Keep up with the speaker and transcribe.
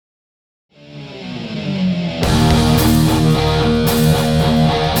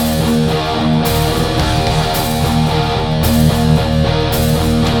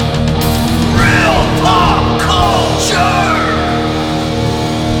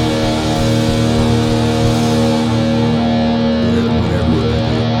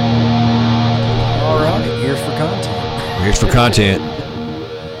content.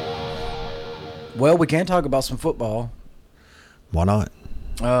 Well, we can talk about some football. Why not?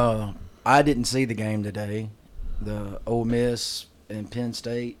 I didn't see the game today. The Ole Miss and Penn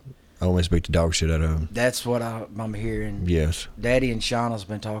State. Ole Miss beat the dog shit out of them. That's what I'm hearing. Yes. Daddy and Shauna's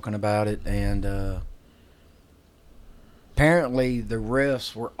been talking about it, and apparently the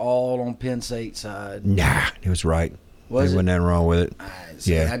refs were all on Penn State's side. Nah, he was right. Was there wasn't nothing wrong with it.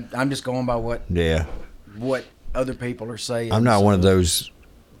 Yeah. I'm just going by what other people are saying. I'm not one of those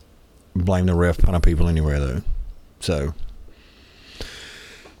blame the ref kind of people anywhere, though. So.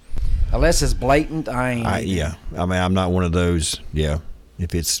 Unless it's blatant, I ain't. Yeah. I mean, I'm not one of those,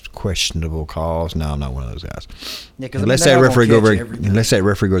 If it's questionable calls, no, I'm not one of those guys. Yeah, unless that referee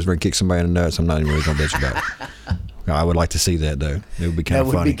goes over and kicks somebody in the nuts, I'm not even really going to bitch about it. I would like to see that, though. It would be kind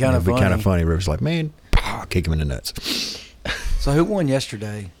of funny. It would be kind of funny. Ref's like, man, kick him in the nuts. So who won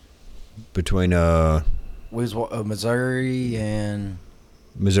yesterday? Between Missouri and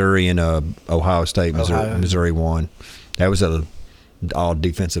Ohio State. Missouri won. That was a all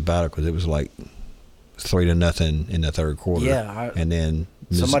defensive battle because it was like 3-0 in the third quarter. Yeah, and then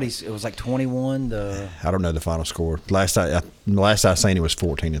it was like 21. I don't know the final score. Last I seen it was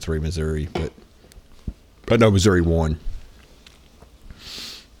 14-3 Missouri, but no, Missouri won.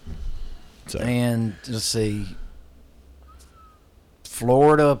 So. And let's see.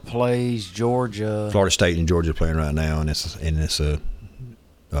 Florida plays Georgia. Florida State and Georgia playing right now, and it's a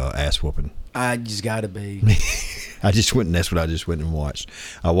ass whooping. I just got to be. That's what I just went and watched.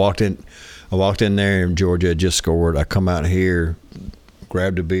 I walked in there, and Georgia had just scored. I come out here,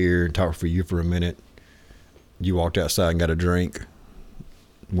 grabbed a beer, talked for you for a minute. You walked outside and got a drink.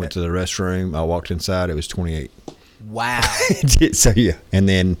 Went to the restroom. I walked inside. It was 28. Wow. So, yeah. And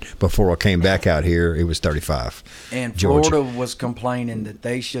then before I came back out here, it was 35. And Florida was complaining that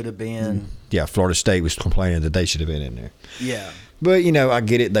they should have been. Yeah, Florida State was complaining that they should have been in there. Yeah. But, I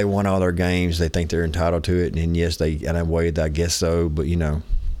get it. They won all their games. They think they're entitled to it. And, yes, in a way, I guess so. But,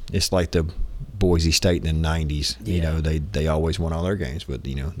 it's like the Boise State in the 90s. Yeah. They always won all their games. But,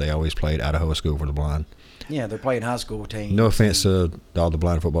 they always played Idaho School for the Blind. Yeah, they're playing high school teams. No offense to all the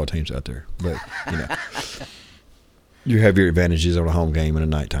blind football teams out there. But, you have your advantages on a home game in the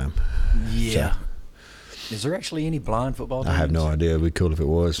nighttime. Yeah. So. Is there actually any blind football teams? I have no idea. It'd be cool if it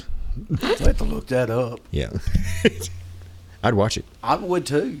was. I'll have to look that up. Yeah. I'd watch it. I would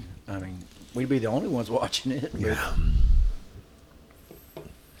too. I mean, we'd be the only ones watching it. Yeah.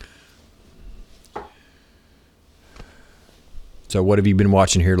 So what have you been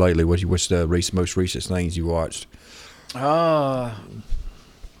watching here lately? What's the most recent things you watched? Well,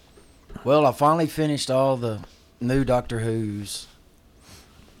 I finally finished all the new Doctor Who's,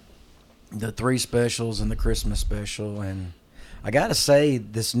 the 3 specials and the Christmas special, and I gotta say,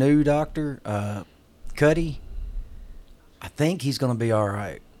 this new Doctor, Keli, I think he's gonna be all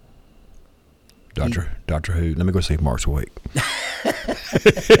right. Doctor Who. Let me go see if Mark's awake.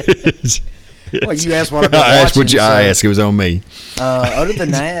 Well, you asked what I've been watching. I asked. It was on me. Other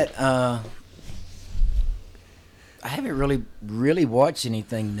than that, I haven't really watched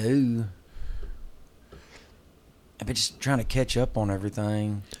anything new. I've been just trying to catch up on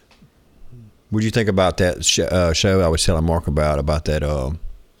everything. What'd you think about that show I was telling Mark about that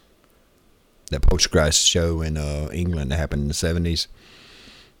Poltergeist show in England that happened in the 70s?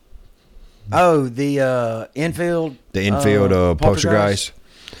 Oh, the Infield. The Infield Poltergeist.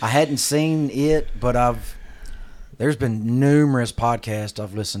 I hadn't seen it, but there's been numerous podcasts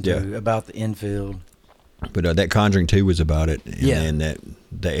I've listened to about the Infield. But that Conjuring 2 was about it. And yeah. And that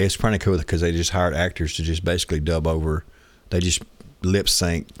it's pretty cool because they just hired actors to just basically dub over. They just lip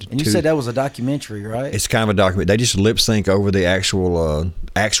sync. And you said that was a documentary, right? It's kind of a documentary. They just lip sync over the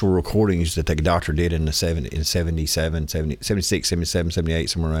actual recordings that the doctor did in the 77, 76, 77, 78,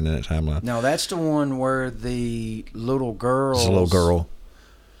 somewhere around in that timeline. No, that's the one where the little girl. It's a little girl.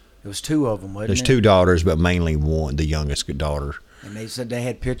 It was 2 of them, wasn't There's it? 2 daughters, but mainly one, the youngest daughter. And they said they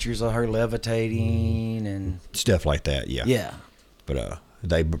had pictures of her levitating and stuff like that. Yeah. Yeah. But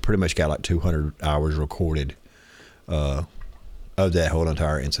they pretty much got like 200 hours recorded of that whole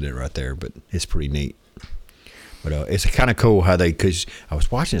entire incident right there. But it's pretty neat. But it's kind of cool how because I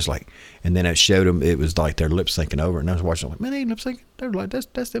was watching this and then it showed them, it was like they're lip syncing over, and I was watching like, man, they ain't lip syncing. They're like,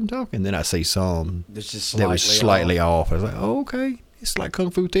 that's them talking. And then I see some that was slightly off. I was like, oh, okay. It's like Kung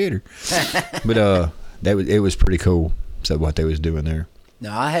Fu Theater. But it was pretty cool. So what they was doing there.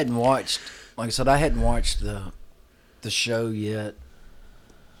 No, I hadn't watched. Like I said, I hadn't watched the show yet.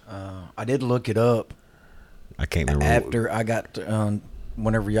 I did look it up. I can't remember. After I got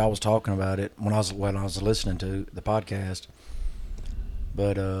whenever y'all was talking about it when I was listening to the podcast.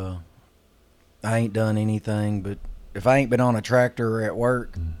 But I ain't done anything but if I ain't been on a tractor or at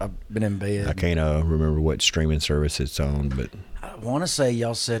work, I've been in bed. I can't remember what streaming service it's on, but I want to say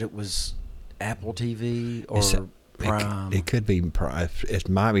y'all said it was Apple TV or Prime. It could be Prime. It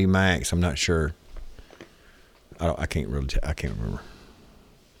might be Max. I'm not sure. I can't really. I can't remember.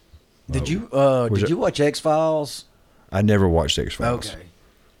 Did you watch X-Files? I never watched X-Files. Okay.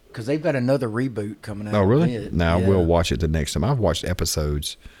 Because they've got another reboot coming out. Oh, really? Now I will watch it the next time. I've watched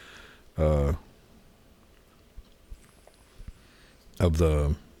episodes of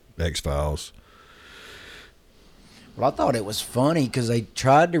the X-Files. Well, I thought it was funny because they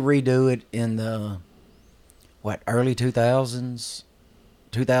tried to redo it in the, early 2000s?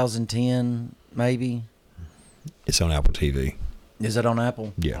 2010, maybe? It's on Apple TV. Is it on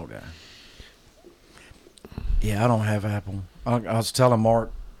Apple? Yeah. Okay. Yeah, I don't have Apple. I was telling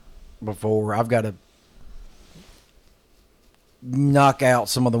Mark before, I've got to knock out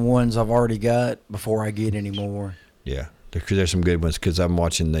some of the ones I've already got before I get any more. Yeah, because there's some good ones. Because I'm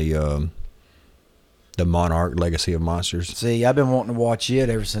watching the Monarch Legacy of Monsters. See, I've been wanting to watch it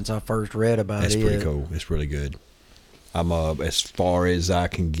ever since I first read about it. That's pretty cool. It's really good. I'm as far as I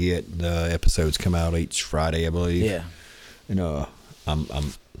can get. The episodes come out each Friday, I believe. Yeah. And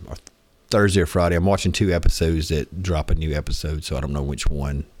I'm Thursday or Friday. I'm watching 2 episodes that drop a new episode, so I don't know which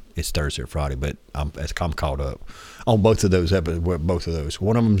one. It's Thursday or Friday, but I'm caught up on both of those episodes. Both of those.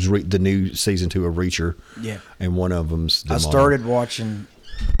 One of them's the new season 2 of Reacher. Yeah. And one of them's. I started watching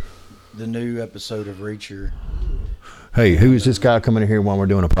the new episode of Reacher. Hey, who is this guy coming in here while we're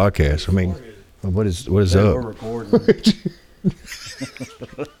doing a podcast? I mean, what is up? We're recording.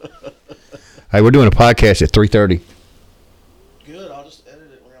 Hey, we're doing a podcast at 3:30. Good. I'll just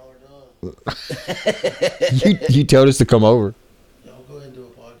edit it when y'all are done. You told us to come over. Y'all go ahead and do a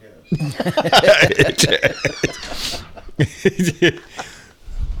podcast.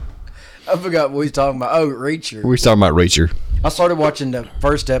 I forgot what we was talking about. Oh, Reacher. We were talking about Reacher. I started watching the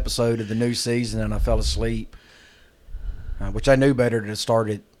first episode of the new season and I fell asleep, which I knew better to start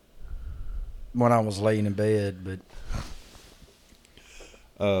it when I was laying in bed.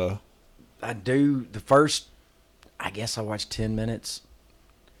 But I do the first. I guess I watched 10 minutes.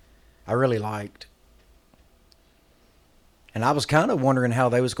 I really liked. And I was kind of wondering how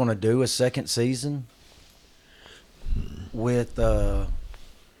they was going to do a second season with, how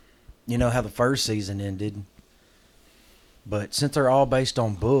the first season ended. But since they're all based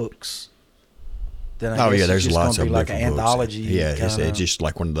on books, then I guess there's it's just lots going to of be like an different books. anthology. Yeah, it's just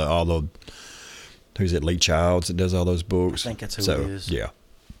like one of all the. Who's it? Lee Childs that does all those books. I think that's who it is. Yeah.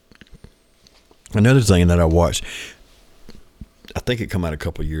 Another thing that I watched, I think it come out a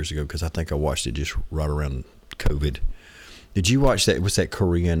couple of years ago because I think I watched it just right around COVID. Did you watch that? What's that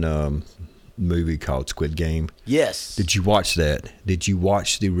Korean movie called Squid Game? Yes. Did you watch that? Did you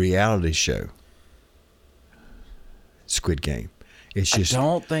watch the reality show Squid Game? It's just. I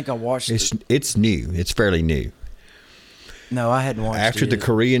don't think I watched it. It's new. It's fairly new. No, I hadn't watched it. After the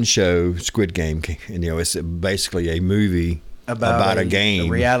Korean show Squid Game, it's basically a movie about a game, a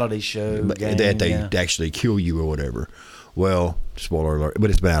reality show game, that they actually kill you or whatever. Well, spoiler alert, but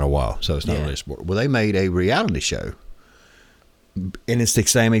it's been out a while, so it's not really a spoiler. Well, they made a reality show, and it's the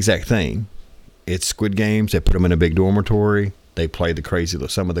same exact thing. It's Squid Games. They put them in a big dormitory. They play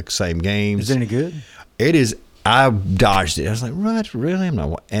some of the same games. Is it any good? It is. I dodged it. I was like, "What? Really?"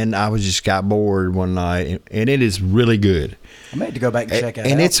 And I just got bored one night, and it is really good. I may have to go back and check it out.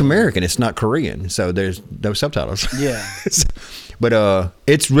 And it's American. It's not Korean, so there's no subtitles. Yeah. But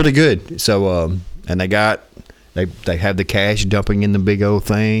it's really good. So and they have the cash dumping in the big old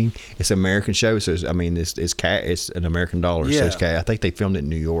thing. It's an American show, so it's an American dollar. Yeah. So it's cash. I think they filmed it in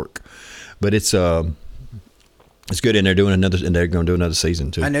New York, but it's good. And they're going to do another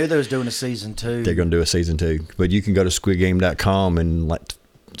season too. I knew they was doing a season 2. They're going to do a season 2, but you can go to squidgame.com and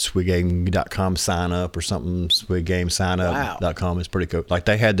squidgame.com sign up or something. Squidgamesignup.com is pretty cool. Like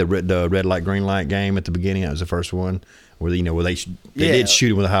they had the red light green light game at the beginning. That was the first one where they did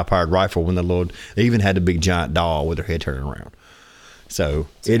shoot him with a high powered rifle when they even had a big giant doll with her head turning around. So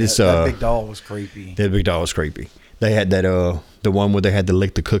it is. That big doll was creepy. That big doll was creepy. They had that the one where they had to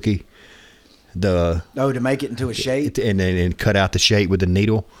lick the cookie. To make it into a shape and cut out the shape with the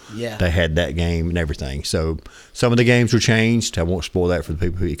needle. Yeah, they had that game and everything. So some of the games were changed. I won't spoil that for the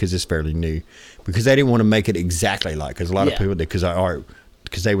people because it's fairly new. Because they didn't want to make it exactly like. Because a lot of people because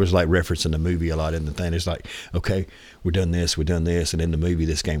they was like referencing the movie a lot in the thing. It's like, okay, we've done this, and in the movie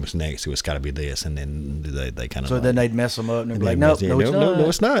this game was next, so it's got to be this, and then they kind of. So then they'd mess them up and they'd be like, no,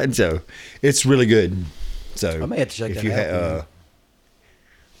 it's not. And so it's really good. So I may have to check that out.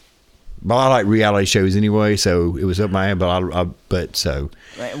 But I like reality shows anyway, so it was up my end. But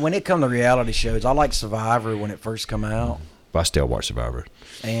When it come to reality shows, I like Survivor when it first come out, I still watch Survivor.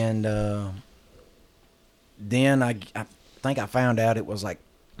 and then I think I found out it was like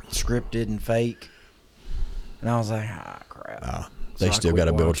scripted and fake, and I was like, crap. They So I still quit got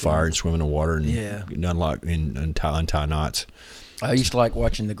to build watching. fire and swim in the water and Yeah. unlock and untie knots. I used to like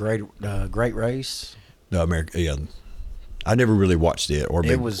watching the Great Race. No, America. Yeah, I never really watched it or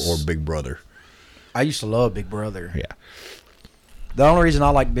It Big Brother. I used to love Big Brother. Yeah. The only reason I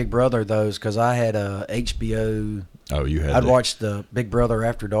like Big Brother though is because I had HBO. Oh, you had. I'd watch the Big Brother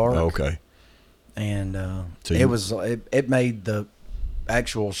After Dark. Oh, okay. And So it made the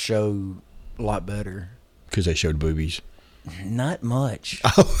actual show a lot better. Because they showed boobies. Not much.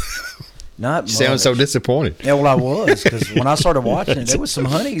 Oh, Not much. sounds so disappointed. Yeah, well, I was, because when I started watching it, there was some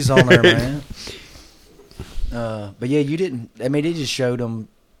honeys on there, man. But yeah, you didn't. I mean, it just showed them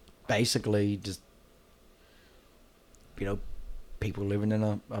basically just, people living in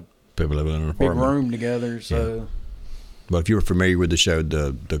a People living in an big apartment. room together. So But if you were familiar with the show,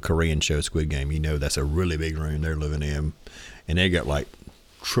 the Korean show Squid Game, you know that's a really big room they're living in, and they got like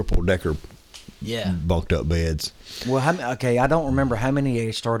triple decker, bunked up beds. well, I don't remember how many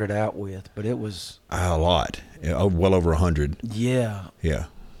they started out with, but it was A lot, well over 100. Yeah,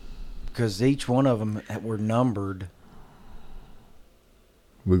 because each one of them were numbered.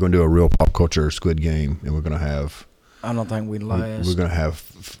 We're going to do a real pop culture Squid Game, and we're going to have. I don't think we'd last. We're going to have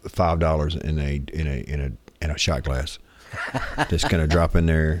 $5 in a shot glass. Just going to drop in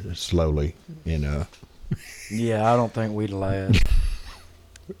there slowly, Yeah, I don't think we'd last.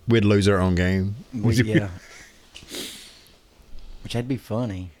 We'd lose our own game. Yeah. Which that'd be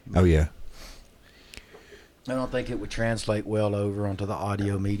funny. Oh yeah. I don't think it would translate well over onto the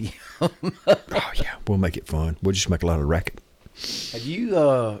audio medium. Oh yeah. We'll make it fun. We'll just make a lot of racket. Have you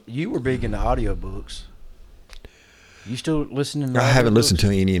were big into audiobooks. You still listening to I haven't listened audiobooks?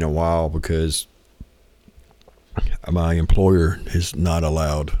 to any in a while because my employer is not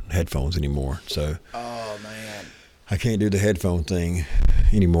allowed headphones anymore. So Oh man. I can't do the headphone thing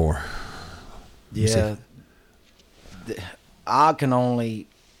anymore. Yeah. I can only,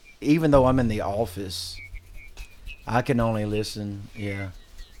 even though I'm in the office, I can only listen. Yeah.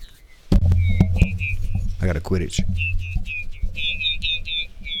 I got a Quidditch.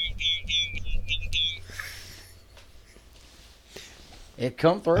 It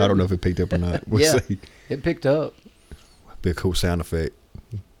come through. I don't know if it picked up or not. We'll Yeah. see. It picked up. Be a cool sound effect.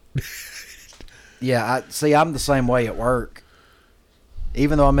 Yeah, I'm the same way at work.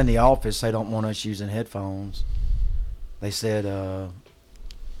 Even though I'm in the office, they don't want us using headphones. They said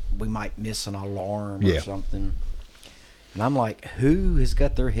we might miss an alarm or something. And I'm like, who has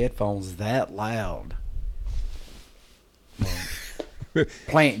got their headphones that loud? Well,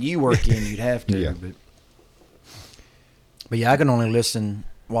 plant you work in, you'd have to. Yeah. But yeah, I can only listen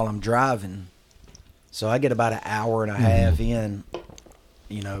while I'm driving. So I get about an hour and a half in,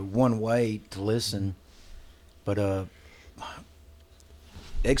 one way to listen. But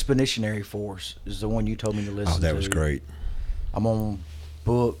Expeditionary Force is the one you told me to listen to. Oh, that was great. I'm on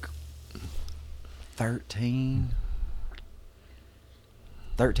book 13.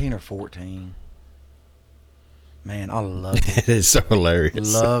 13 or 14. Man, I love it. It is so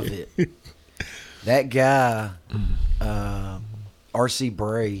hilarious. Love it. That guy, R.C.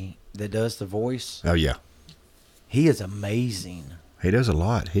 Bray, that does the voice, Oh yeah. he is amazing. He does a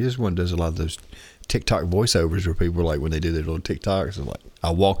lot. He just does a lot of those TikTok voiceovers where people like when they do their little TikToks and like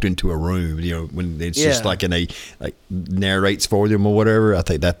I walked into a room, when it's just Yeah. like like narrates for them or whatever. I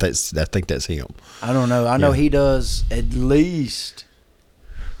think that's him. I don't know. I know Yeah. he does at least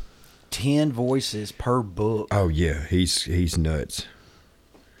 10 voices per book. Oh yeah, he's nuts.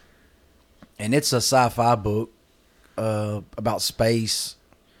 And it's a sci-fi book about space.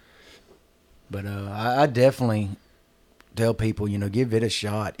 But I definitely tell people, give it a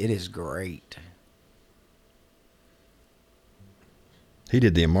shot. It is great. He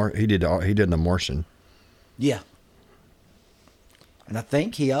did the Martian. Yeah. And I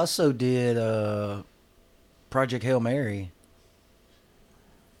think he also did Project Hail Mary.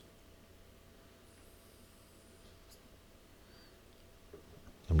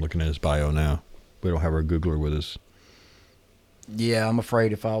 I'm looking at his bio now. We don't have our Googler with us. Yeah, I'm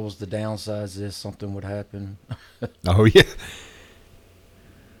afraid if I was to downsize this, something would happen. Oh yeah.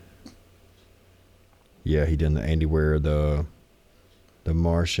 Yeah, he done the Andy Ware, the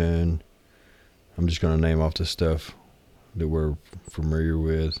Martian. I'm just gonna name off the stuff that we're familiar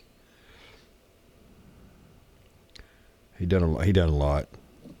with. He done a lot.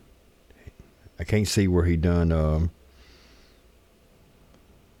 I can't see where he done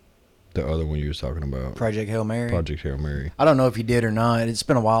The other one you was talking about. Project Hail Mary. Project Hail Mary. I don't know if you did or not. It's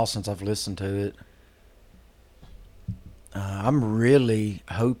been a while since I've listened to it. I'm really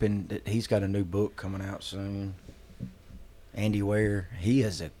hoping that he's got a new book coming out soon. Andy Ware. He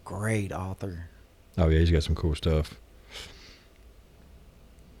is a great author. Oh, yeah, he's got some cool stuff.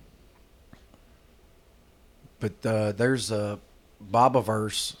 But there's a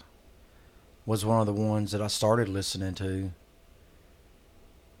Bobaverse was one of the ones that I started listening to.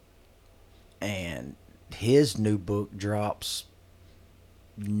 And his new book drops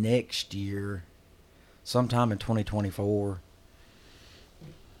next year, sometime in 2024,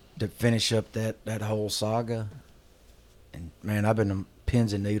 to finish up that whole saga. And, man, I've been on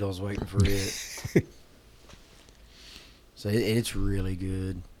pins and needles waiting for it. So it's really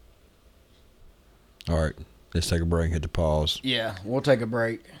good. All right. Let's take a break, hit the pause. Yeah, we'll take a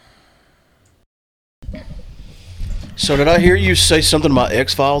break. So did I hear you say something about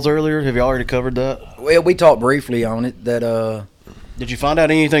X-Files earlier? Have you already covered that? Well, we talked briefly on it. That Did you find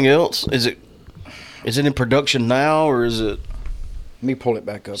out anything else? Is it in production now, or is it? Let me pull it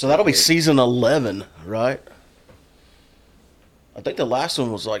back up. So that'll be season 11, right? I think the last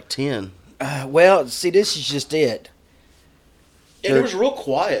one was like 10. Well, see, this is just it. And it was real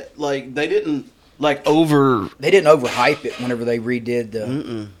quiet. Like they didn't They didn't overhype it whenever they redid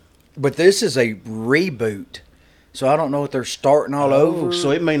the. But this is a reboot, so I don't know if they're starting all over.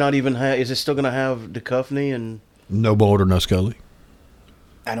 So it may not even have. Is it still going to have Duchovny and? No Boulder, no Scully.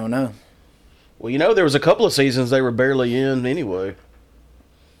 I don't know. Well, there was a couple of seasons they were barely in anyway.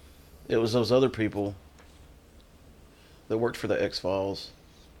 It was those other people that worked for the X-Files.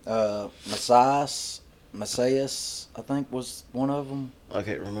 Messias, I think, was one of them. I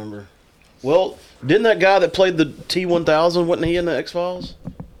can't remember. Well, didn't that guy that played the T-1000, wasn't he in the X-Files?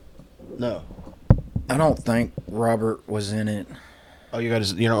 No. I don't think Robert was in it. Oh, you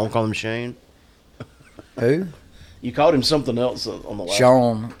don't call him Shane? Who? You called him something else on the last.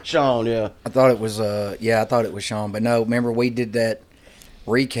 Sean, yeah. I thought it was I thought it was Sean, but no, remember we did that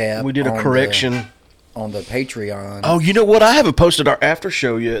recap. We did a correction on the Patreon. Oh, you know what? I haven't posted our after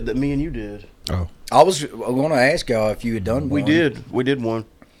show yet that me and you did. Oh. I was going to ask y'all if you had done one. We did. We did one.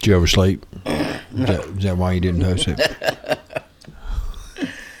 Did you oversleep? Is that why you didn't post it?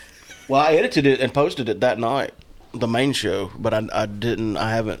 Well, I edited it and posted it that night, the main show, but I didn't. I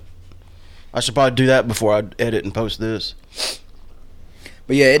haven't. I should probably do that before I edit and post this.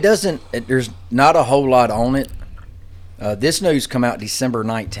 But yeah, there's not a whole lot on it. This news come out December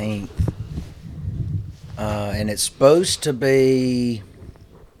 19th. And it's supposed to be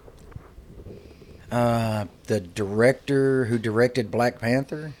the director who directed Black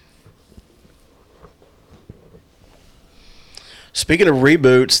Panther. Speaking of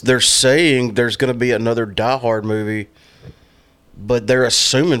reboots, they're saying there's going to be another Die Hard movie, but they're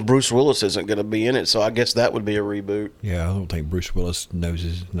assuming Bruce Willis isn't going to be in it, so I guess that would be a reboot. Yeah, I don't think Bruce Willis knows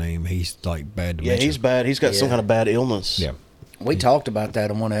his name. He's like bad dementia. Yeah, he's bad. He's got some kind of bad illness. Yeah. We talked about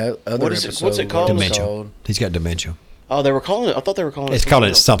that in one of the other episodes. What's it called? Dementia. He's got dementia. Oh, they were calling it. I thought they were calling it. It's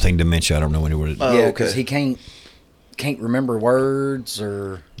called something dementia. I don't know what it is. Oh, yeah, because he can't remember words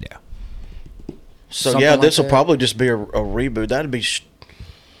or. Yeah. So something yeah, this will like that. probably just be a reboot. That'd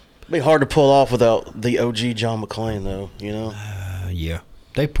be hard to pull off without the OG John McClane, though. Yeah.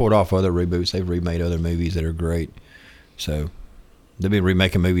 They pulled off other reboots. They've remade other movies that are great. So they've been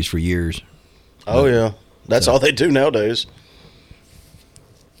remaking movies for years. Oh yeah, that's all they do nowadays.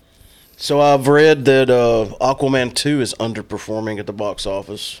 So I've read that Aquaman 2 is underperforming at the box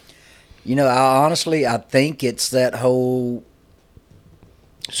office. I think it's that whole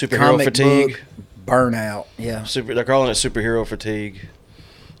Superhero comic fatigue. book burnout. Yeah. They're calling it superhero fatigue.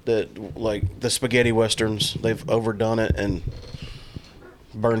 That like the spaghetti westerns, they've overdone it and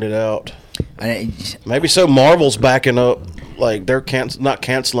burned it out. Maybe so. Marvel's backing up. Like they're not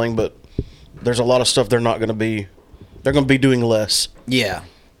canceling, but there's a lot of stuff they're not going to be. They're going to be doing less. Yeah.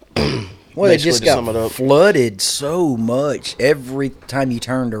 Well, they just got flooded so much every time you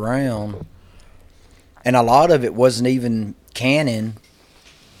turned around. And a lot of it wasn't even canon.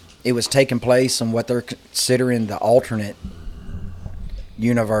 It was taking place in what they're considering the alternate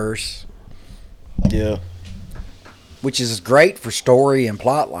universe. Yeah. Which is great for story and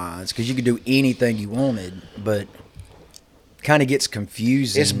plot lines because you could do anything you wanted, but kind of gets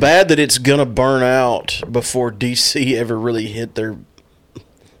confusing. It's bad that it's going to burn out before DC ever really hit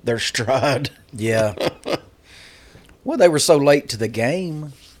their stride. Yeah. Well, they were so late to the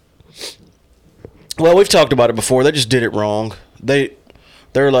game. Well, we've talked about it before. They just did it wrong.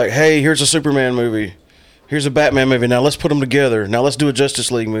 They're like, hey, here's a Superman movie. Here's a Batman movie. Now let's put them together. Now let's do a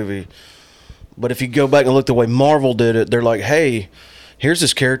Justice League movie. But if you go back and look the way Marvel did it, they're like, hey, here's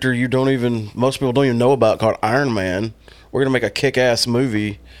this character most people don't even know about called Iron Man. We're gonna make a kick-ass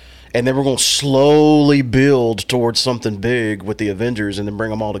movie, and then we're gonna slowly build towards something big with the Avengers, and then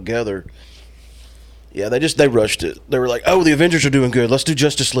bring them all together. Yeah, they rushed it. They were like, "Oh, the Avengers are doing good. Let's do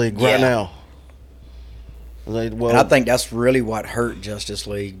Justice League right now." And I think that's really what hurt Justice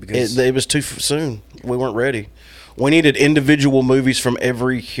League because it was too soon. We weren't ready. We needed individual movies from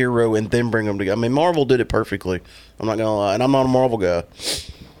every hero and then bring them together. I mean, Marvel did it perfectly. I'm not gonna lie, and I'm not a Marvel guy,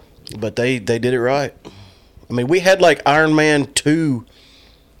 but they did it right. I mean, we had like Iron Man 2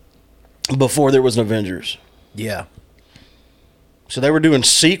 before there was an Avengers. Yeah. So they were doing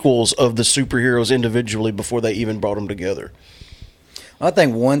sequels of the superheroes individually before they even brought them together. I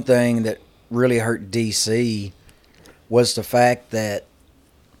think one thing that really hurt DC was the fact that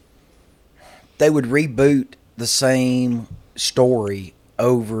they would reboot the same story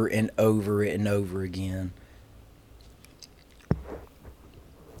over and over and over again.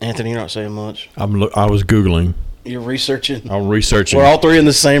 Anthony, you're not saying much. I was Googling. You're researching? I'm researching. We're all three in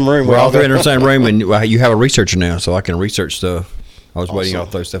the same room. We're all three in the same room, and you have a researcher now, so I can research stuff. I was waiting on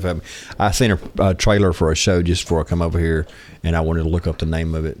those stuff. I seen a trailer for a show just before I come over here, and I wanted to look up the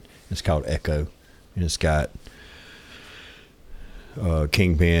name of it. It's called Echo, and it's got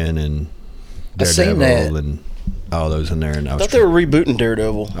Kingpin and Daredevil and all those in there. And I thought they were rebooting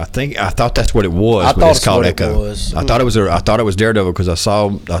Daredevil. I thought that's what it was. I thought it's called Echo. I thought it was Daredevil because I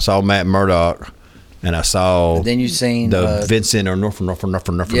saw Matt Murdock. And I saw then you seen the Vincent or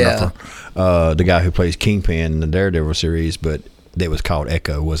the guy who plays Kingpin in the Daredevil series, but it was called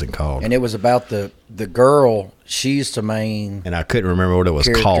Echo, wasn't called. And it was about the girl. She's the main. And I couldn't remember what it was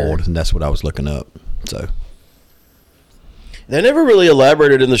called, and that's what I was looking up. So they never really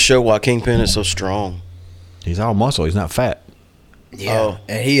elaborated in the show why Kingpin is so strong. He's all muscle. He's not fat. Yeah,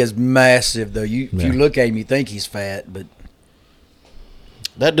 and he is massive though. If you look at him, you think he's fat, but.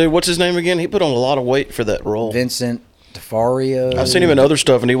 That dude, what's his name again? He put on a lot of weight for that role. Vincent D'Onofrio. I've seen him in other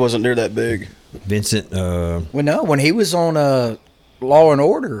stuff, and he wasn't near that big. Vincent. Well, no, when he was on Law and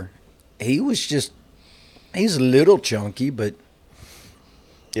Order, he's a little chunky, but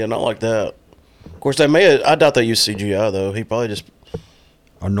yeah, not like that. Of course, I doubt they used CGI though. He probably just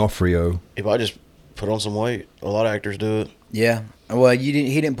D'Onofrio. He probably just put on some weight. A lot of actors do it. Yeah. Well, he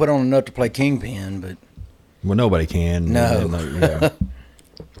didn't put on enough to play Kingpin, but nobody can. No.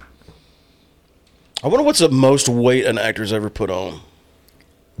 I wonder what's the most weight an actor's ever put on.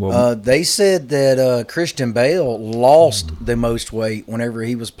 Well, they said that Christian Bale lost the most weight whenever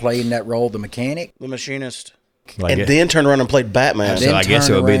he was playing that role, the mechanic, the machinist, then turned around and played Batman. So I guess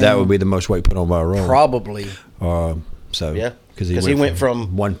that would be the most weight put on by a role. Probably. Yeah, because he went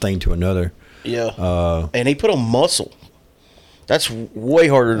from one thing to another. Yeah, and he put on muscle. That's way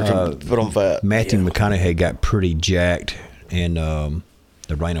harder to put on fat. Matthew McConaughey got pretty jacked in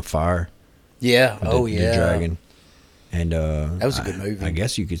The Reign of Fire. Yeah. The dragon. And that was a good movie. I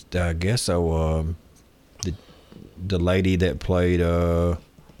guess you could. I guess so. The lady that played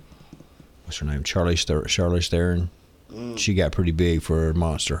what's her name? Charlize Theron. She got pretty big for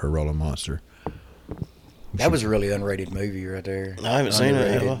her role of Monster. That was a really unrated movie right there. I haven't seen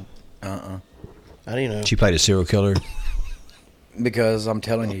it. I didn't know. She played a serial killer. Because I'm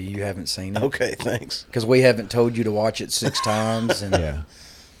telling you, you haven't seen it. Okay, thanks. Because we haven't told you to watch it 6 times. And yeah.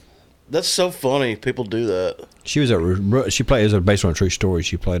 That's so funny. People do that. She played based on a true story.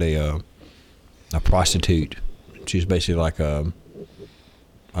 She played a prostitute. She was basically like a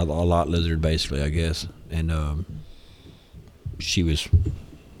lot lizard, basically, I guess. And she was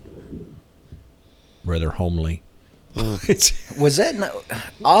rather homely. Was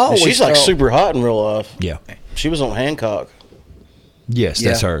that she's like super hot in real life. Yeah. She was on Hancock. Yes,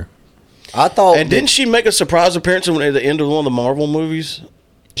 that's her. I thought. And didn't she make a surprise appearance at the end of one of the Marvel movies?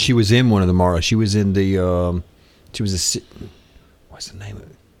 She was in one of the Marvel. She was in the. She was what's the name of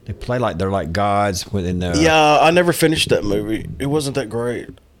it? They play like they're like gods within. Yeah, I never finished that movie. It wasn't that great.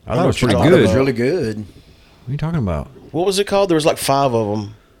 I thought it was pretty good. good. It was really good. What are you talking about? What was it called? There was like 5 of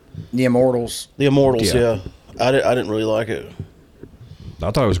them. The Immortals. The Immortals. Yeah. I didn't really like it.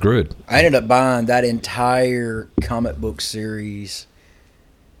 I thought it was good. I ended up buying that entire comic book series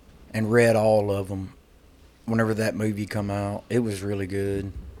and read all of them whenever that movie come out. It was really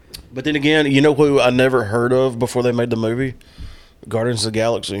good. But then again, you know who I never heard of before they made the movie? Guardians of the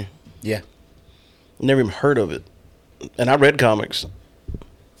Galaxy. Yeah. Never even heard of it. And I read comics.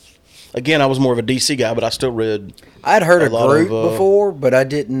 Again, I was more of a DC guy, but I still read. I'd heard of Groot before, but I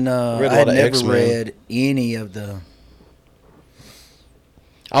didn't. I had never X-Men. read any of the.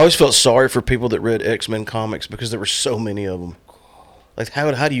 I always felt sorry for people that read X-Men comics because there were so many of them. Like,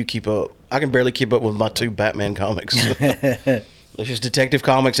 how do you keep up? I can barely keep up with my 2 Batman comics. It It's just Detective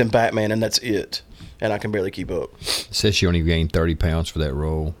Comics and Batman, and that's it. And I can barely keep up. It says she only gained 30 pounds for that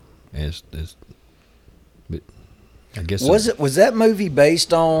role. But I guess was that movie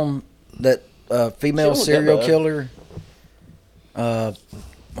based on that female serial killer? What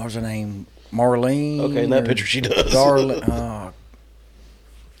was her name? Marlene. Okay, in that picture she does. Darling.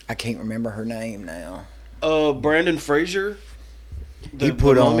 I can't remember her name now. Brandon Fraser. He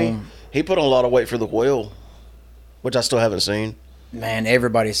put on a lot of weight for The Whale, which I still haven't seen. Man,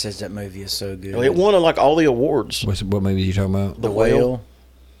 everybody says that movie is so good. It won like all the awards. What movie are you talking about? The Whale.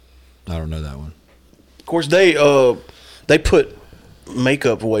 I don't know that one. Of course, they put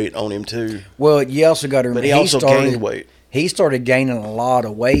makeup weight on him too. Well, you also got to remember But he also gained weight. He started gaining a lot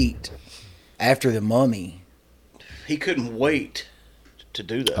of weight after The Mummy. He couldn't wait to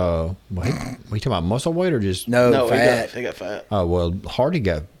do that. Were you talking about muscle weight or just no fat? He got fat. Oh well, Hardy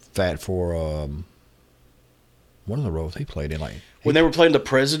got fat for one of the roles he played in, like when they were playing the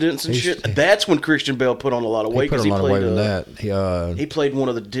presidents and shit. That's when Christian Bale put on a lot of weight. He put a lot of weight with that. He played one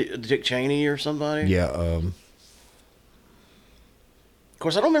of the Dick Cheney or somebody. Yeah. Of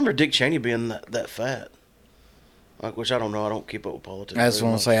course, I don't remember Dick Cheney being that fat. Which I don't know. I don't keep up with politics. That's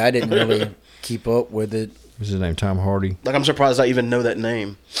what I'm saying. I didn't really keep up with it. What's his name? Tom Hardy. Like, I'm surprised I even know that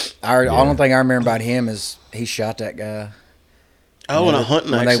name. Only thing I remember about him is he shot that guy. Oh, in a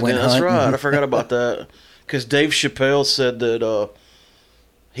hunting accident. That's hunting. right. I forgot about that. Because Dave Chappelle said that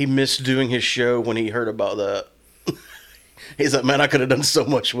he missed doing his show when he heard about that. He's like, man, I could have done so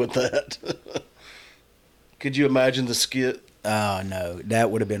much with that. Could you imagine the skit? Oh, no. That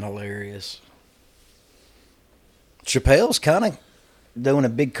would have been hilarious. Chappelle's kind of doing a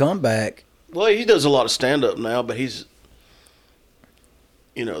big comeback. Well, he does a lot of stand-up now, but he's,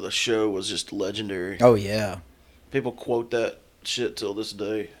 the show was just legendary. Oh, yeah. People quote that shit till this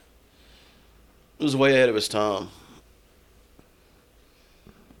day. It was way ahead of his time.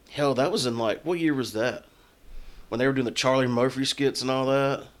 Hell, that was in what year was that? When they were doing the Charlie Murphy skits and all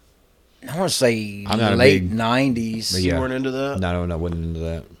that? I want to say late 90s. You weren't into that? No, I wasn't into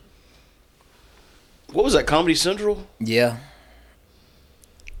that. What was that, Comedy Central? Yeah.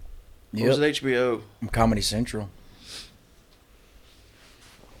 Or was it HBO? Comedy Central.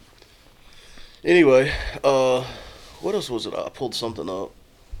 Anyway, what else was it? I pulled something up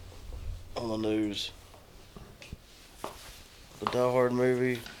on the news. The Die Hard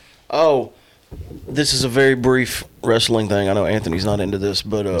movie. Oh, this is a very brief wrestling thing. I know Anthony's not into this,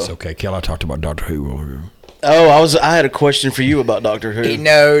 but it's okay. Kel, I talked about Doctor Who earlier. Oh, I had a question for you about Doctor Who.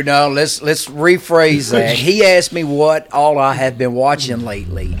 No, let's rephrase that. He asked me what all I have been watching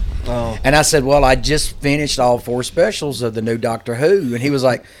lately. Oh. And I said, well, I just finished all 4 specials of the new Doctor Who. And he was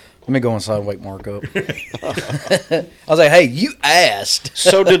like, let me go inside and wake Mark up. I was like, hey, you asked.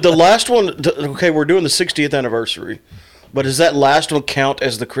 So did the last one, okay, we're doing the 60th anniversary, but does that last one count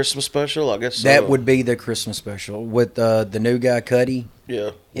as the Christmas special? I guess so. That would be the Christmas special with the new guy, Cuddy.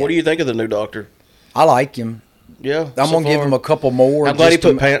 Yeah. What do you think of the new Doctor? I like him. Yeah. I'm going to give him a couple more. I'm glad he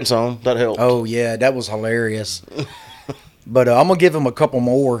put pants on. That helped. Oh, yeah. That was hilarious. But I'm going to give him a couple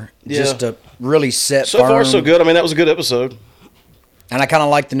more just to really set So far, so good. I mean, that was a good episode. And I kind of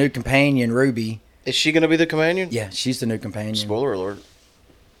like the new companion, Ruby. Is she going to be the companion? Yeah, she's the new companion. Spoiler alert.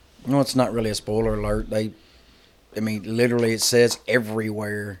 No, it's not really a spoiler alert. Literally it says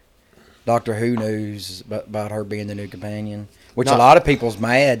everywhere Doctor Who news about her being the new companion. Which a lot of people's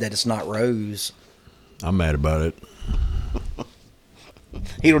mad that it's not Rose. I'm mad about it.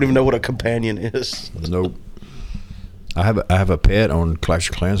 He don't even know what a companion is. Nope. I have a pet on Clash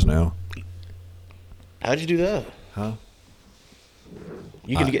of Clans now. How'd you do that? Huh?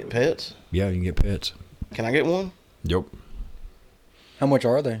 You can get pets? Yeah, you can get pets. Can I get one? Yep. How much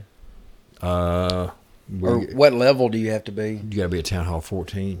are they? Or what level do you have to be? You got to be at Town Hall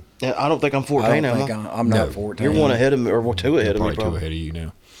 14. Yeah, I don't think I'm 14 now. I'm not 14. You're one ahead of me, or 2 ahead of me, probably 2 ahead of you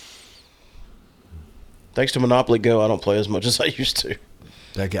now. Thanks to Monopoly Go, I don't play as much as I used to.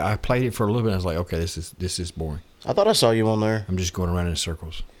 I played it for a little bit. And I was like, okay, this is boring. I thought I saw you on there. I'm just going around in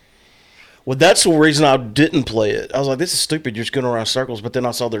circles. Well, that's the reason I didn't play it. I was like, this is stupid. You're just going around in circles. But then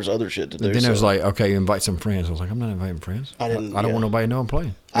I saw there's other shit to do. Then I was like, okay, invite some friends. I was like, I'm not inviting friends. I don't want nobody to know I'm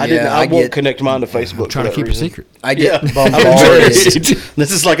playing. I won't connect mine to Facebook. I'm trying to keep it secret. I get bombarded.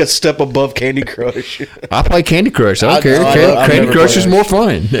 This is like a step above Candy Crush. I play Candy Crush. I don't care. Candy Crush is more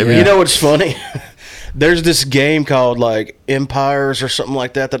fun. Yeah. You know what's funny? There's this game called like Empires or something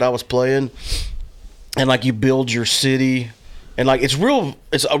like that I was playing, and like you build your city, and like it's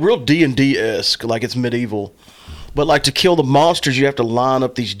a real D&D-esque, like it's medieval, but like to kill the monsters you have to line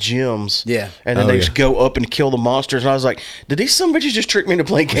up these gems, and then they just go up and kill the monsters. And I was like, did these some bitches just trick me into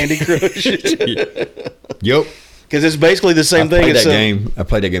playing Candy Crush? Yep. Because it's basically the same thing. I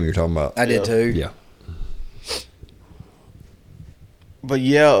played that game you're talking about. I did too. Yeah. But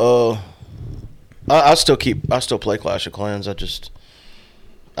yeah, I still play Clash of Clans.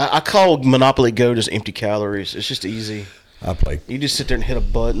 I call Monopoly Go just empty calories. It's just easy. You just sit there and hit a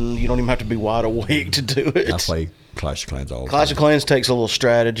button. You don't even have to be wide awake to do it. I play Clash of Clans all the time. Clash of Clans takes a little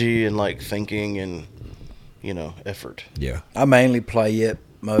strategy and like thinking and effort. Yeah. I mainly play it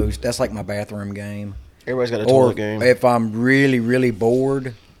most. That's like my bathroom game. Everybody's got a toilet game. If I'm really, really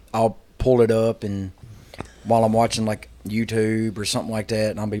bored, I'll pull it up and while I'm watching like YouTube or something like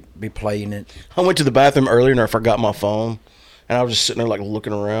that, and I'll be playing it. I went to the bathroom earlier and I forgot my phone, and I was just sitting there like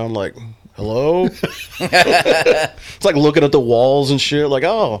looking around, like, "Hello." It's like looking at the walls and shit. Like,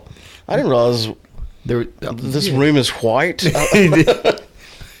 oh, I didn't realize this room is white. It's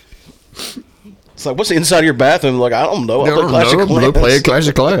like, what's the inside of your bathroom? Like, I don't know. I play Clash of Clans. Play Clash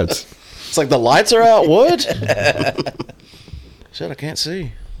of Clans. It's like the lights are out. What? Shit, I can't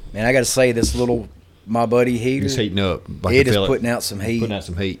see. Man, I got to say, my buddy heater. It's heating up. It is putting out some heat.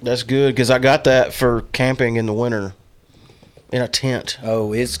 That's good because I got that for camping in the winter in a tent.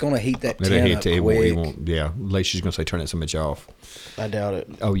 Oh, it's going to heat that tent up quick. Lacey's going to say turn that some bitch off. I doubt it.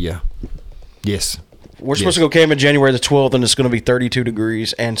 Oh, yeah. Yes. We're supposed to go camping January the 12th, and it's going to be 32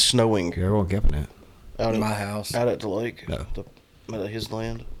 degrees and snowing. Yeah, we're going camping at. Out in my house. Out at the lake. No. At his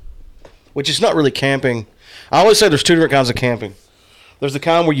land. Which is not really camping. I always say there's two different kinds of camping. There's the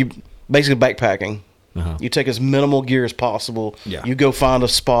kind where you basically backpacking. Uh-huh. You take as minimal gear as possible. Yeah. You go find a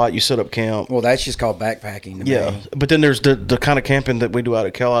spot. You set up camp. Well, that's just called backpacking to me. But then there's the kind of camping that we do out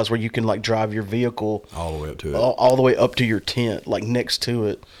at Keli's where you can like drive your vehicle all the way up to it, all the way up to your tent, like next to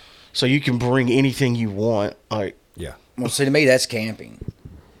it, so you can bring anything you want. Like, yeah. Well, see, to me, that's camping.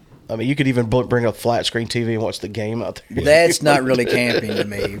 I mean, you could even bring a flat screen TV and watch the game out there. That's not really camping to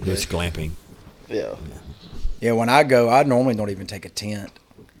me. It's glamping. Yeah. Yeah, when I go, I normally don't even take a tent.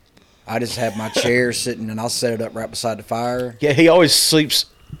 I just have my chair sitting, and I'll set it up right beside the fire. Yeah, he always sleeps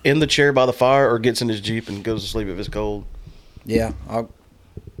in the chair by the fire or gets in his Jeep and goes to sleep if it's cold. Yeah, I'll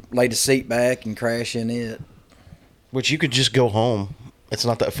lay the seat back and crash in it. Which you could just go home. It's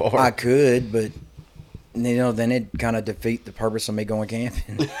not that far. I could, but then it'd kind of defeat the purpose of me going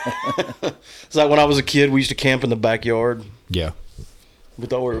camping. It's like when I was a kid, we used to camp in the backyard. Yeah. We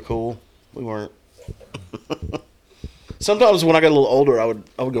thought we were cool. We weren't. Sometimes when I got a little older, I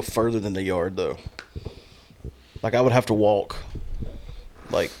would go further than the yard though. Like I would have to walk.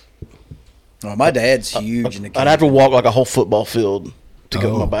 Like, well, my dad's huge in the I'd have to walk like a whole football field to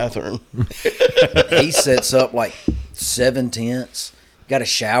go to my bathroom. He sets up like 7 tents. Got a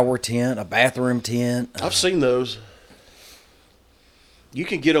shower tent, a bathroom tent. I've seen those. You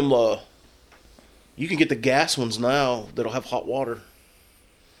can get them. You can get the gas ones now that'll have hot water.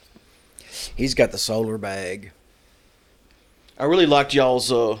 He's got the solar bag. I really liked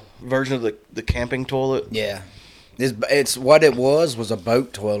y'all's version of the camping toilet. Yeah, it's what it was a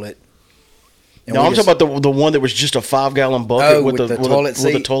boat toilet. And no, I'm talking about the one that was just a 5-gallon bucket with the toilet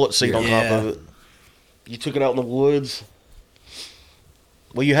seat on top of it. You took it out in the woods.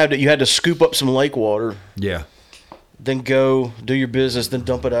 Well, you had to scoop up some lake water. Yeah. Then go do your business. Then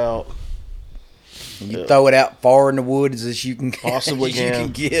dump it out. And you throw it out far in the woods as you can possibly you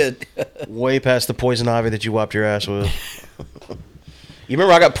can get. Way past the poison ivy that you wiped your ass with. You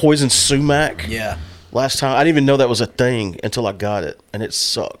remember I got poison sumac? Yeah. Last time, I didn't even know that was a thing until I got it, and it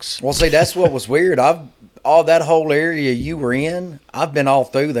sucks. Well, see, that's what was weird. All that whole area you were in, I've been all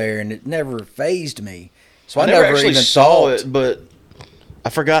through there, and it never fazed me. So I never actually even saw it, but I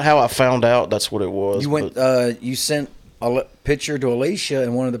forgot how I found out that's what it was. You sent a picture to Alicia,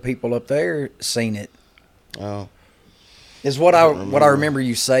 and one of the people up there seen it. Oh, is what I remember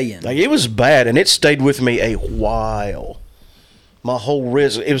you saying. Like, it was bad, and it stayed with me a while. My whole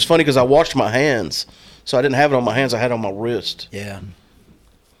wrist. It was funny because I washed my hands, so I didn't have it on my hands. I had it on my wrist. Yeah.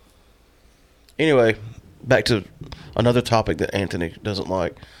 Anyway, back to another topic that Anthony doesn't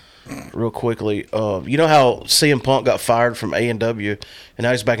like. Real quickly, you know how CM Punk got fired from A&W, and now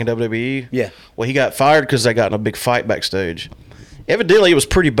he's back in WWE? Yeah. Well, he got fired because they got in a big fight backstage. Evidently, it was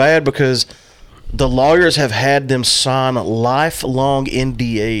pretty bad because the lawyers have had them sign lifelong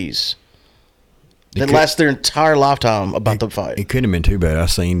NDAs that last their entire lifetime about the fight. It couldn't have been too bad. I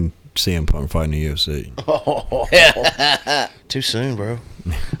seen CM Punk fighting the UFC. Too soon, bro.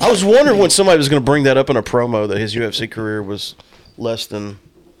 I was wondering when somebody was going to bring that up in a promo that his UFC career was less than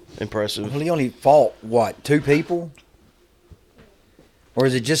impressive. Well, he only fought, 2 people? Or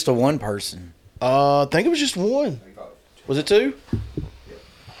is it just a one person? I think it was just one. Was it 2?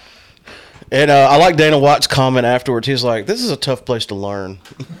 And I like Dana White's comment afterwards. He's like, this is a tough place to learn.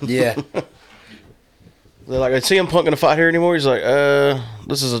 Yeah. They're like, is CM Punk gonna fight here anymore? He's like,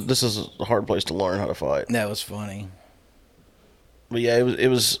 this is a hard place to learn how to fight. That was funny. But yeah, it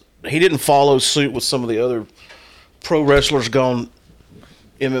was. He didn't follow suit with some of the other pro wrestlers gone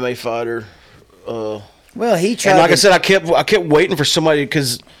MMA fighter. Well, he tried. And like I said, I kept waiting for somebody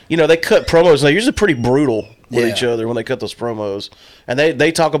because they cut promos. And they're usually pretty brutal with each other when they cut those promos, and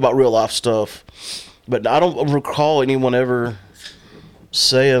they talk about real life stuff. But I don't recall anyone ever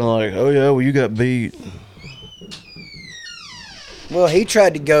saying like, "Oh yeah, well you got beat." Well, he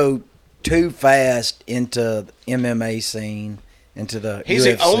tried to go too fast into the MMA scene, into the He's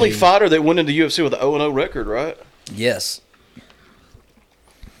UFC. the only fighter that went into UFC with an 0-0 record, right? Yes.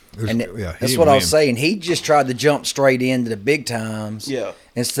 And Yeah, that's what I was saying. He just tried to jump straight into the big times. Yeah.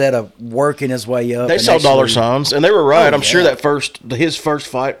 Instead of working his way up. They saw dollar signs, and they were right. Oh, I'm sure that his first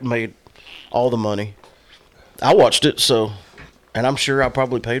fight made all the money. I watched it, and I'm sure I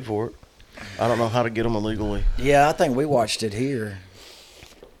probably paid for it. I don't know how to get them illegally. Yeah, I think we watched it here.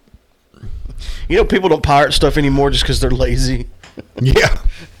 People don't pirate stuff anymore just because they're lazy. Yeah.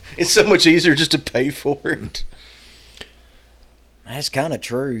 It's so much easier just to pay for it. That's kind of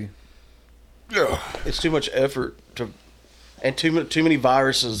true. Yeah. It's too much effort and too many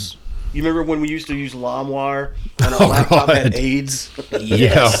viruses. You remember when we used to use LimeWire and our laptop had AIDS?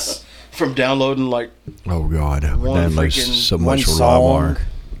 Yes. From downloading like Oh God. One That makes freaking- so much for song. LimeWire.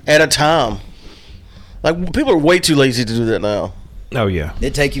 at a time. Like people are way too lazy to do that now. Oh yeah.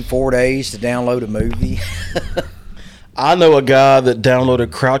 It'd take you 4 days to download a movie. I know a guy that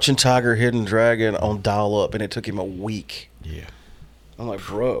downloaded Crouching Tiger, Hidden Dragon on dial-up, and it took him a week. Yeah. I'm like,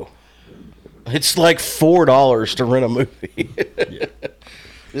 bro, it's like $4 to rent a movie. Yeah.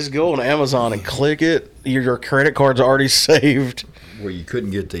 Just go on Amazon and click it. Your credit card's already saved. Where you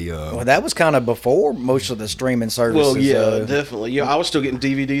couldn't get the. Well, that was kind of before most of the streaming services. Well, yeah, definitely. Yeah, I was still getting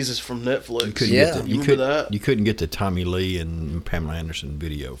DVDs from Netflix. You couldn't Yeah. get the, You remember that? You couldn't get the Tommy Lee and Pamela Anderson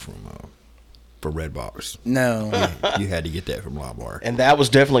video for Redbox. No. You had to get that from LimeWire. And that was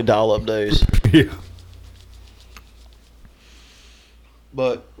definitely dial-up days. Yeah.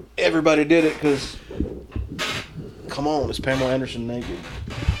 But everybody did it because, come on, it's Pamela Anderson naked.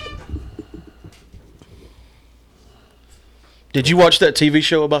 Did you watch that TV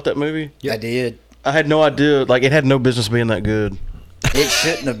show about that movie? I did. I had no idea. Like, it had no business being that good. It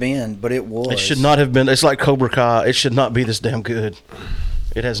shouldn't have been, but it was. It should not have been. It's like Cobra Kai. It should not be this damn good.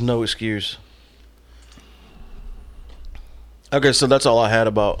 It has no excuse. Okay, so that's all I had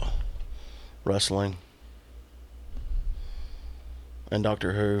about wrestling and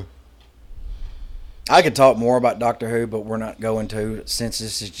Doctor Who. I could talk more about Doctor Who, but we're not going to since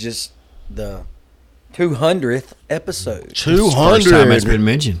this is just the 200th episode. 200. First time it's been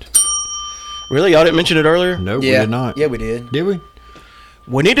mentioned. Really? Y'all didn't mention it earlier? No, we Yeah. did not. Yeah, we did. Did we?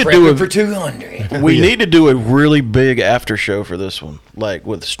 We need to do Prepping a for 200. We Yeah. need to do a really big after show for this one, like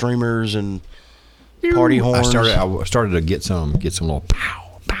with streamers and party horns. I started to get some little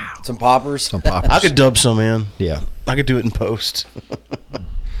pow pow. Some poppers. Some poppers. I could dub some in. Yeah. I could do it in post.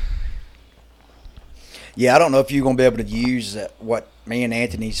 Yeah, I don't know if you're going to be able to use what me and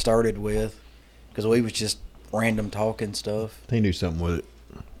Anthony started with because we was just random talking stuff. They do something with it.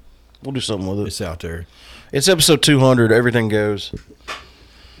 We'll do something with it. It's out there. It's episode 200. Everything goes.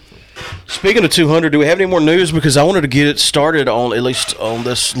 Speaking of 200, do we have any more news? Because I wanted to get it started on at least on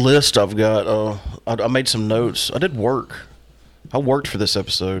this list I've got. I made some notes. I did work. I worked for this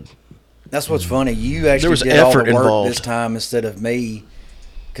episode. That's what's funny. You actually There was did all effort the work involved. this time instead of me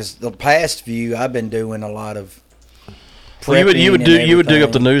because the past few I've been doing a lot of Well, you would prepping you would dig up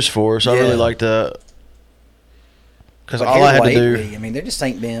everything. the news for us. I really Yeah. like that. Because But all here I had to lately, do. I mean, there just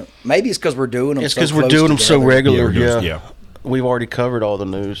ain't been. Maybe it's because we're doing them. It's because because we're doing them so regular. Yeah, Yeah, we've already covered all the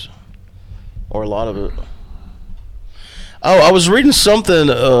news, or a lot of it. Oh, I was reading something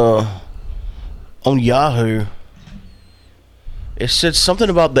on Yahoo. It said something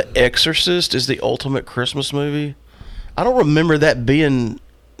about The Exorcist is the ultimate Christmas movie. I don't remember that being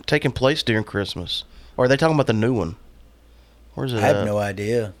taking place during Christmas. Or are they talking about the new one? Where's it I have at? no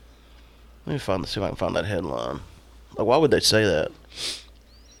idea. Let me see if I can find that headline. Like, why would they say that?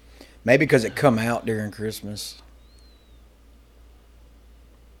 Maybe because it come out during Christmas.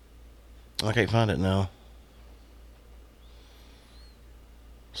 I can't find it now.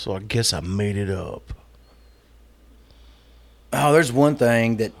 So I guess I made it up. Oh, there's one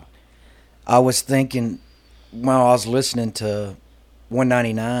thing that I was thinking while I was listening to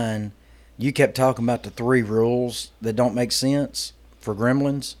 199. You kept talking about the 3 rules that don't make sense for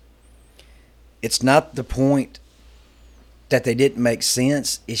Gremlins. It's not the point that they didn't make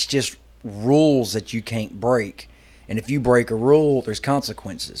sense. It's just rules that you can't break. And if you break a rule, there's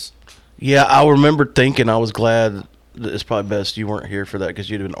consequences. Yeah, I remember thinking I was glad that it's probably best you weren't here for that because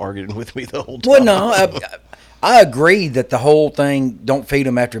you'd have been arguing with me the whole time. Well, no, I agree that the whole thing, don't feed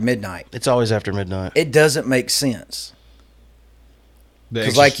them after midnight. It's always after midnight. It doesn't make sense.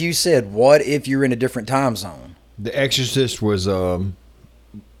 Because like you said, what if you're in a different time zone? The Exorcist was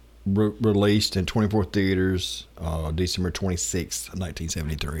released in 24 theaters December 26th,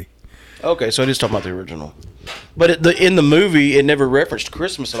 1973. Okay, so it is talking about the original. But in the movie, it never referenced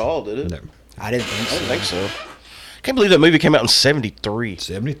Christmas at all, did it? No. I didn't think so. I didn't think so. Can't believe that movie came out in 73.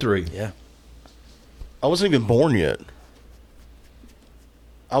 73. Yeah. I wasn't even born yet.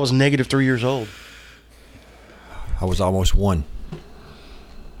 I was negative 3 years old. I was almost 1.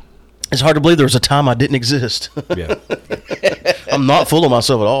 It's hard to believe there was a time I didn't exist. Yeah. I'm not full of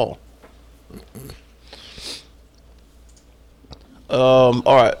myself at all.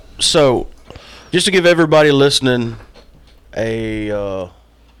 All right. So, just to give everybody listening a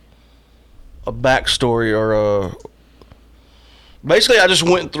backstory or basically, I just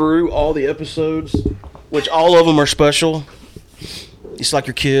went through all the episodes, which all of them are special. It's like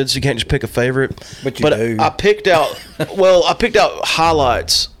your kids; you can't just pick a favorite. But you do. I picked out. Well, I picked out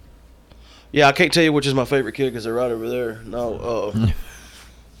highlights. Yeah, I can't tell you which is my favorite kid because they're right over there. No,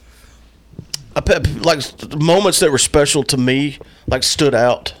 like moments that were special to me, like stood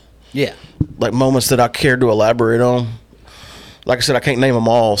out. Yeah. Like moments that I cared to elaborate on. Like I said, I can't name them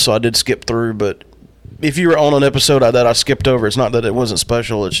all, so I did skip through. But if you were on an episode that I skipped over, it's not that it wasn't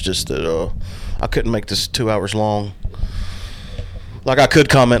special. It's just that I couldn't make this 2 hours long. Like I could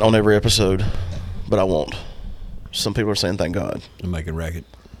comment on every episode, but I won't. Some people are saying thank God. I'm making racket.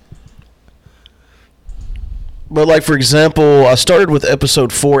 But like for example, I started with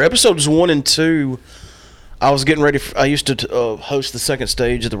episode 4. Episodes 1 and 2, I was getting ready. I used to host the second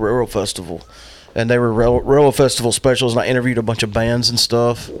stage of the Railroad Festival, and they were Railroad Festival specials, and I interviewed a bunch of bands and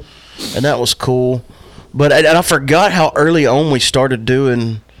stuff, and that was cool. But I forgot how early on we started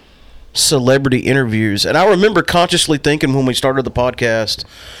doing celebrity interviews, and I remember consciously thinking when we started the podcast,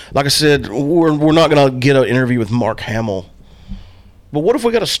 like I said, we're not going to get an interview with Mark Hamill, but what if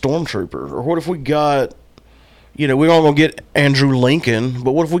we got a stormtrooper, or what if we got, we're not going to get Andrew Lincoln,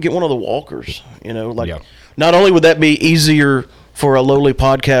 but what if we get one of the Walkers? Not only would that be easier for a lowly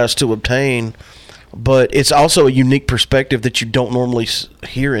podcast to obtain, but it's also a unique perspective that you don't normally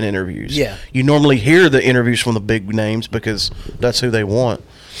hear in interviews. Yeah. You normally hear the interviews from the big names because that's who they want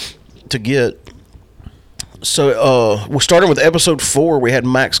to get. So we're starting with episode 4. We had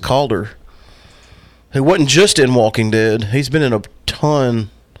Max Calder, who wasn't just in Walking Dead. He's been in a ton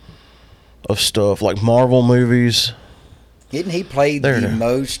of stuff, like Marvel movies. Didn't he play the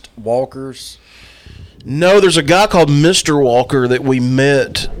most walkers? No, there's a guy called Mr. Walker that we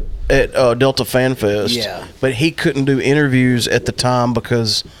met at Delta Fan Fest. Yeah. But he couldn't do interviews at the time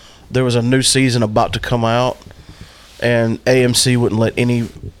because there was a new season about to come out, and AMC wouldn't let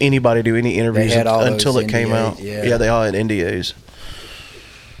anybody do any interviews until it came out. Yeah, they all had NDAs.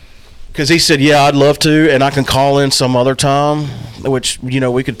 Because he said, yeah, I'd love to, and I can call in some other time, which,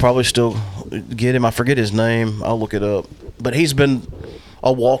 we could probably still get him. I forget his name. I'll look it up. But he's been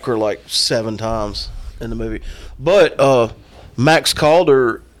a walker like 7 times in the movie. But Max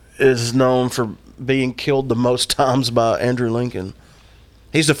Calder is known for being killed the most times by Andrew Lincoln.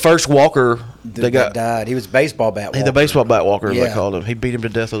 He's the first walker that died. He was baseball bat walker. The baseball bat walker, as they called him. He beat him to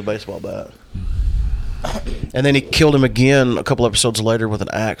death with a baseball bat. And then he killed him again a couple episodes later with an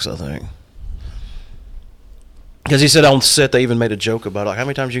axe, I think. Because he said on set they even made a joke about it. Like, how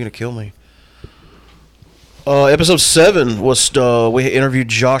many times are you going to kill me? Episode 7 was we interviewed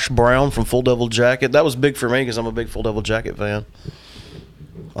Josh Brown from Full Devil Jacket. That was big for me because I'm a big Full Devil Jacket fan.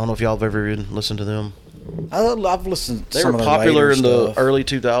 I don't know if y'all have ever even listened to them. I've listened to They some were of popular in stuff. the early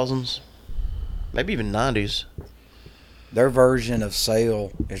 2000s. Maybe even 90s. Their version of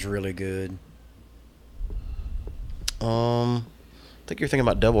Sail is really good. I think you're thinking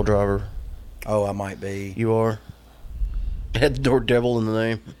about Devil Driver. Oh, I might be. You are. It had the word devil in the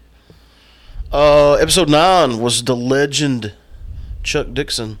name. Episode 9 was the legend Chuck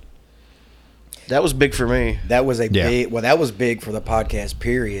Dixon. That was big for me. That was that was big for the podcast,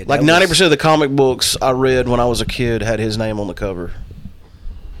 period. Like 90% of the comic books I read when I was a kid had his name on the cover.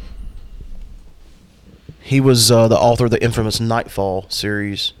 He was the author of the infamous Nightfall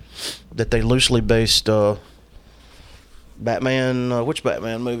series that they loosely based Batman. Which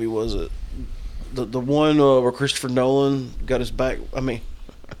Batman movie was it? The one where Christopher Nolan got his back. I mean,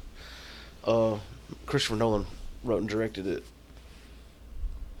 Christopher Nolan wrote and directed it.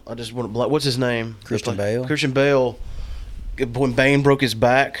 I just want to. What's his name? Christian Bale. Christian Bale. When Bane broke his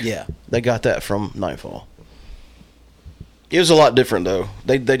back. Yeah. They got that from Nightfall. It was a lot different though.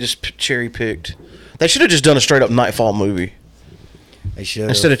 They just cherry picked. They should have just done a straight up Nightfall movie. They should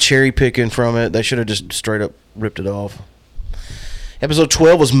instead of cherry picking from it. They should have just straight up ripped it off. Episode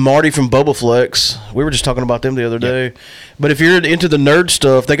 12 was Marty from Boba Flex. We were just talking about them the other day. But if you're into the nerd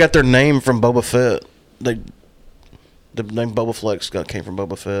stuff, they got their name from Boba Fett. The name Boba Flex came from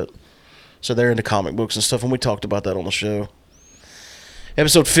Boba Fett. So they're into comic books and stuff, and we talked about that on the show.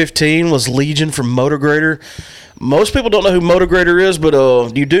 Episode 15 was Legion from Motograder. Most people don't know who Motograder is, but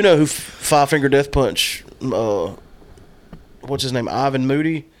you do know who Five Finger Death Punch, what's his name, Ivan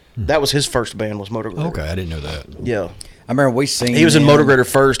Moody? That was his first band, was Motograder. Okay, I didn't know that. Yeah. I remember we seen he was in Motograder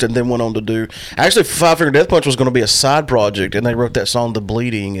first and then went on to do... Actually, Five Finger Death Punch was going to be a side project, and they wrote that song, The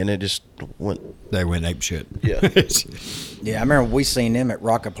Bleeding, and it just went... They went ape shit. Yeah. Yeah, I remember we seen them at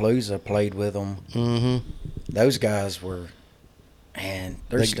Rockapalooza, played with them. Mm-hmm. Those guys were... Man,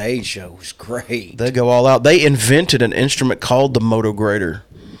 their stage show was great. They go all out. They invented an instrument called the Motograder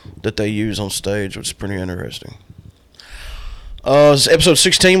that they use on stage, which is pretty interesting. Episode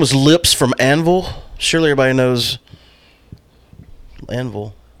 16 was Lips from Anvil. Surely everybody knows...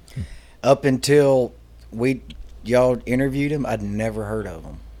 Anvil. Up until y'all interviewed him, I'd never heard of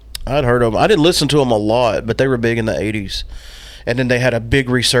him. I'd heard of them. I didn't listen to them a lot, but they were big in the 80s. And then they had a big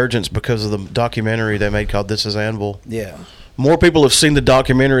resurgence because of the documentary they made called This Is Anvil. Yeah. More people have seen the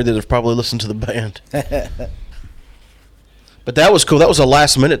documentary than have probably listened to the band. But that was cool. That was a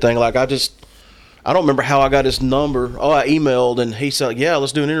last-minute thing. Like, I don't remember how I got his number. Oh, I emailed, and he said, yeah,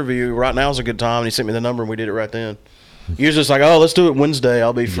 let's do an interview. Right now's a good time. And he sent me the number, and we did it right then. He was just like, oh, let's do it Wednesday.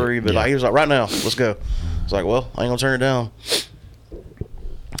 I'll be free. But he was like, right now, let's go. I was like, well, I ain't going to turn it down.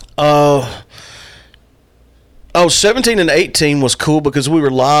 17 and 18 was cool because we were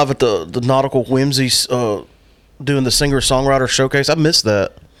live at the Nautical Whimsies doing the singer-songwriter showcase. I missed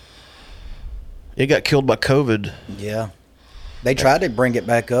that. It got killed by COVID. Yeah. They tried to bring it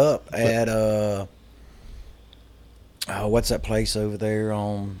back up at, what's that place over there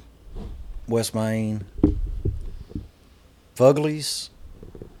on West Main? Fugly's?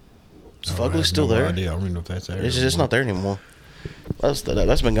 Is Fugly still there? Idea. I don't even know if that's there. It's not there anymore. That's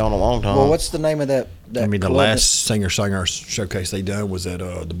been gone a long time. Well, what's the name of that the last singer-songwriter showcase they done was at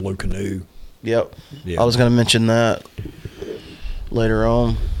the Blue Canoe. Yep. I was going to mention that later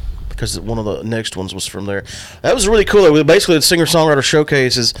on because one of the next ones was from there. That was really cool. Basically, the singer-songwriter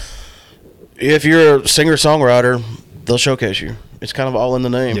showcase is if you're a singer-songwriter, they'll showcase you. It's kind of all in the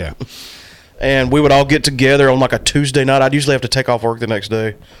name. Yeah. And we would all get together on like a Tuesday night. I'd usually have to take off work the next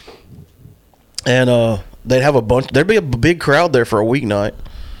day. And they'd have there'd be a big crowd there for a weeknight.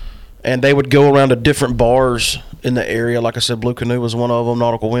 And they would go around to different bars in the area. Like I said, Blue Canoe was one of them.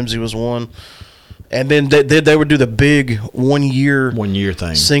 Nautical Whimsy was one. And then they would do the big one year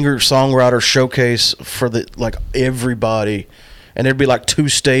thing. Singer-songwriter showcase for everybody. And there'd be like 2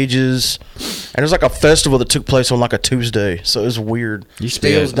 stages, and it was like a festival that took place on like a Tuesday, so it was weird.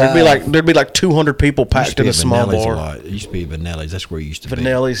 There'd be like 200 people packed in a small bar. It used to be Vanelli's. That's where it used to be.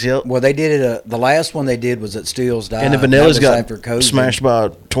 Vanelli's, yep. Well, they did it. The last one they did was at Steele's Dive, and the Vanelli's got after COVID. smashed by a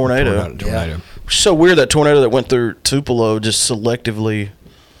tornado. Yeah. It's so weird that tornado that went through Tupelo just selectively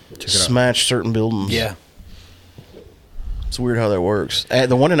smashed certain buildings. Yeah, it's weird how that works.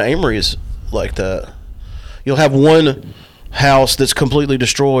 The one in Amory is like that. You'll have one house that's completely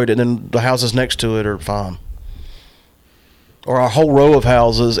destroyed, and then the houses next to it are fine. Or a whole row of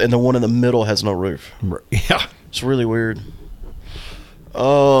houses, and the one in the middle has no roof. Yeah. It's really weird.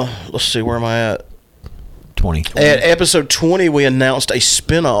 Let's see, where am I at? 20. At episode 20, we announced a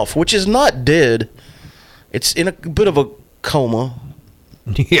spinoff, which is not dead. It's in a bit of a coma.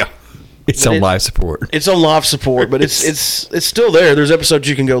 Yeah. It's on live support. It's on live support, but it's still there. There's episodes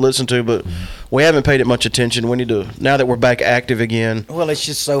you can go listen to, but we haven't paid it much attention. We need to, now that we're back active again. Well, it's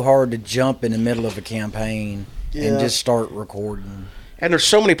just so hard to jump in the middle of a campaign and just start recording. And there's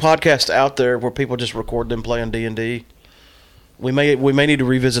so many podcasts out there where people just record them playing D&D. We may need to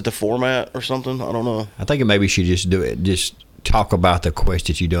revisit the format or something. I don't know. I think maybe we should just do it. Just talk about the quest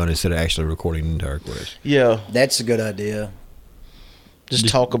that you've done instead of actually recording the entire quest. Yeah, that's a good idea. Just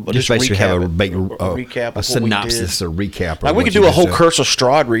talk about just basically have a recap, a synopsis, a recap. Like we could do a whole Curse of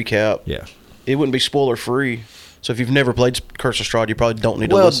Strahd recap. Yeah, it wouldn't be spoiler free. So if you've never played Curse of Strahd, you probably don't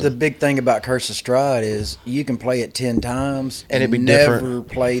need to listen. Well, the big thing about Curse of Strahd is you can play it 10 times and it'd be never different.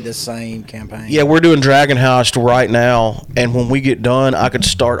 Play the same campaign. Yeah, we're doing Dragon Heist right now, and when we get done, I could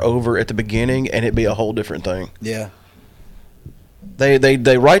start over at the beginning, and it'd be a whole different thing. Yeah.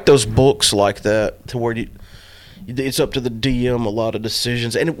 They write those books like that to where it's up to the DM a lot of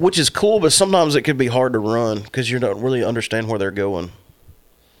decisions, and which is cool, but sometimes it can be hard to run because you don't really understand where they're going.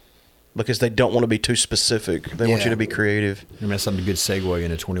 because they don't want to be too specific. They want you to be creative. I mean, that's something good segue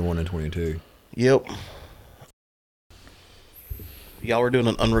into 21 and 22. Yep. Y'all were doing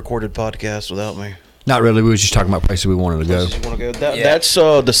an unrecorded podcast without me. Not really. We were just talking about places we wanted to go. Places you want to go. That's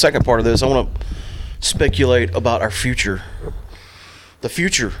the second part of this. I want to speculate about our future. The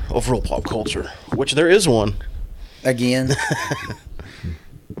future of real pop culture, which there is one. Again.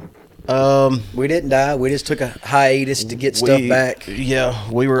 We didn't die. We just took a hiatus to get stuff back. Yeah,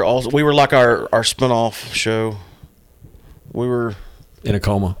 we were like our spinoff show. We were in a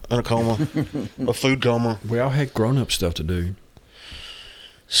coma. A food coma. We all had grown-up stuff to do.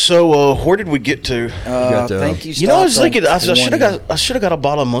 So where did we get to? Thank you. I was thinking I should have got a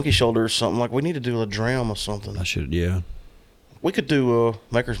bottle of Monkey Shoulder or something. Like we need to do a dram or something. I should, yeah. We could do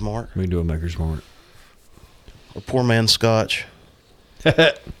Maker's Mark. We can do a Maker's Mark. A poor man's scotch.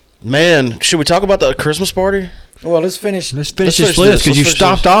 Man, should we talk about the Christmas party? Well, let's finish this list because you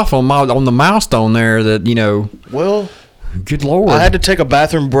stopped off on the milestone there that, you know. Well, good Lord. I had to take a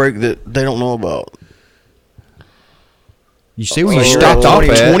bathroom break that they don't know about. You see where you stopped off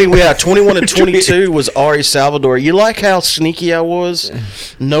at? 21 and 22 was Ari Salvador. You like how sneaky I was,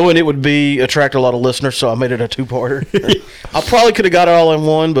 knowing it would attract a lot of listeners, so I made it a two-parter. I probably could have got it all in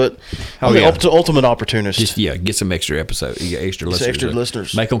one, but I'm the ultimate opportunist. Just, get some extra episodes. You get extra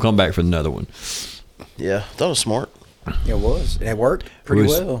listeners. Make them come back for another one. Yeah, that was smart. It was. It worked pretty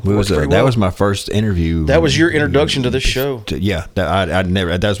well. That was my first interview. That was your introduction to this show.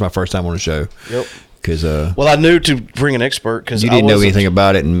 That was my first time on the show. Yep. Because I knew to bring an expert because you didn't know anything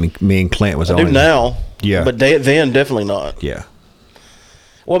about it, and me and Clint was on. I do now. Yeah, but then definitely not. Yeah.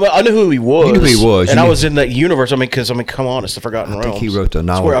 Well, but I knew who he was. You knew who he was, and I was in that universe. I mean, come on, it's the Forgotten Realms. I think he wrote the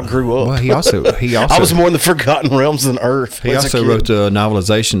novel. That's where I grew up. Well, he also I was more in the Forgotten Realms than Earth. He also wrote the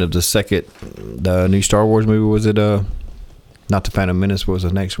novelization of the new Star Wars movie. Was it not the Phantom Menace? What was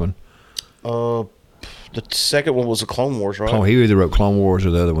the next one? The second one was the Clone Wars, right? He either wrote Clone Wars or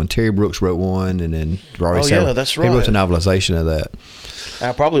the other one. Terry Brooks wrote one, and then Rory yeah, that's right. He wrote the novelization of that.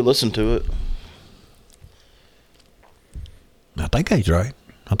 I probably listened to it. I think he's right.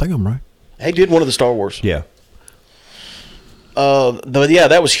 I think I'm right. He did one of the Star Wars. Yeah.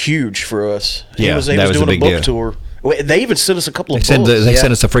 That was huge for us. He was doing a book tour. They even sent us a couple of books. They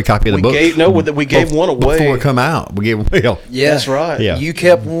sent us a free copy of the book. We gave one away before it come out. We gave one. Yeah, that's right. Yeah. You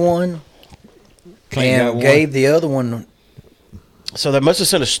kept one. And gave the other one. So they must have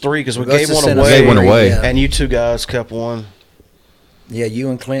sent us three because we gave one away. Yeah. And you two guys kept one. Yeah, you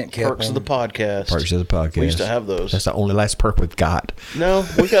and Clint kept Perks one. of the podcast. Perks of the podcast. We used to have those. That's the only last perk we've got. No,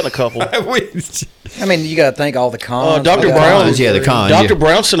 we've got a couple. I mean, you got to think all the cons. Dr. Brown. Yeah, the cons. Dr.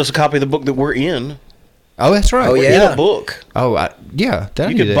 Brown sent us a copy of the book that we're in. Oh, that's right. Oh, we're yeah. in a book. Oh,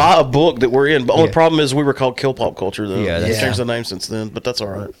 you could buy a book that we're in. But only problem is we were called Kill Pop Culture, though. Yeah, they changed the name since then, but that's all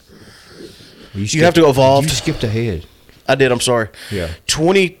right. You have to evolve. You skipped ahead. I did. I'm sorry. Yeah.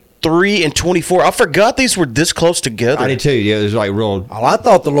 23 and 24. I forgot these were this close together. I did too. Yeah, it was like real. Oh, I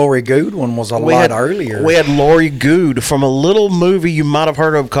thought the Lori Good one was a lot earlier. We had Lori Good from a little movie you might have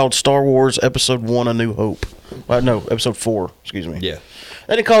heard of called Star Wars Episode 1: A New Hope. No, Episode 4. Excuse me. Yeah.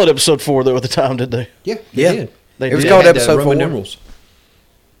 They didn't call it Episode 4 though at the time, did they? Yeah. Did. It was called Episode 4. Numerals.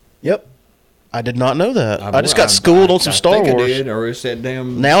 Yep. I did not know that. I just got schooled on some Star Wars. I did, or is that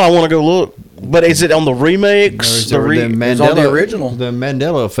damn? Now I want to go look. But is it on the remakes? It was on the original. The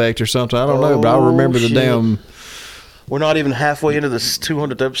Mandela effect or something. I don't know, but I remember the damn. We're not even halfway into this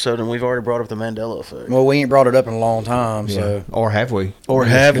 200th episode, and we've already brought up the Mandela effect. Well, we ain't brought it up in a long time, so. Or have we?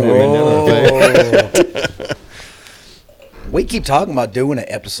 We keep talking about doing an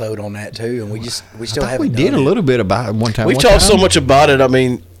episode on that too, and we still haven't. We did a little bit about it one time. We've talked so much about it. I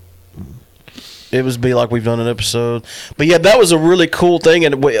mean, it would be like we've done an episode. But yeah, that was a really cool thing.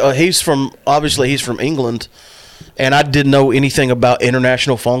 And he's from England, and I didn't know anything about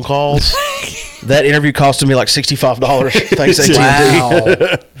international phone calls. That interview costed me like $65. Thanks, AT&T.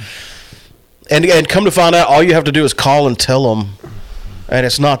 Wow. And come to find out, all you have to do is call and tell them, and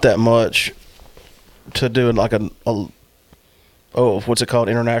it's not that much to do like what's it called?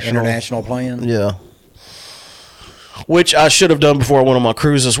 International plan? Yeah. Which I should have done before I went on my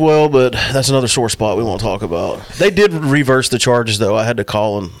cruise as well, but that's another sore spot we won't talk about. They did reverse the charges, though. I had to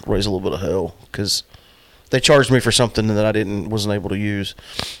call and raise a little bit of hell because they charged me for something that I wasn't able to use.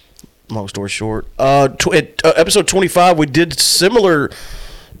 Long story short. Episode 25, we did similar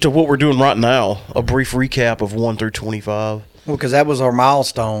to what we're doing right now, a brief recap of 1 through 25. Well, because that was our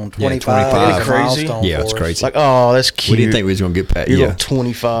milestone. 25. Yeah, 25. Was a milestone yeah, it's crazy. It's like, oh, that's cute. We didn't think we was going to get past. You're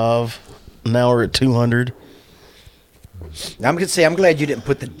 25. Now we're at 200. I'm glad you didn't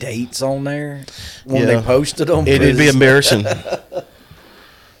put the dates on there when they posted them. It'd be embarrassing.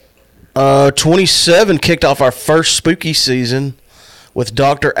 27 kicked off our first spooky season with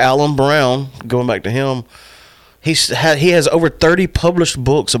Dr. Alan Brown. Going back to him, he has over 30 published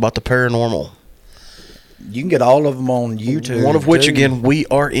books about the paranormal. You can get all of them on YouTube. One of which, again, we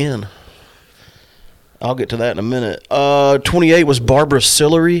are in. I'll get to that in a minute. 28 was Barbara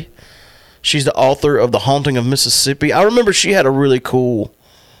Sillery. She's the author of The Haunting of Mississippi. I remember she had a really cool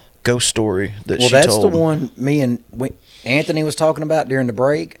ghost story that she told. Well, that's the one Anthony was talking about during the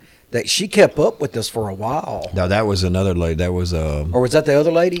break, that she kept up with us for a while. No, that was another lady. That was or was that the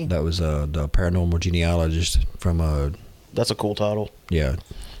other lady? That was the paranormal genealogist from That's a cool title. Yeah.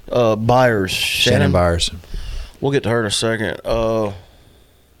 Byers. Shannon Byers. We'll get to her in a second. I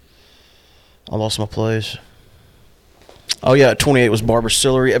lost my place. Oh, yeah, 28 was Barbara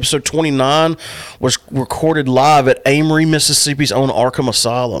Sillery. Episode 29 was recorded live at Amory, Mississippi's own Arkham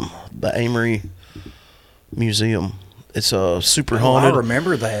Asylum, the Amory Museum. It's super haunted. I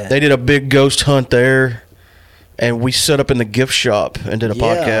remember that. They did a big ghost hunt there, and we set up in the gift shop and did a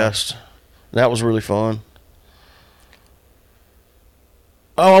podcast. That was really fun.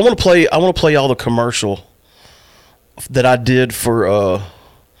 Oh, I want to play y'all the commercial that I did for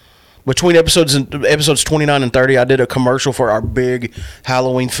between episodes 29 and 30. I did a commercial for our big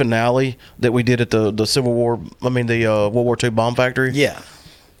Halloween finale that we did at the World War II bomb factory. Yeah.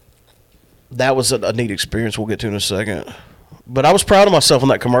 That was a neat experience we'll get to in a second. But I was proud of myself on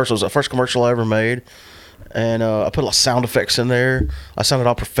that commercial. It was the first commercial I ever made. And I put a lot of sound effects in there. I sounded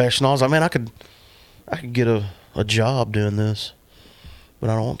all professional. I was like, man, I could get a job doing this. But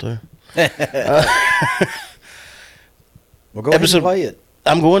I don't want to. Well, go ahead and play it.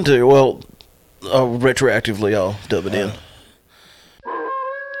 I'm going to. Well, retroactively, I'll dub it in.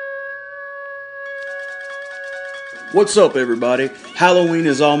 What's up, everybody? Halloween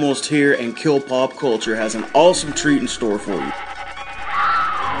is almost here, and Kill Pop Culture has an awesome treat in store for you.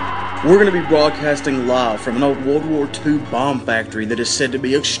 We're going to be broadcasting live from an old World War II bomb factory that is said to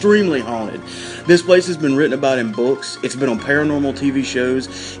be extremely haunted. This place has been written about in books, it's been on paranormal TV shows,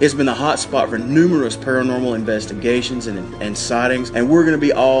 it's been the hot spot for numerous paranormal investigations and sightings, and we're going to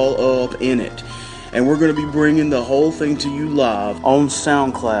be all up in it. And we're going to be bringing the whole thing to you live on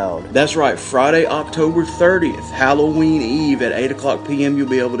SoundCloud. That's right, Friday, October 30th, Halloween Eve at 8 o'clock p.m. You'll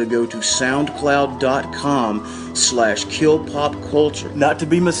be able to go to soundcloud.com/killpopculture. Not to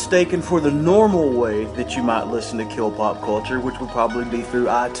be mistaken for the normal way that you might listen to Kill Pop Culture, which would probably be through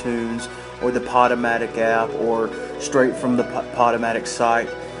iTunes or the Podomatic app or straight from the Podomatic site.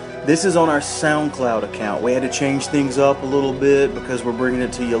 This is on our SoundCloud account. We had to change things up a little bit because we're bringing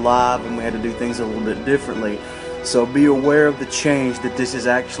it to you live and we had to do things a little bit differently. So be aware of the change that this is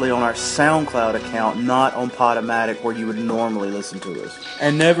actually on our SoundCloud account, not on Podomatic where you would normally listen to us.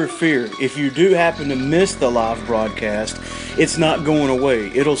 And never fear, if you do happen to miss the live broadcast, it's not going away.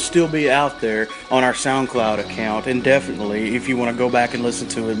 It'll still be out there on our SoundCloud account indefinitely if you want to go back and listen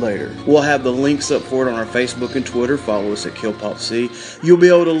to it later. We'll have the links up for it on our Facebook and Twitter. Follow us at KillPopC. You'll be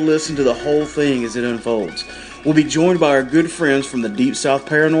able to listen to the whole thing as it unfolds. We'll be joined by our good friends from the Deep South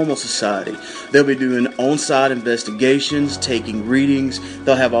Paranormal Society. They'll be doing on-site investigations, taking readings.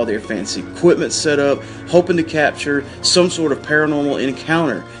 They'll have all their fancy equipment set up, hoping to capture some sort of paranormal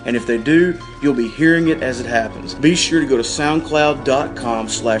encounter. And if they do, you'll be hearing it as it happens. Be sure to go to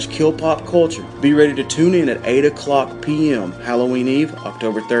soundcloud.com/killpopculture. Be ready to tune in at 8 o'clock p.m. Halloween Eve,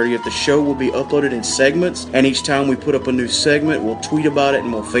 October 30th. The show will be uploaded in segments, and each time we put up a new segment, we'll tweet about it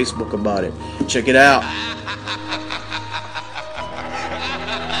and we'll Facebook about it. Check it out.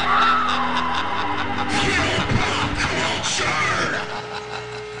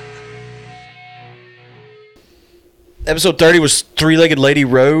 Episode 30 was Three-Legged Lady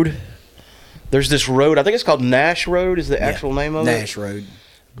Road. There's this road, I think it's called Nash Road is the actual name of Nash Road.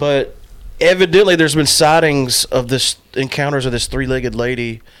 But evidently there's been sightings of this encounters of this three-legged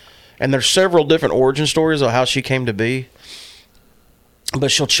lady, and there's several different origin stories of how she came to be.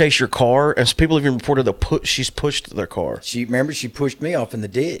 But she'll chase your car, and some people even reported that she's pushed their car. She pushed me off in the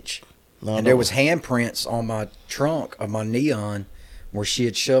ditch. And there was handprints on my trunk of my Neon where she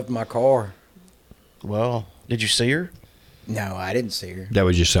had shoved my car. Well, did you see her? No, I didn't see her. That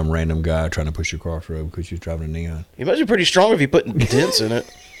was just some random guy trying to push your car off the road because you was driving a Neon. He must be pretty strong if you put dents in it.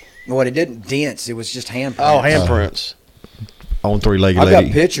 Well, it didn't dents. It was just handprints. Oh, handprints. On Three-Legged Lady. I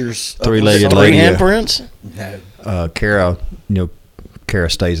got pictures. Three-Legged Three Lady. handprints? No. Kara, Kara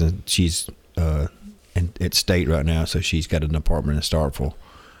stays in. She's at State right now, so she's got an apartment in Starkville,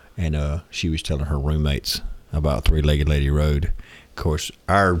 and she was telling her roommates about Three-Legged Lady Road. Of course,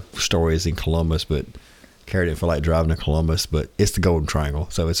 our story is in Columbus, but Carrie didn't feel like driving to Columbus, but it's the Golden Triangle,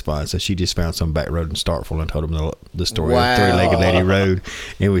 so it's fine. So she just found some back road in Starkville and told them the story of Three-Legged Lady Road.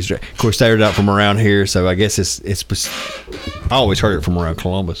 It was, of course, they were out from around here, so I guess it's. I always heard it from around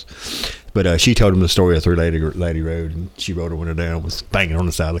Columbus. But she told him the story of Three-Legged Lady Road, and she rolled her window down and was banging on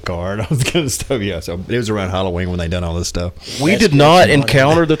the side of the car and all this kind of stuff. Yeah, so it was around Halloween when they done all this stuff. We did not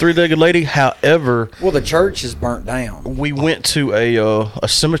encounter the Three-Legged Lady. However, well, the church is burnt down. We went to a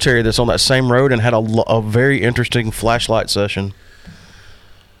cemetery that's on that same road and had a very interesting flashlight session.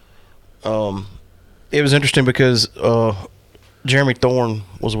 It was interesting because Jeremy Thorne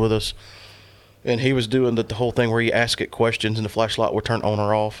was with us, and he was doing the whole thing where he asked it questions and the flashlight would turn on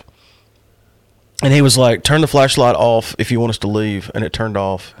or off. And he was like, turn the flashlight off if you want us to leave. And it turned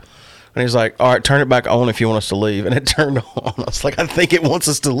off. And he's like, all right, turn it back on if you want us to leave. And it turned on. I was like, I think it wants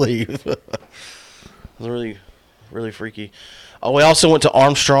us to leave. It was really, really freaky. We also went to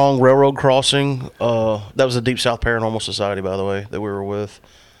Armstrong Railroad Crossing. That was the Deep South Paranormal Society, by the way, that we were with.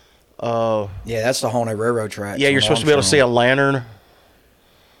 Yeah, that's the haunted railroad track. Yeah, you're supposed to be able to see a lantern.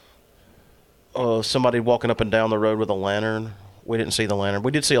 Somebody walking up and down the road with a lantern. We didn't see the lantern.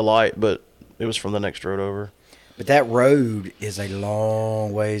 We did see a light, but it was from the next road over. But that road is a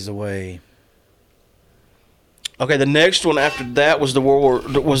long ways away. Okay, the next one after that was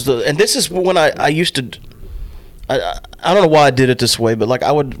and this is when I used to. I don't know why I did it this way, but like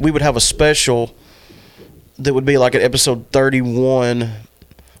we would have a special that would be like at episode 31,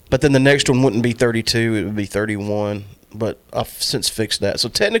 but then the next one wouldn't be 32, it would be 31. But I've since fixed that. So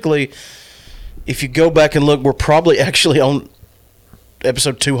technically, if you go back and look, we're probably actually on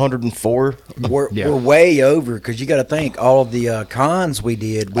episode 204. We're way over because you got to think all of the cons we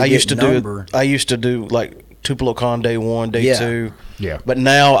did. I used to do like Tupelo Con day 1, day 2. Yeah. But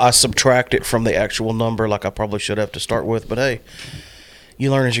now I subtract it from the actual number, like I probably should have to start with. But hey, you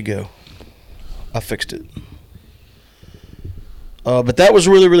learn as you go. I fixed it. But that was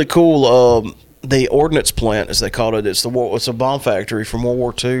really, really cool. The ordnance plant, as they called it, it's a bomb factory from World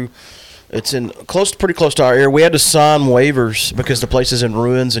War II. It's pretty close to our area. We had to sign waivers because the place is in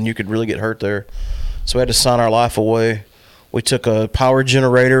ruins and you could really get hurt there. So we had to sign our life away. We took a power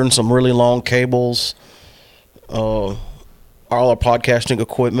generator and some really long cables, all our podcasting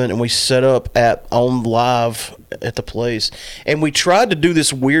equipment, and we set up on live at the place. And we tried to do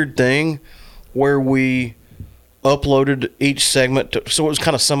this weird thing where we uploaded each segment so it was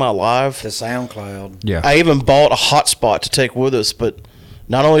kind of semi-live. To SoundCloud. Yeah. I even bought a hotspot to take with us, but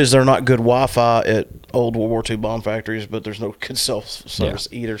not only is there not good Wi-Fi at old World War II bomb factories, but there's no good cell service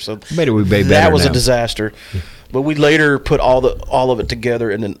either. So that was a disaster. Yeah. But we later put all of it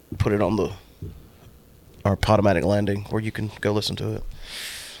together and then put it on our Potomatic landing where you can go listen to it.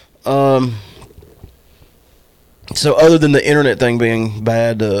 So other than the internet thing being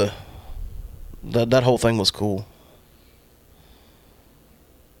bad, that whole thing was cool.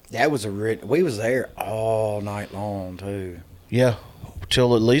 That was we was there all night long too. Yeah.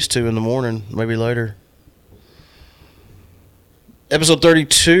 Till at least 2 a.m, maybe later. Episode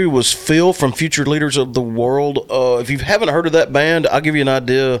 32 was Phil from Future Leaders of the World. If you haven't heard of that band, I'll give you an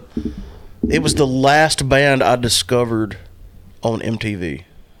idea. It was the last band I discovered on MTV.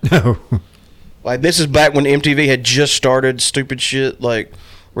 Like, this is back when MTV had just started stupid shit like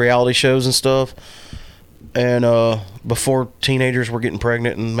reality shows and stuff. And before teenagers were getting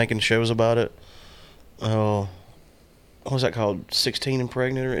pregnant and making shows about it. What was that called? 16 and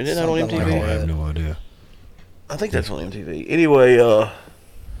Pregnant? Or isn't that on MTV? I have no idea. I think that's on MTV. Anyway,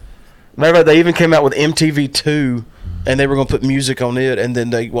 matter of fact, they even came out with MTV2, and they were going to put music on it, and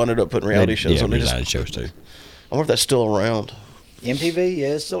then they wound up putting reality shows on it. Reality shows too. I wonder if that's still around. MTV?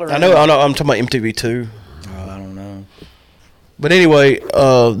 Yeah, it's still around. I know. I'm talking about MTV2. Oh, I don't know. But anyway,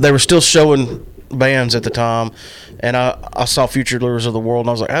 they were still showing bands at the time, and I saw Future Leaders of the World, and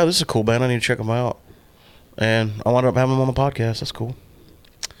I was like, oh, this is a cool band. I need to check them out. And I wound up having them on the podcast. That's cool.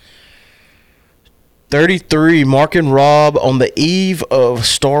 33, Mark and Rob on the eve of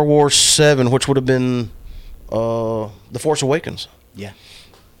Star Wars 7, which would have been The Force Awakens. Yeah.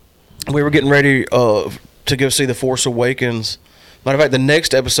 We were getting ready to go see The Force Awakens. Matter of fact, the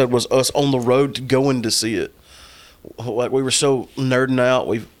next episode was us on the road to going to see it. Like, we were so nerding out,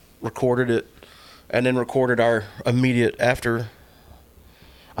 we recorded it and then recorded our immediate after.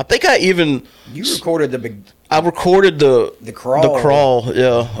 I think I even... You recorded the big... I recorded the crawl. The crawl,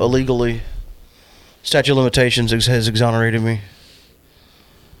 yeah, illegally. Statute of limitations has exonerated me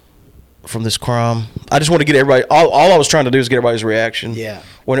from this crime. I just want to get everybody... All I was trying to do is get everybody's reaction. Yeah.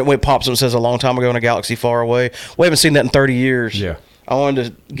 When it pops up and says a long time ago in a galaxy far away. We haven't seen that in 30 years. Yeah. I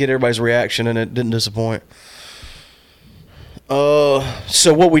wanted to get everybody's reaction, and it didn't disappoint.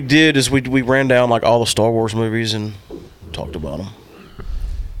 So what we did is we ran down like all the Star Wars movies and talked about them.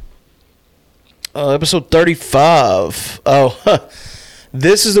 Episode 35. Oh,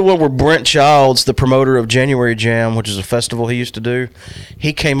 this is the one where Brent Childs, the promoter of January Jam, which is a festival he used to do,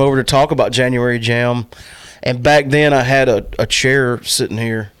 he came over to talk about January Jam. And back then I had a chair sitting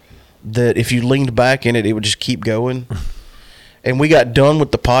here that if you leaned back in it, it would just keep going. And we got done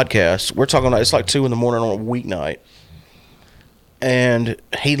with the podcast. We're talking about, it's like 2 a.m. on a weeknight. And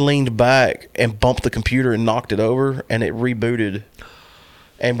he leaned back and bumped the computer and knocked it over, and it rebooted.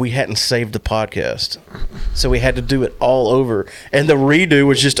 And we hadn't saved the podcast. So we had to do it all over. And the redo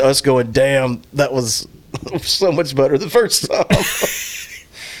was just us going, damn, that was so much better the first time.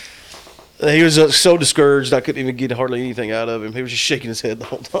 He was so discouraged, I couldn't even get hardly anything out of him. He was just shaking his head the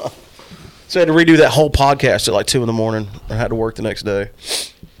whole time. So I had to redo that whole podcast at like 2 a.m. and I had to work the next day.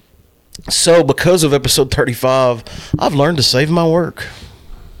 So because of episode 35, I've learned to save my work.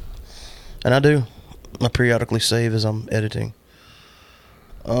 And I do. I periodically save as I'm editing.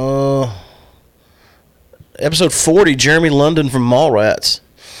 Episode 40, Jeremy London from Mallrats.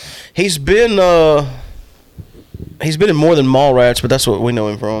 He's been in more than Mallrats, but that's what we know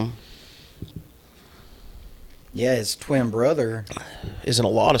him from. Yeah, his twin brother is in a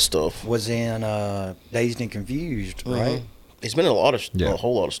lot of stuff. Was in Dazed and Confused, right? Mm-hmm. He's been in a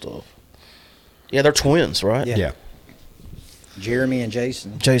whole lot of stuff. Yeah, they're twins, right? Yeah. Jeremy and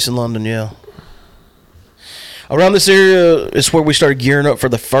Jason. Jason London, yeah. Around this area is where we started gearing up for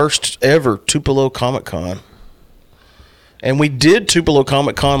the first ever Tupelo Comic Con. And we did Tupelo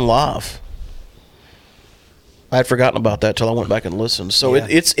Comic Con live. I had forgotten about that till I went back and listened. So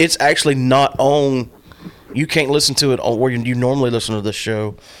it's actually not on. You can't listen to it on where you normally listen to this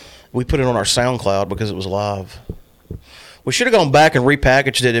show. We put it on our SoundCloud because it was live. We should have gone back and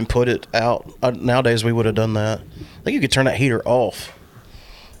repackaged it and put it out. Nowadays, we would have done that. I think you could turn that heater off.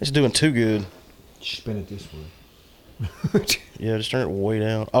 It's doing too good. Spin it this way. Yeah, just turn it way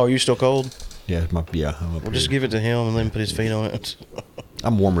down. Oh, are you still cold? Yeah, I'm up We'll just give it to him and then put his feet on it.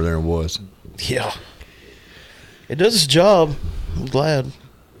 I'm warmer than it was. Yeah. It does its job. I'm glad.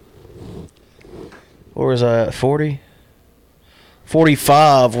 Where was I at? 40?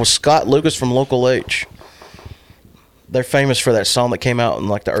 45 was Scott Lucas from Local H. They're famous for that song that came out in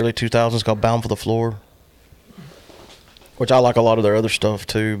like the early 2000s called Bound for the Floor. Which I like a lot of their other stuff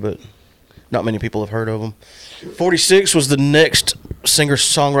too, but not many people have heard of them. 46 was the next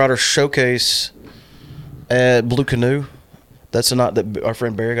singer-songwriter showcase at Blue Canoe. That's the night that our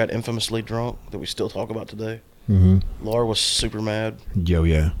friend Barry got infamously drunk that we still talk about today. Mm-hmm. Laura was super mad. Yo,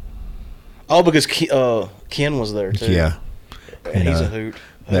 yeah. Oh, because Ken was there too. Yeah, and he's a hoot.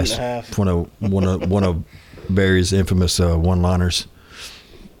 That's and a half. one of Barry's infamous one-liners.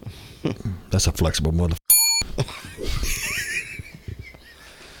 That's a flexible mother.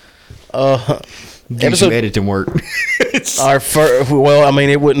 Do some editing work. Well, I mean,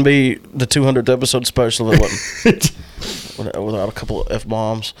 it wouldn't be the 200th episode special if it wasn't without a couple of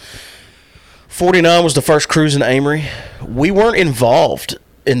F-bombs. 49 was the first cruise in Amory. We weren't involved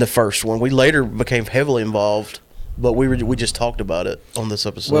in the first one. We later became heavily involved, but we just talked about it on this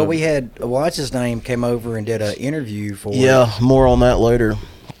episode. Well, we had what's his name came over and did an interview for. Yeah, more on that later.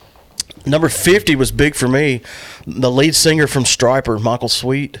 Number 50 was big for me. The lead singer from Stryper, Michael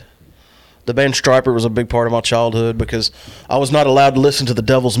Sweet. The band Stryper was a big part of my childhood because I was not allowed to listen to the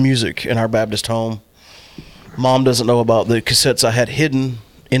devil's music in our Baptist home. Mom doesn't know about the cassettes I had hidden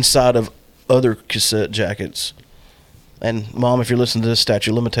inside of other cassette jackets. And Mom, if you're listening to this,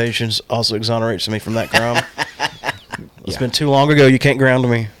 statute of limitations also exonerates me from that crime. It's been too long ago. You can't ground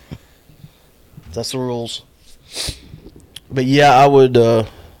me. That's the rules. But yeah, I would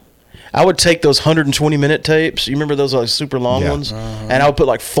take those 120-minute tapes. You remember those like super long ones? Uh-huh. And I would put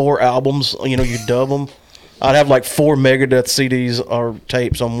like 4 albums. You know, you dub them. I'd have like 4 Megadeth CDs or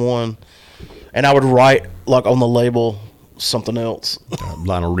tapes on one. And I would write like on the label something else.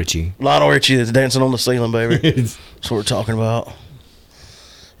 Lionel Richie is dancing on the ceiling, baby. That's what we're talking about.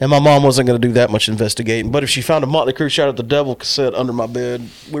 And my mom wasn't going to do that much investigating. But if she found a Motley Crue Shout at the Devil cassette under my bed,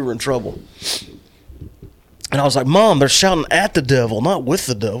 we were in trouble. And I was like, Mom, they're shouting at the devil, not with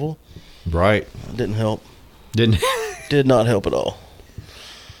the devil. Right. It didn't help. Did not help at all.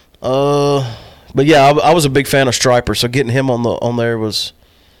 But yeah, I was a big fan of Stryper, so getting him on there was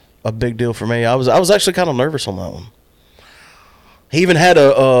a big deal for me. I was actually kind of nervous on that one. He even had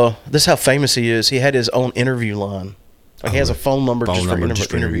this is how famous he is. He had his own interview line. Like he has a phone number just for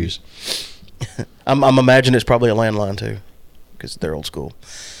interviews. I'm imagining it's probably a landline too, because they're old school.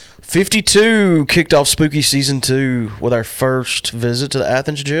 52 kicked off Spooky Season 2 with our first visit to the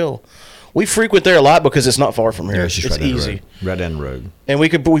Athens jail. We frequent there a lot because it's not far from here. Yeah, it's just right down the easy. road. Right down the road. And we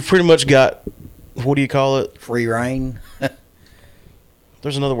pretty much got, what do you call it? Free reign.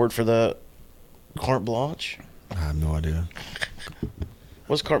 There's another word for that. Carte blanche? I have no idea.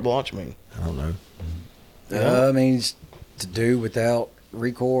 What's carte blanche mean? I don't know. It means to do without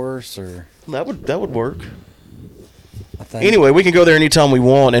recourse, or That would work. I think. Anyway, we can go there anytime we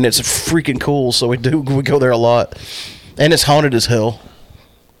want, and it's freaking cool. So we go there a lot, and it's haunted as hell.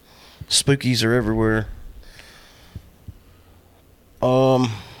 Spookies are everywhere.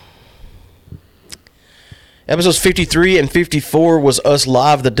 Episodes 53 and 54 was us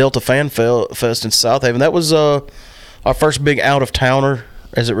live the Delta Fan Fest in South Haven. That was our first big out of towner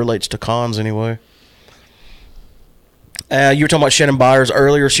as it relates to cons, anyway. You were talking about Shannon Byers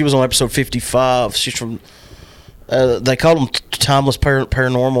earlier. She was on episode 55. She's from. They called them Timeless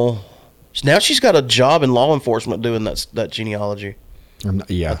Paranormal. Now she's got a job in law enforcement doing that genealogy.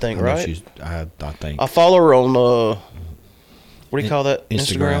 Yeah, I think, know right? I think. I follow her on what do you call that?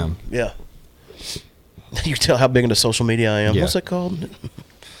 Instagram. Yeah. You can tell how big into social media I am. Yeah. What's that called?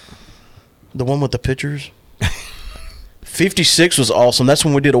 The one with the pictures. 56 was awesome. That's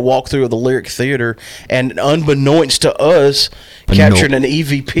when we did a walkthrough of the Lyric Theater, and unbeknownst to us, captured an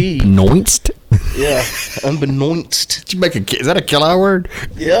EVP. Unbeknownst? Yeah, unbeknownst. Did you make is that a killer word?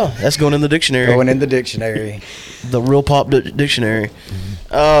 Yeah, that's going in the dictionary. Going in the dictionary. The Real Pop Dictionary.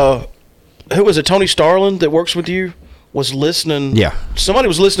 Who was it? Tony Starlin that works with you was listening. Yeah. Somebody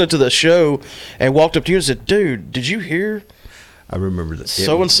was listening to the show and walked up to you and said, "Dude, did you hear I remember that.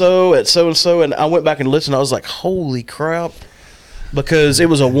 so and so at so and so?" And I went back and listened. I was like, "Holy crap!" Because it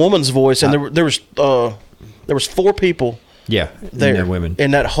was a woman's voice, and there was 4 people. Yeah, There, and women.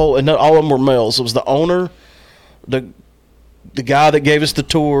 and all of them were males. It was the owner, the guy that gave us the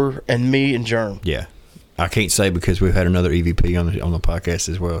tour, and me and Germ. Yeah, I can't say because we've had another EVP on the podcast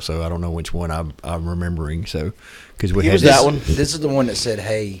as well, so I don't know which one I'm remembering. So because we He had was this, that one. This is the one that said,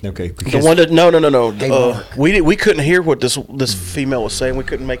 "Hey." Okay, The because one that no. Hey, Mark. We couldn't hear what this female was saying. We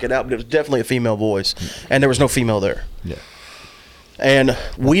couldn't make it out, but it was definitely a female voice, and there was no female there. yeah, And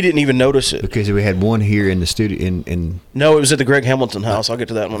we didn't even notice it. because we had one here in the studio in No, it was at the Greg Hamilton house. I'll get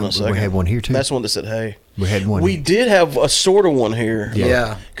to that one in a second. we had one here too. That's the one that said, "Hey." We had one. We did have a sort of one here.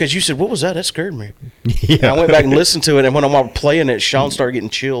 Yeah. Because you said, "What was that?" That scared me. yeah, And I went back and listened to it, and when I'm playing it, Sean started getting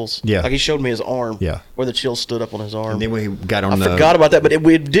chills. Yeah. Like he showed me his arm. Yeah. Where the chills stood up on his arm. And then we got on I the. forgot about that, but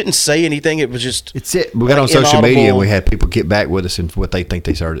we didn't say anything. It was just. It's it. We got on like social media and inaudible. we had people get back with us and what they think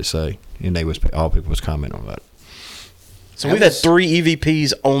they started to say, and all people was commenting on that. So That we've had was- 3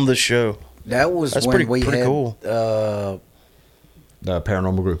 EVPs on the show. That was That's when pretty we had, cool. The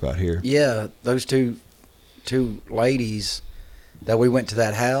paranormal group out here. yeah, those two ladies that we went to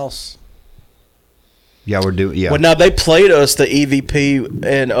that house. Yeah, we're doing. Yeah, Well, now they played us the EVP,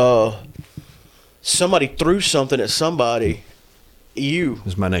 and somebody threw something at somebody. You.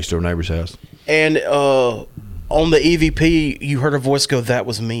 this is my next door neighbor's house. And on the EVP, you heard a voice go, "That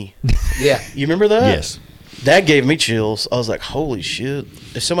was me." Yeah. You remember that? Yes. That gave me chills. I was like, "Holy shit!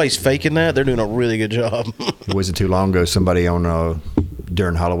 If somebody's faking that, they're doing a really good job." It wasn't too long ago. Somebody on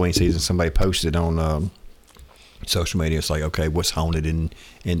during Halloween season, somebody posted on social media. It's like, okay, what's haunted in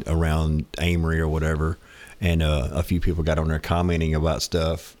around Amory or whatever, and a few people got on there commenting about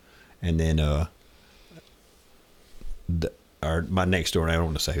stuff, and then my next door. I don't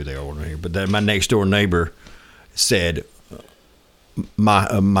want to say who they are on here, but my next door neighbor said my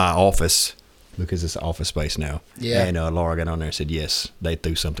office. Because it's office space now. Yeah. And Laura got on there and said, yes, they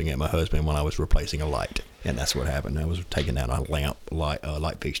threw something at my husband when I was replacing a light. And that's what happened. I was taking out a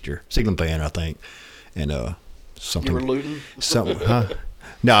light fixture. Ceiling fan, I think. And something. You were looting? Something, huh?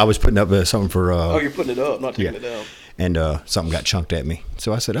 No, I was putting up something for. Oh, you're putting it up, not taking it down. And something got chunked at me.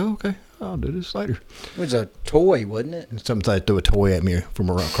 So I said, oh, okay, I'll do this later. It was a toy, wasn't it? And somebody threw a toy at me from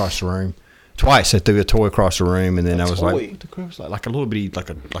across the room. Twice I threw a toy across the room, and then I was toy? like, what the crap? Like a little bitty, like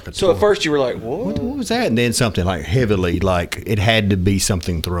a So toy. at first you were like, "What?" What was that? And then something like heavily, like it had to be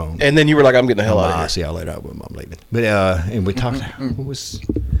something thrown. And then you were like, "I'm getting the hell out I'll of see here." y'all later. I'm leaving. But and we talked. What was?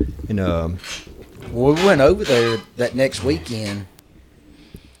 And Well, we went over there that next weekend.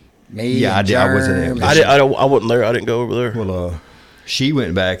 Me, Yeah, and I wasn't there. Jerm, I wasn't there. I didn't go over there. well, she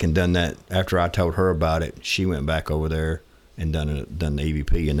went back and done that after I told her about it. She went back over there and done the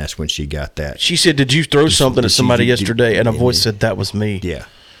EVP, and that's when she got that. She said, "Did you throw something did at she- somebody did- yesterday?" And a and voice then- said, "That was me." Yeah.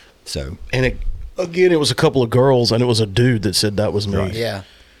 So And it was a couple of girls, and it was a dude that said, "That was me." Right. Yeah.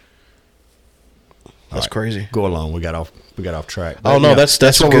 That's crazy. go along. We got off track. Oh, no, that's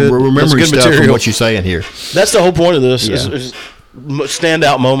what good. we're remembering That's good stuff from material. what you're saying here. That's the whole point of this. Yeah. Is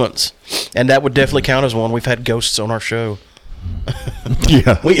standout moments, and that would definitely count as one. We've had ghosts on our show.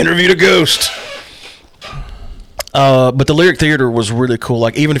 Yeah. We interviewed a ghost. But the Lyric Theater was really cool.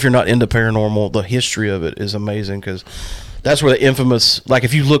 Like, even if you're not into paranormal, the history of it is amazing because that's where the infamous, like,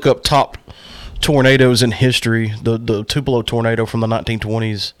 if you look up top tornadoes in history, the Tupelo tornado from the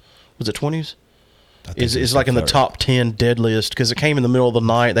 1920s, was it 20s? Is like in the top 10 deadliest because it came in the middle of the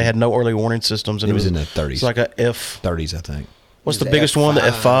night. They had no early warning systems. And it was in the 30s. It's like a F. 30s, I think. What's the biggest one? The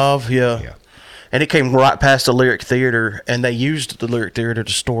F5? Yeah. And it came right past the Lyric Theater, and they used the Lyric Theater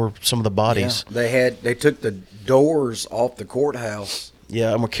to store some of the bodies. Yeah, they took the doors off the courthouse.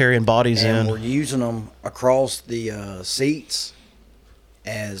 Yeah, and we're carrying bodies in. And we're using them across the seats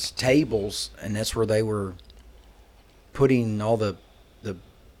as tables, and that's where they were putting all the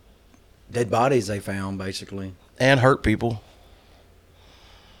dead bodies they found, basically. And hurt people.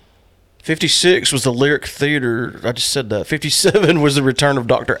 56 was the Lyric Theater. I just said that. 57 was the return of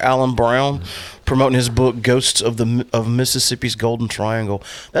Dr. Alan Brown, promoting his book Ghosts of Mississippi's Golden Triangle.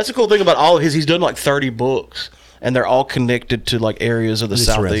 That's the cool thing about all of his. He's done like 30 books, and they're all connected to like areas of the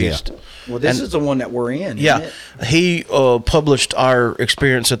Southeast. Yeah. Well, this is the one that we're in. Yeah, isn't it? he published our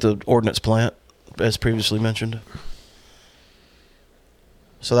experience at the ordnance plant, as previously mentioned.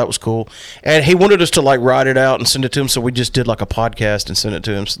 So that was cool. And he wanted us to like write it out and send it to him. So we just did like a podcast and sent it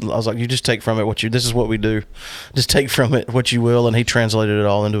to him. So I was like, you just take from it this is what we do. Just take from it what you will. And he translated it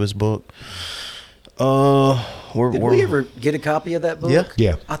all into his book. Did we ever get a copy of that book?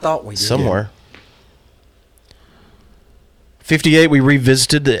 Yeah. I thought we did. Somewhere. 58, we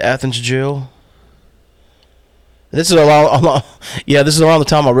revisited the Athens jail. This is around the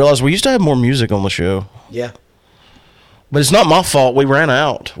time I realized we used to have more music on the show. Yeah. But it's not my fault. We ran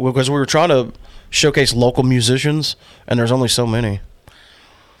out because we were trying to showcase local musicians, and there's only so many.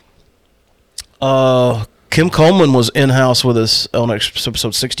 Kim Coleman was in-house with us on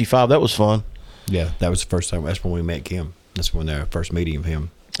episode 65. That was fun. Yeah, that was the first time. That's when we met Kim. That's when our first meeting of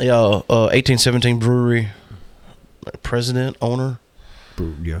him. Yeah, 1817 Brewery president, owner.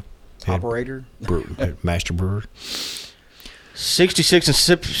 Yeah. Operator. Master brewer. 66 and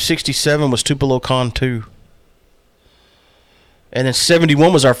 67 was Tupelo Con 2. And then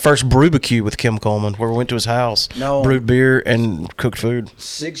 71 was our first brewbarbecue with Kim Coleman, where we went to his house, brewed beer, and cooked food.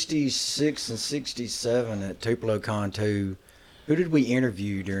 66 and 67 at Tupelo Con 2. Who did we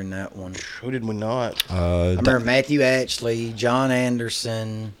interview during that one? Who did we not? I remember Matthew Ashley, John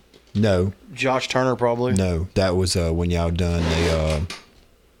Anderson. No. Josh Turner, probably. No, that was when y'all done the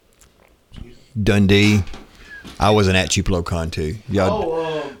Dundee. I wasn't at Tupelo Con 2.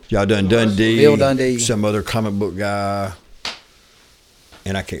 Y'all done Dundee. Bill Dundee. Some other comic book guy.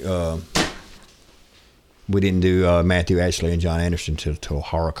 And I can't, we didn't do Matthew Ashley and John Anderson till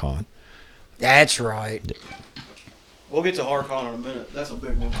HorrorCon. That's right. We'll get to HorrorCon in a minute. That's a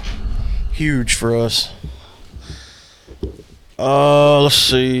big one. Huge for us. Let's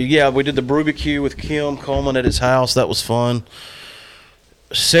see. Yeah, we did the barbecue with Kim Coleman at his house. That was fun.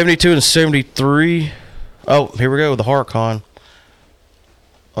 72 and 73. Oh, here we go with the HorrorCon.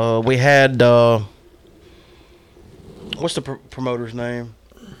 We had... what's the promoter's name?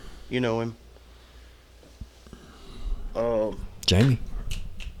 You know him. Jamie?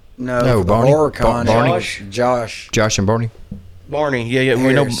 No, Barney. HorrorCon. Josh and Barney? Barney, yeah.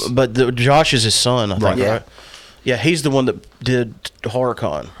 We know, but Josh is his son, I think, right? Yeah, he's the one that did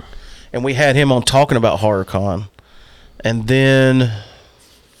HorrorCon. And we had him on talking about HorrorCon. And then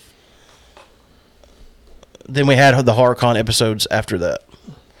we had the HorrorCon episodes after that.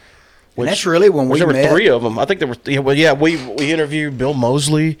 And that's really when we there met. Were 3 of them. I think there were. We interviewed Bill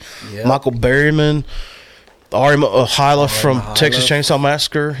Mosley, Michael Berryman, Ari Hyla from Texas Chainsaw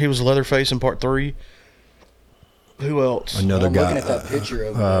Massacre. He was Leatherface in part 3. Who else? Another guy. I'm looking at that picture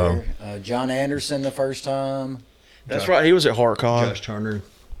over there. John Anderson the first time. That's right. He was at HorrorCon. Josh Turner.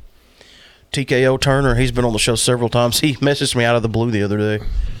 TKO Turner. He's been on the show several times. He messaged me out of the blue the other day.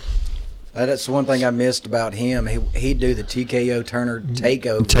 That's one thing I missed about him. He'd do the TKO Turner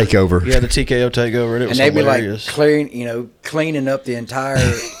takeover. Yeah, the TKO takeover, and it was they'd hilarious. Be like cleaning up the entire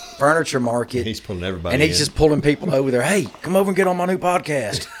furniture market. He's pulling everybody, and he's just pulling people over there. Hey, come over and get on my new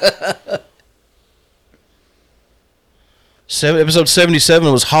podcast. Episode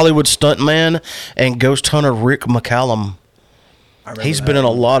 77 was Hollywood stuntman and ghost hunter Rick McCallum. He's been in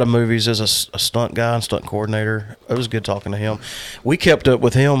a lot of movies as a stunt guy and stunt coordinator. It was good talking to him. We kept up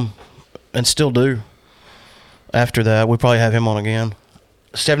with him. And still do. After that, we probably have him on again.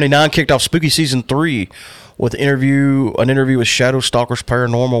 79 kicked off Spooky Season 3 with an interview with Shadow Stalkers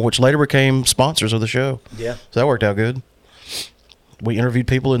Paranormal, which later became sponsors of the show. Yeah. So that worked out good. We interviewed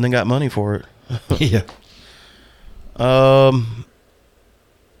people and then got money for it. Yeah.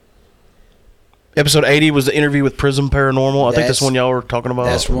 Episode 80 was the interview with Prism Paranormal. I think that's one y'all were talking about.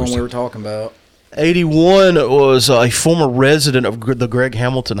 That's the one we were talking about. 81 was a former resident of the Greg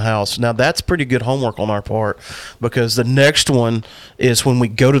Hamilton house. Now, that's pretty good homework on our part, because the next one is when we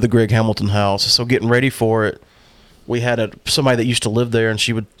go to the Greg Hamilton house. So getting ready for it, we had somebody that used to live there, and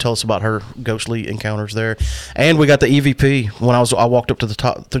she would tell us about her ghostly encounters there. And we got the EVP when I walked up to the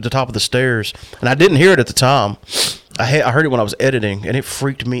top of the stairs, and I didn't hear it at the time. I heard it when I was editing, and it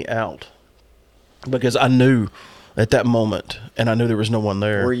freaked me out because I knew at that moment, and I knew there was no one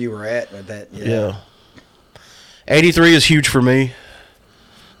there. Where you were at with that, yeah. 83 is huge for me.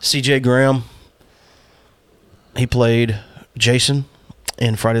 C.J. Graham, he played Jason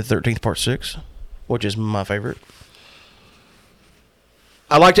in Friday the 13th, Part 6, which is my favorite.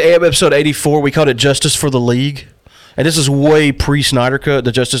 I liked episode 84. We called it Justice for the League. And this is way pre-Snyder Cut.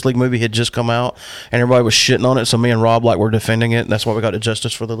 The Justice League movie had just come out, and everybody was shitting on it, so me and Rob were defending it, and that's why we got it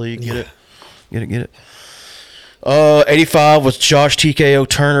Justice for the League. Get it? 85 was Josh TKO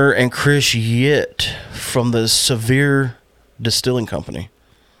Turner and Chris Yett from the Severe Distilling Company.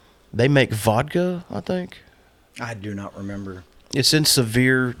 They make vodka, I think. I do not remember. It's in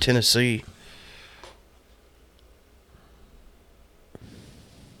Severe, Tennessee.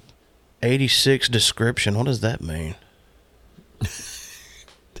 86 description. What does that mean?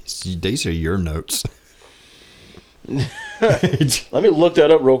 These are your notes. Let me look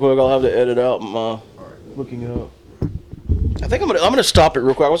that up real quick. I'll have to edit out my looking it up. I think I'm gonna stop it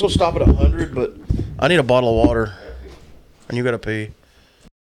real quick. I was gonna stop at 100, but I need a bottle of water, and you gotta pee.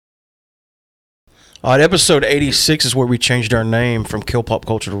 All right, episode 86 is where we changed our name from Kill Pop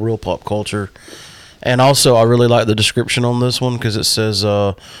Culture to Real Pop Culture, and also I really like the description on this one because it says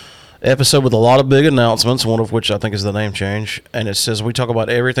episode with a lot of big announcements, one of which I think is the name change, and it says we talk about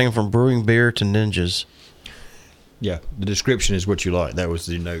everything from brewing beer to ninjas. Yeah, the description is what you like. That was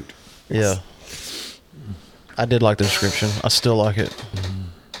the note. Yeah. I did like the description. I still like it.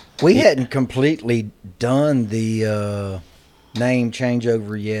 We hadn't completely done the name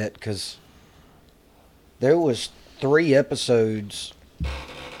changeover yet, because there was 2 episodes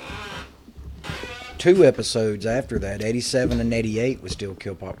after that. 87 and 88 was still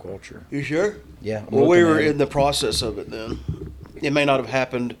Kill Pop Culture. You sure? Yeah. Well, we were in the process of it then. It may not have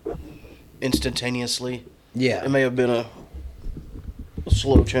happened instantaneously. Yeah. It may have been a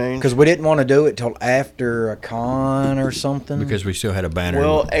slow change. Because we didn't want to do it till after a con or something. Because we still had a banner.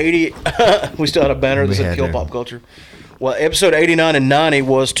 Well, 80, we still had a banner that said Kill Pop Culture. Well, episode 89 and 90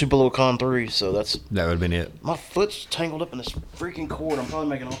 was Tupelo Con 3, so that would have been it. My foot's tangled up in this freaking cord. I'm probably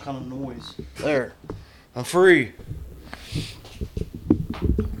making all kind of noise. There. I'm free.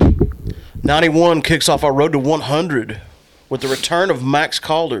 91 kicks off our road to 100 with the return of Max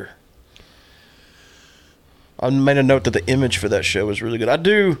Calder. I made a note that the image for that show is really good.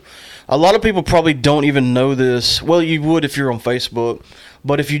 A lot of people probably don't even know this. Well, you would if you're on Facebook.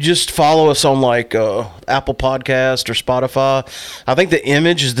 But if you just follow us on like Apple Podcast or Spotify, I think the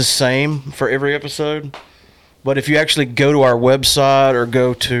image is the same for every episode. But if you actually go to our website or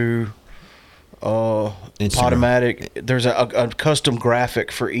go to Podomatic, there's a custom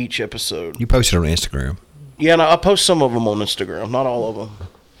graphic for each episode. You post it on Instagram. Yeah, and I post some of them on Instagram. Not all of them.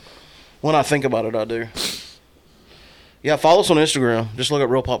 When I think about it, I do. Yeah, follow us on Instagram. Just look at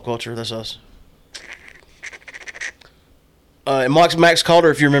Real Pop Culture. That's us. And Max Calder,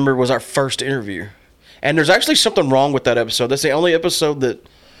 if you remember, was our first interview. And there's actually something wrong with that episode. That's the only episode that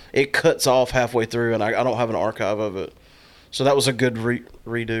it cuts off halfway through, and I don't have an archive of it. So that was a good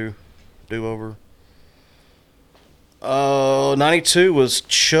do-over. 92 was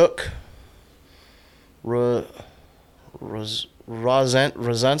Chuck Rozansky,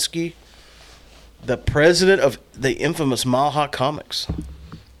 the president of the infamous Mile High Comics.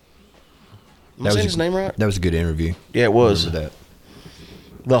 Am I saying his name right? That was a good interview. Yeah, it was. That.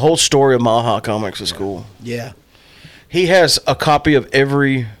 The whole story of Mile High Comics is cool. Yeah. He has a copy of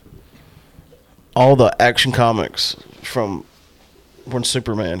all the Action Comics from when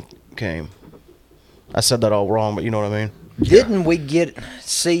Superman came. I said that all wrong, but you know what I mean. Didn't we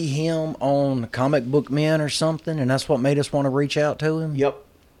see him on Comic Book Men or something, and that's what made us want to reach out to him? Yep.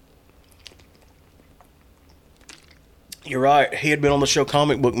 You're right. He had been on the show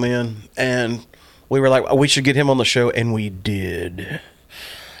Comic Book Men, and we were like, we should get him on the show, and we did.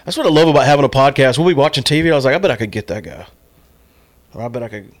 That's what I love about having a podcast. We'll be watching TV. I was like, I bet I could get that guy. Or I bet I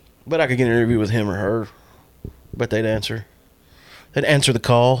could get an interview with him or her. Bet they'd answer. They'd answer the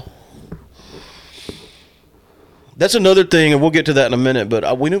call. That's another thing, and we'll get to that in a minute,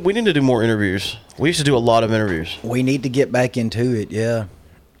 but we need to do more interviews. We used to do a lot of interviews. We need to get back into it, yeah.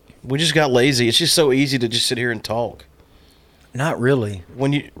 We just got lazy. It's just so easy to just sit here and talk. Not really.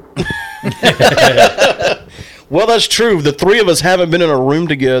 When you Well, that's true. The three of us haven't been in a room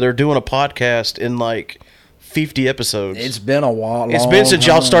together doing a podcast in like 50 episodes. It's been a while. It's been since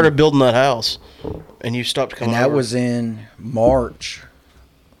y'all started building that house, and you stopped coming. And that over. was in March.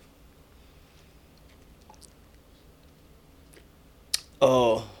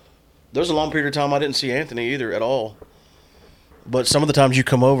 There's a long period of time I didn't see Anthony either at all. But some of the times you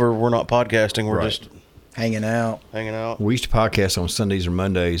come over, we're not podcasting. We're just hanging out. We used to podcast on Sundays or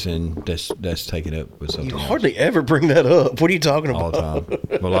Mondays, and that's taken up with something. You hardly ever bring that up. What are you talking about? All the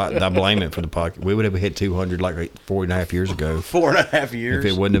time. Well, I blame it for the podcast. We would have hit 200 like 4.5 years ago. 4.5 years.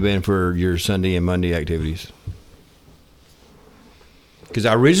 If it wouldn't have been for your Sunday and Monday activities. Because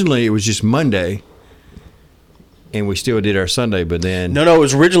originally it was just Monday, and we still did our Sunday, but then... No,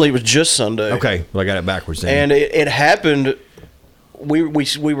 originally it was just Sunday. Okay, well, I got it backwards then. And it happened... We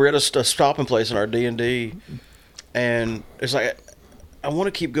were at a stopping place in our D&D, and it's like, I want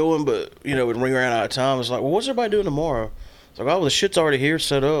to keep going, but, we ran out of time. It's like, well, what's everybody doing tomorrow? It's like, oh, well, the shit's already here,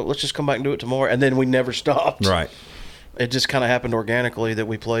 set up. Let's just come back and do it tomorrow. And then we never stopped. Right. It just kind of happened organically that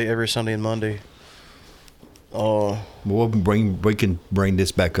we play every Sunday and Monday. Well, we can bring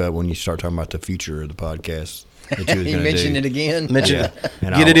this back up when you start talking about the future of the podcast. You mentioned it again. Get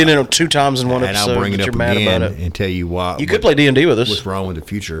it in 2 times in one episode. And I'll bring it up you're mad again about it. and tell you why. You could play D&D with us. What's wrong with the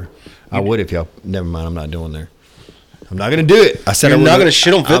future? I would if y'all. Never mind. I'm not doing there. I'm not going to do it. I said you're not going to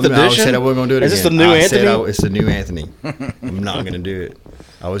shit on 5th edition. I said I wasn't going to do it. Is this the new Anthony? It's the new Anthony. I'm not going to do it.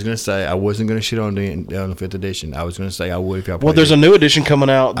 I was going to say I wasn't going to shit on the 5th edition. I was going to say I would if y'all played. Well, there's a new edition coming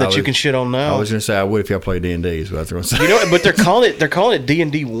out that you can shit on now. I was going to say I would if y'all played D&D. Is what I was going to say. But they're calling it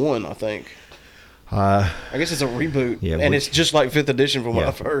D&D 1, I think. I guess it's a reboot, and it's just like 5th edition from what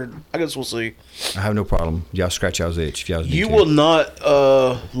I've heard. I guess we'll see. I have no problem. Y'all scratch y'all's itch if y'all. You will not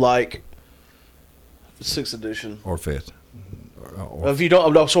like 6th edition or 5th. If you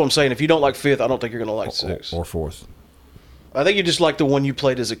don't, that's what I'm saying. If you don't like 5th, I don't think you're gonna like 6th or 4th. I think you just like the one you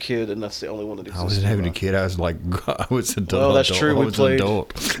played as a kid, and that's the only one that exists. I wasn't having a kid. I was like, I was an adult. Well, that's true. We were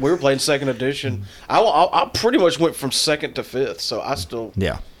playing 2nd edition. I pretty much went from 2nd to 5th, so I still.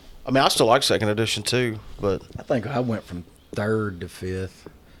 Yeah. I still like 2nd edition too, but I think I went from 3rd to 5th,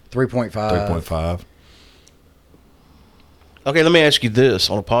 3.5. 3.5. Okay, let me ask you this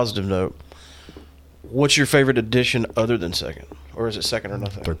on a positive note: what's your favorite edition other than 2nd, or is it 2nd or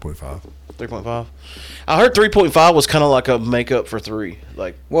nothing? 3.5. 3.5. I heard 3.5 was kind of like a makeup for 3.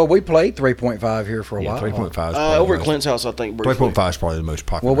 Well, we played 3.5 here for a while. 3.5. Over at Clint's house, I think. 3.5 is probably the most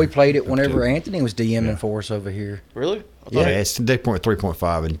popular. Well, we played it whenever Anthony was DMing for us over here. Really? It's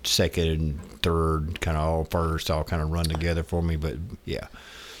 3.5 and 2nd and 3rd, kind of all first, all kind of run together for me. But yeah,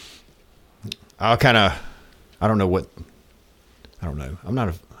 I don't know.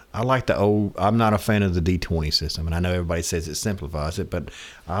 I like the old. I'm not a fan of the D20 system, and I know everybody says it simplifies it, but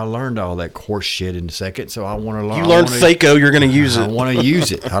I learned all that course shit in 2nd, so I want to learn. You learned THACO, you're going to use it. I want to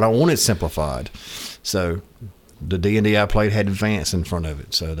use it. I don't want it simplified. So the D&D I played had advanced in front of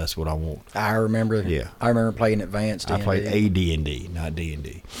it, so that's what I want. I remember. Yeah, I remember playing advanced D&D. I played a D&D, not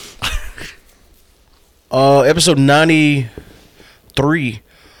D&D. Episode 93.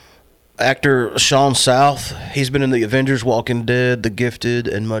 Actor Sean South, he's been in The Avengers, Walking Dead, The Gifted,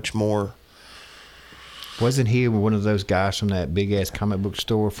 and much more. Wasn't he one of those guys from that big-ass comic book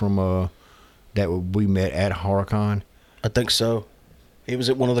store from that we met at HorrorCon? I think so. He was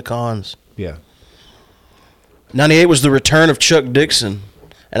at one of the cons. Yeah. 98 was the return of Chuck Dixon.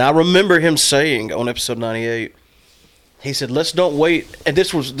 And I remember him saying on episode 98, he said, let's don't wait. And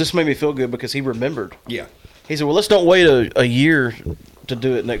this made me feel good because he remembered. Yeah. He said, well, let's don't wait a year to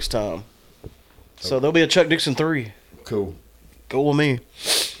do it next time. So there'll be a Chuck Dixon 3. Cool. Go with me.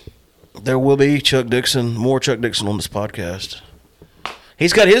 There will be more Chuck Dixon on this podcast.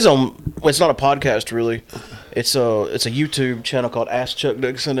 He's got his own. Well, it's not a podcast really. It's a YouTube channel called Ask Chuck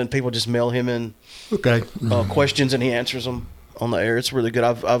Dixon, and people just mail him in questions, and he answers them on the air. It's really good.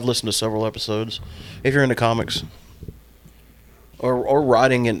 I've listened to several episodes. If you're into comics or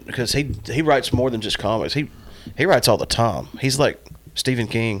writing, and because he writes more than just comics. He writes all the time. He's like Stephen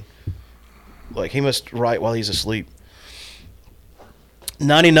King. Like, he must write while he's asleep.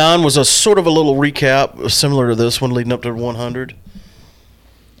 99 was a sort of a little recap, similar to this one, leading up to 100.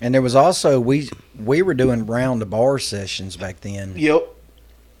 And there was also, we were doing round the bar sessions back then. Yep.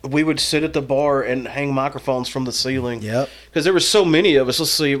 We would sit at the bar and hang microphones from the ceiling. Yep. Because there were so many of us.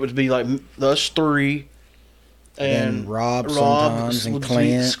 Let's see, it would be like us 3. And Rob sometimes, and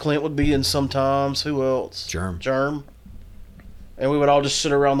Clint. Clint would be in sometimes. Who else? Germ. And we would all just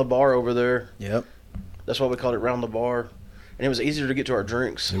sit around the bar over there. Yep. That's why we called it round the bar. And it was easier to get to our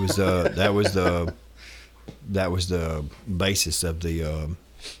drinks. It was that was the basis of the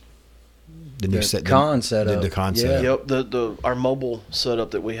con setup. The con Yeah. setup. Yep, our mobile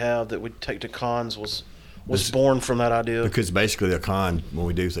setup that we have that we take to cons was born from that idea. Because basically a con, when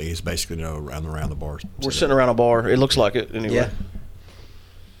we do things, it's basically around the bar. We're sitting around a bar. It looks like it anyway. Yeah.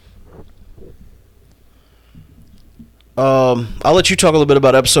 I'll let you talk a little bit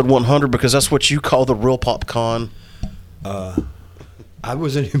about episode 100 because that's what you call the Real Pop Con. I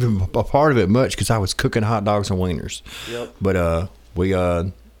wasn't even a part of it much because I was cooking hot dogs and wieners. Yep. But we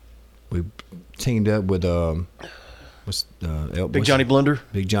teamed up with Big Johnny Blender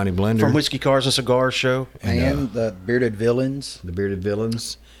Big Johnny Blender from Whiskey Cars and Cigars show, And the Bearded Villains. the Bearded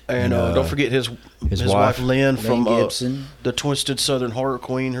Villains, and don't forget his wife Lynn from Gibson. the Twisted Southern Horror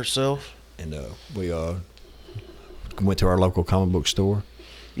Queen herself. and we went to our local comic book store.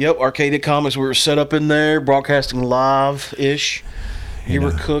 Yep, Arcaded Comics. We were set up in there, broadcasting live-ish. You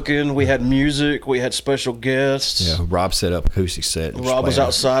were cooking. We had music. We had special guests. Yeah, Rob set up acoustic set. Rob was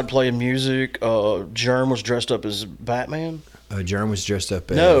outside playing music. Germ was dressed up as Batman. Jerm was dressed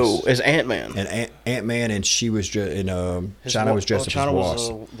up As Ant-Man. and Ant-Man, and she was China was dressed up China as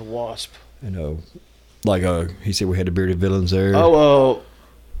Wasp. was the Wasp. He said we had the Bearded Villains there.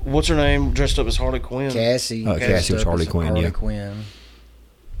 What's her name? Dressed up as Harley Quinn. Cassie. Cassie was Harley Quinn. Harley Yeah, Quinn.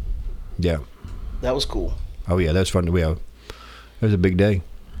 yeah. That was cool. Oh yeah, that was fun. It was a big day.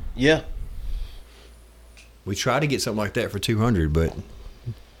 Yeah. We tried to get something like that for 200, but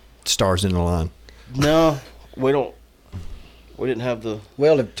stars in the line. No, we don't. We didn't have the.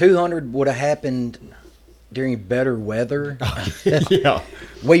 Well, if 200 would have happened during better weather, Yeah.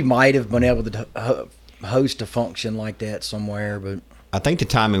 we might have been able to host a function like that somewhere. But I think the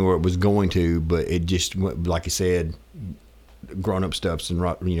timing where it was going to, but it just went, like you said, grown-up stuffs and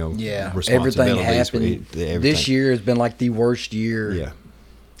yeah, everything responsibilities. happened. Everything. This year has been like the worst year Yeah.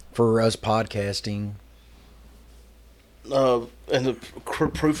 for us podcasting. And the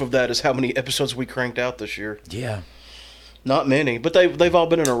proof of that is how many episodes we cranked out this year. Yeah. Not many, but they've all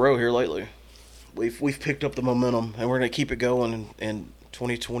been in a row here lately. We've picked up the momentum, and we're going to keep it going in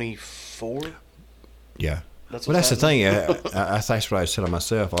 2024. Yeah. That's Well, that's the thing. That's what I said to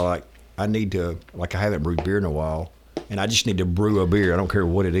myself. I need to, I haven't brewed beer in a while, and I just need to brew a beer. I don't care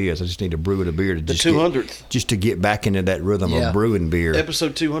what it is. I just need to brew a beer to The just 200th. just to get back into that rhythm Yeah. of brewing beer.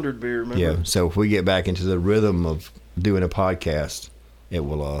 Episode 200 beer, remember? Yeah. So if we get back into the rhythm of doing a podcast,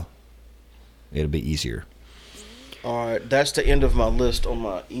 it'll be easier. All right, that's the end of my list on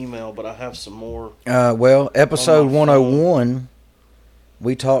my email, but I have some more. Well, episode On my phone. 101,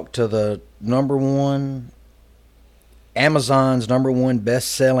 we talked to the Amazon's number one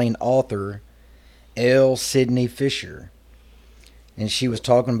best-selling author, L. Sidney Fisher. And she was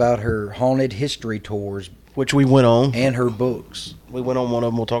talking about her haunted history tours Which we went on. and her books. We went on one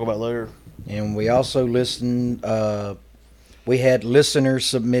of them we'll talk about later. And we also listened, we had listeners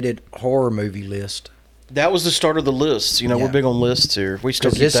submitted horror movie list. That was the start of the list. Yeah. We're big on lists here. We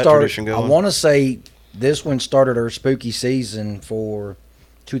still 'Cause keep this that started, tradition going. I want to say this one started our spooky season for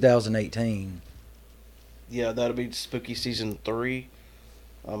 2018. Yeah, that'll be spooky season 3.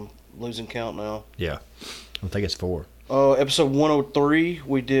 I'm losing count now. Yeah. I think it's 4. Episode 103,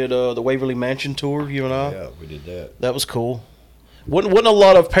 we did the Waverly Mansion tour, you and I. Yeah, we did that. That was cool. Wasn't a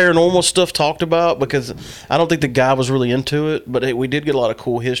lot of paranormal stuff talked about because I don't think the guy was really into it, but we did get a lot of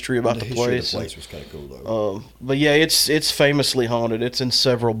cool history about the history place. of the place was kind of cool, though. But yeah, it's famously haunted. It's in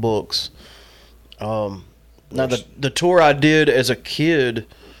several books. Now the tour I did as a kid,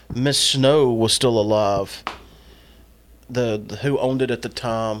 Miss Snow was still alive. The who owned it at the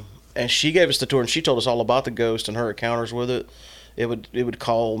time, and she gave us the tour, and she told us all about the ghost and her encounters with it. It would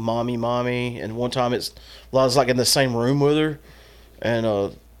call mommy, and one time I was like in the same room with her, and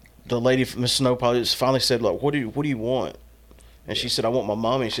the lady Miss Snow probably just finally said, "Look, what do you want?" And she said, "I want my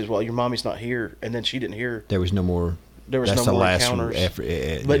mommy." She says, "Well, your mommy's not here," and then she didn't hear. There was no more. There was That's no the more last encounters.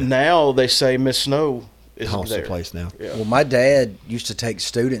 effort. But now they say Miss Snow is haunts there. the place now. Yeah. Well, my dad used to take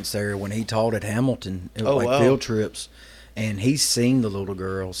students there when he taught at Hamilton. It was Oh, like wow. field trips. And he's seen the little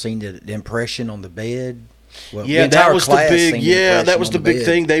girl, seen the impression on the bed. Well, Yeah, entire that was the class big. seen Yeah, impression that was on the big bed.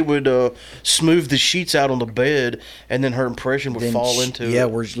 thing. They would smooth the sheets out on the bed, and then her impression would Then fall she- into yeah,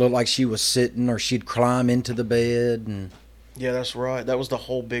 it. where she looked like she was sitting, or she'd climb into the bed. And Yeah, that's right. That was the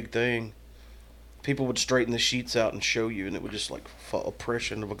whole big thing. People would straighten the sheets out and show you, and it would just like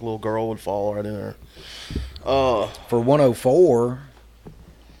oppression of a little girl would fall right in there. for 104,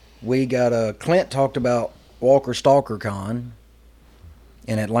 we got Clint talked about Walker Stalker Con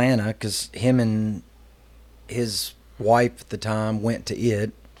in Atlanta because him and his wife at the time went to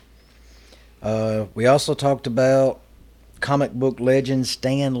it. We also talked about comic book legend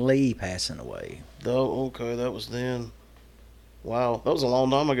Stan Lee passing away. Oh, okay, that was then. Wow, that was a long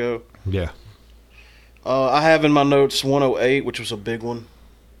time ago. Yeah. I have in my notes 108, which was a big one.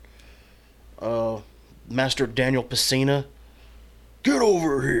 Master Daniel Pesina. Get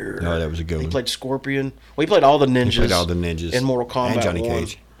over here. No, that was a good one. He played Scorpion. Well, he played all the ninjas. He played all the ninjas. In Mortal Kombat And Johnny 1.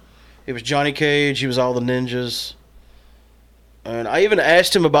 Cage. It was Johnny Cage. He was all the ninjas. And I even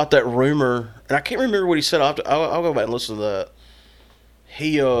asked him about that rumor, and I can't remember what he said. I'll go back and listen to that.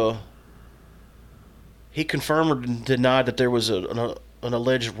 He confirmed or denied that there was an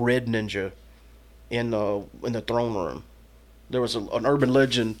alleged red ninja in the throne room. There was an urban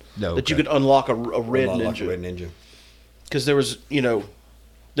legend that you could unlock a red ninja. Because there was, the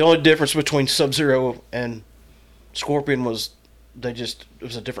only difference between Sub-Zero and Scorpion was it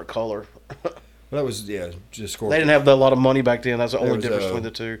was a different color. Well, that was, just Scorpion. They didn't have a lot of money back then. That's the only difference between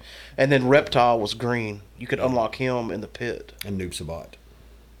the two. And then Reptile was green. You could unlock him in the pit. And Noob Sabat.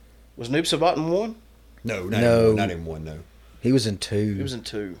 Was Noob Sabat in 1? No, not in 1, no. He was in 2. He was in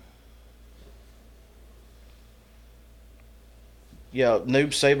 2. Yeah,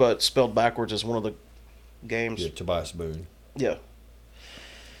 Noob Sabat spelled backwards is one of the games. Yeah, Tobias Boone. Yeah.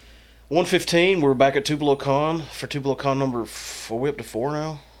 115, we're back at Tupelo Con for Tupelo Con number 4. We up to 4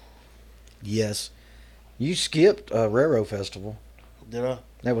 now? Yes. You skipped Railroad Festival. Did I?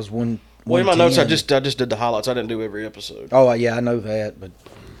 That was one. Well, in my notes, I just did the highlights. I didn't do every episode. Oh, yeah, I know that, but...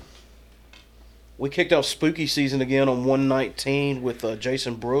 We kicked off spooky season again on 119 with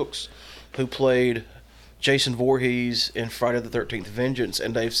Jason Brooks, who played Jason Voorhees in Friday the 13th Vengeance,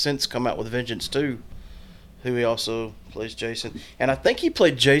 and they've since come out with Vengeance 2, who he also plays Jason. And I think he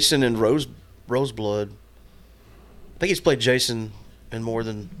played Jason in Roseblood. I think he's played Jason in more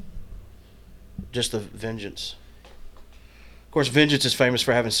than just the Vengeance. Of course, Vengeance is famous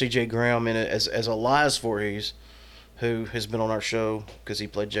for having C.J. Graham in it as Elias Voorhees, who has been on our show because he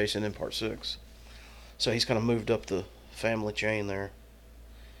played Jason in Part 6. So he's kind of moved up the family chain there.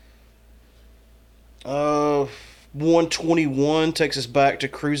 121 takes us back to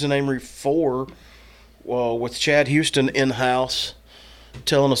Cruising Amory 4 with Chad Houston in-house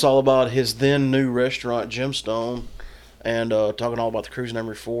telling us all about his then new restaurant, Gemstone, and talking all about the Cruising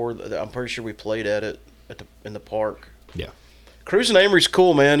Amory 4. I'm pretty sure we played at it in the park. Yeah. Cruising Amory's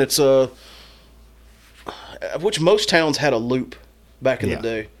cool, man. It's which most towns had a loop back in the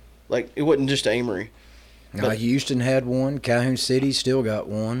day. Like, it wasn't just Amory. Houston had one. Calhoun City still got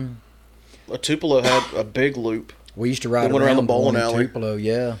one. Tupelo had a big loop. We used to ride around the bowling alley. Tupelo,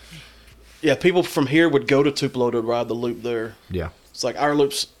 yeah. Yeah, people from here would go to Tupelo to ride the loop there. Yeah. It's like, our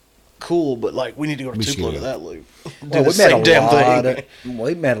loop's cool, but like we need to go to Tupelo to that loop. Well, we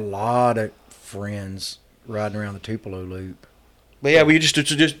met a lot of friends riding around the Tupelo loop. But yeah, we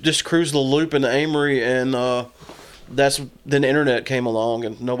just cruised the loop into Amory, and then the internet came along,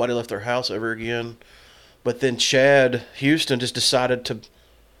 and nobody left their house ever again. But then Chad Houston just decided to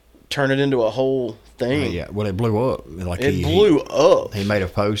turn it into a whole thing. Yeah, well, it blew up. Like it blew up. He made a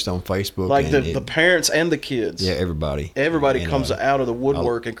post on Facebook. Like the parents and the kids. Yeah, everybody. Everybody comes out of the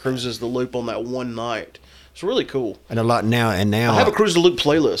woodwork and cruises the loop on that one night. It's really cool. And a lot now. I have a Cruise the Loop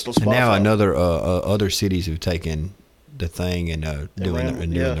playlist on Spotify. And now other cities have taken the thing and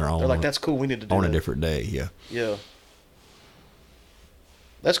doing their own. They're like, that's cool. We need to do on that. a different day. Yeah. Yeah.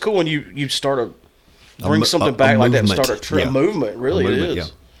 That's cool when you start bring something back like that and start a movement. Really, it is. Yeah.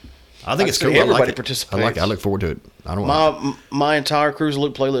 I think it's cool. Everybody participates. I like it. I look forward to it. My entire Cruise the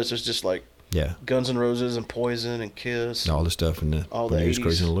Loop playlist is just like Yeah. Guns N' Roses and Poison and Kiss. All the stuff in the all the news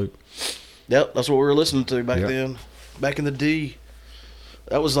Cruising the Loop. Yep, that's what we were listening to back then. Back in the D.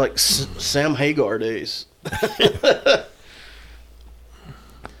 That was like Sam Hagar days.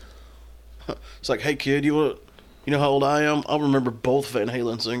 It's like, hey kid, you know how old I am? I'll remember both Van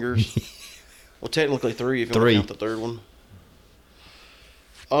Halen singers. Well, technically 3 if you want to count the third one.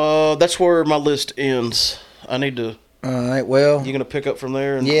 That's where my list ends. I need to. All right. Well, you gonna pick up from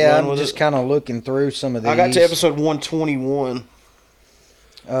there? And I'm just kind of looking through some of these. I got to episode 121.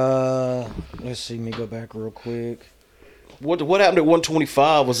 Let's see. Let me go back real quick. What happened at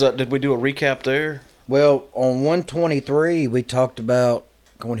 125? Did we do a recap there? Well, on 123 we talked about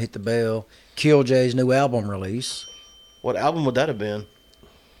going to hit the bell. Kill Jay's new album release. What album would that have been?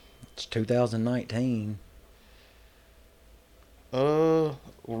 It's 2019.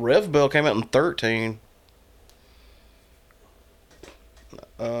 Rev Bell came out in 13.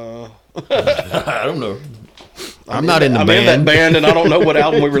 I don't know. I'm not in the band. I'm in that band, and I don't know what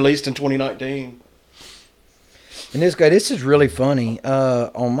album we released in 2019. And this is really funny.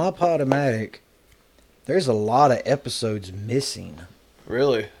 On my Podomatic, there's a lot of episodes missing.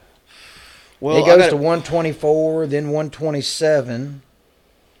 Really? Well, it goes to 124, then 127.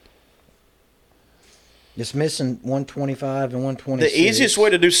 It's missing 125 and 126. The easiest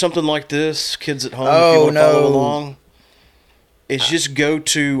way to do something like this, kids at home, if you want to follow along, is just go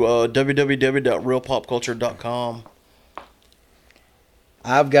to www.realpopculture.com.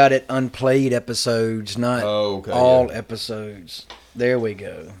 I've got it unplayed episodes, not all episodes. There we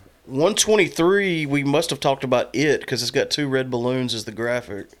go. 123, we must have talked about it because it's got 2 red balloons as the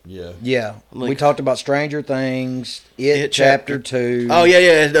graphic. Yeah. Yeah. We talked about Stranger Things, It Chapter 2. Oh,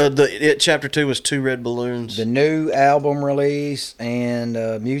 yeah. The It Chapter 2 was 2 red balloons. The new album release and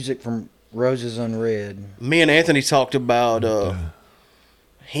music from Roses Unread. Me and Anthony talked about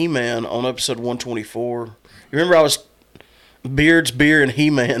He-Man on episode 124. You remember I was... Beards, Beer, and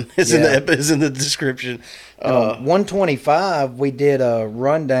He-Man is in the description. 125, we did a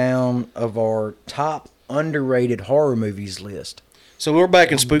rundown of our top underrated horror movies list. So we're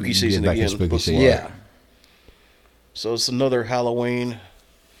back in spooky season back in again. spooky season. Yeah. So it's another Halloween.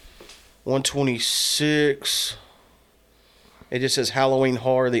 126. It just says Halloween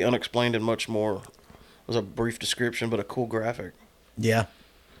horror, the unexplained, and much more. It was a brief description, but a cool graphic. Yeah.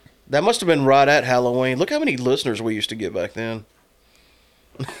 That must have been right at Halloween. Look how many listeners we used to get back then.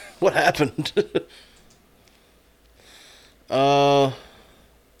 What happened?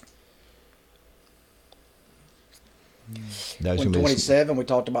 127, we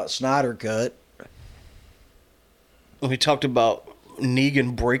talked about Snyder Cut. We talked about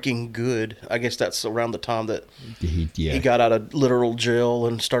Negan breaking good. I guess that's around the time that he got out of literal jail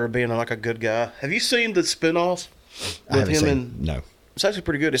and started being like a good guy. Have you seen the spinoff with him? No. It's actually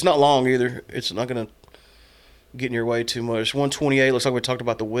pretty good. It's not long either. It's not going to get in your way too much. 128 looks like we talked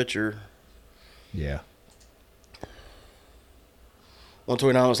about The Witcher. Yeah.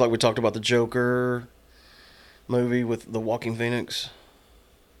 129 looks like we talked about the Joker movie with the Walking Phoenix.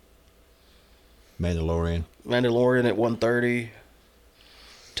 Mandalorian at 130.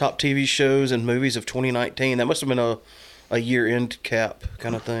 Top TV shows and movies of 2019. That must have been a year-end cap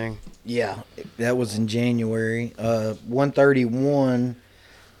kind of thing. Yeah, that was in January. 131,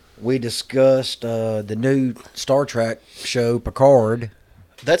 we discussed the new Star Trek show, Picard.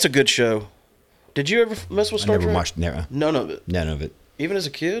 That's a good show. Did you ever mess with Star Trek? I never watched None of it. None of it. Even as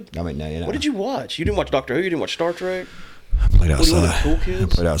a kid? I mean, no. What did you watch? You didn't watch Doctor Who? You didn't watch Star Trek? I played outside. Were you one of the cool kids? I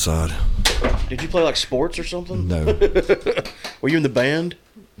played outside. Did you play like sports or something? No. Were you in the band?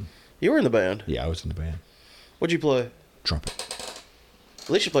 You were in the band. Yeah, I was in the band. What'd you play? Trumpet. At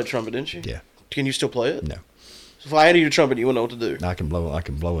least you played trumpet, didn't you? Yeah. Can you still play it? No. So if I handed you a trumpet, you wouldn't know what to do. I can blow,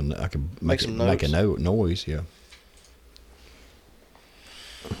 and I can make some a notes. noise. Yeah.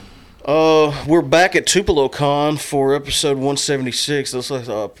 We're back at TupeloCon for episode 176. This was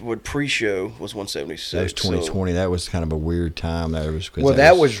pre-show was 176. That was 2020. That was kind of a weird time.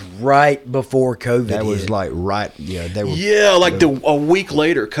 That was right before COVID. That was like right. Yeah, they were. Yeah, like a week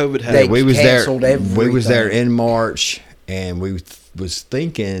later, COVID happened. We was there. Everything. We was there in March, and we was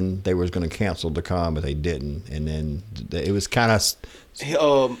thinking they was going to cancel the con, but they didn't. And then it was kind of.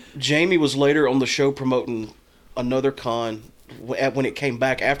 Jamie was later on the show promoting another con when it came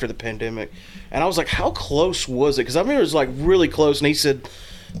back after the pandemic, and I was like, how close was it? Because I remember it was like really close, and he said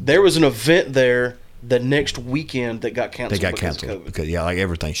there was an event there the next weekend that got canceled. Because like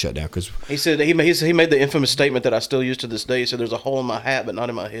everything shut down. Because he said he made the infamous statement that I still use to this day. He said there's a hole in my hat, but not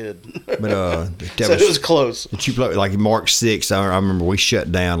in my head. But so it was close. Like March 6th, I remember we shut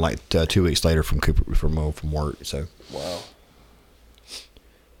down like 2 weeks later from work. So wow.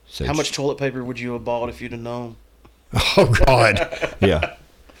 So how much toilet paper would you have bought if you'd have known? Oh God, yeah.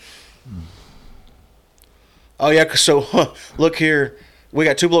 Oh yeah. So look here, we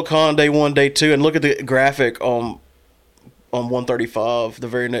got TupeloCon day 1, day 2, and look at the graphic on 135. The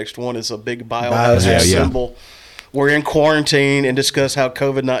very next one is a big biohazard symbol. We're in quarantine and discuss how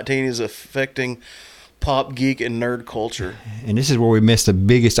COVID-19 is affecting pop, geek, and nerd culture. And this is where we missed the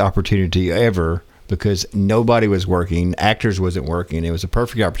biggest opportunity ever. Because nobody was working, actors wasn't working. It was a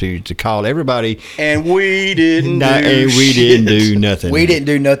perfect opportunity to call everybody. And we didn't do nothing. We didn't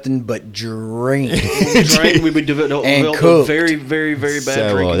do nothing but drink. We developed a very, very, very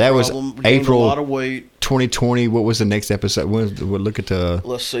bad drinking that problem. Was April a lot of weight. 2020. What was the next episode? We'll look at the.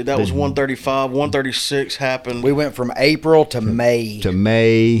 Let's see. That was 135. 136 happened. We went from April to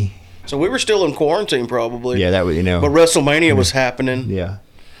May. So we were still in quarantine probably. Yeah, that was, But WrestleMania was happening. Yeah.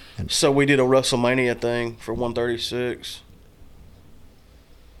 So we did a WrestleMania thing for 136.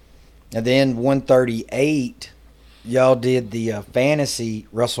 And then 138, y'all did the fantasy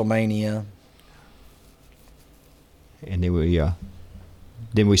WrestleMania. And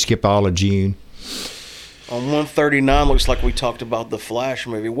then we skip all of June. On 139, looks like we talked about the Flash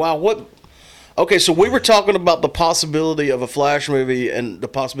movie. Wow, okay, so we were talking about the possibility of a Flash movie and the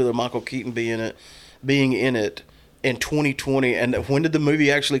possibility of Michael Keaton being in it. being in it in 2020. And when did the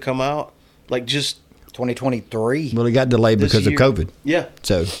movie actually come out? Like just 2023. Well, it got delayed this because year. of COVID. Yeah,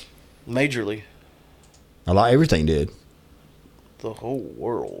 So majorly. a lot, everything did. The whole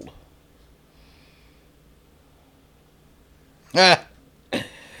world. Ah.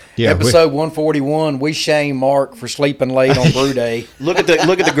 Yeah, Episode 141. We shame Mark for sleeping late on Brew Day. Look at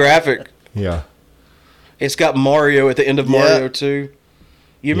the graphic. Yeah. It's got Mario at the end of Yeah. Mario 2.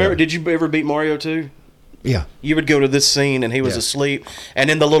 You remember? Yeah. Did you ever beat Mario 2? Yeah. You would go to this scene and he was Yeah. asleep, and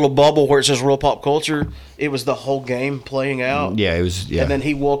in the little bubble where it says "Real Pop Culture," it was the whole game playing out. Yeah, it was. Yeah. And then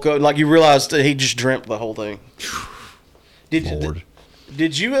he woke up, like you realized that he just dreamt the whole thing. Lord.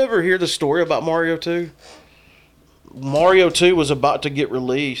 Did you ever hear the story about Mario 2? Mario 2 was about to get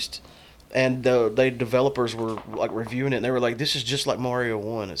released, and they developers were like reviewing it, and they were like, "This is just like Mario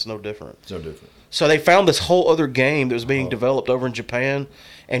 1. It's no different." So different. So they found this whole other game that was being developed over in Japan,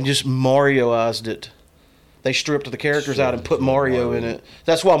 and just Marioized it. They stripped the characters out and put Mario in it.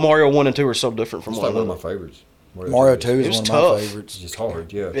 That's why Mario 1 and 2 are so different from It's one like one another. of my favorites. Mario 2 It is was one of tough. my It's favorites. just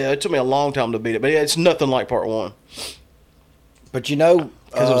hard. Yeah. Yeah, it took me a long time to beat it, but it's nothing like part 1 But you know,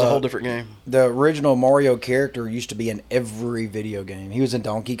 because it was a whole different game. the original Mario character used to be in every video game. He was in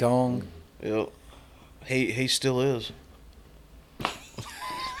Donkey Kong. Yeah, he still is.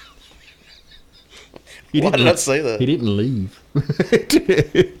 Why did I say that? He didn't leave.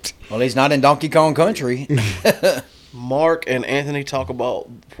 Well, he's not in Donkey Kong Country. Mark and Anthony talk about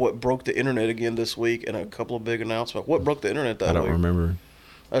what broke the internet again this week and a couple of big announcements. What broke the internet that I don't week? remember.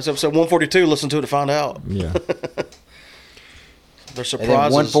 That's episode 142. Listen to it to find out. Yeah. They're And then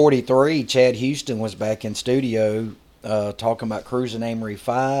surprises. 143, Chad Houston was back in studio talking about Cruising Amory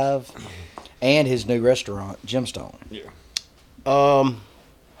 5 and his new restaurant, Gemstone.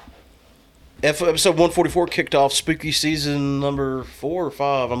 Episode 144 kicked off spooky season number 4 or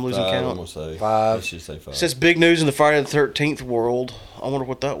 5. I'm losing count. I'm gonna say 5. Let's just say 5. It says big news in the Friday the 13th world. I wonder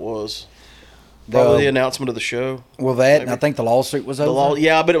what that was. Probably the announcement of the show. Well, that, and Maybe. I think the lawsuit was over.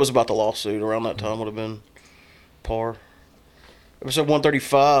 Yeah, I bet it was about the lawsuit. Around that time would have been par. Episode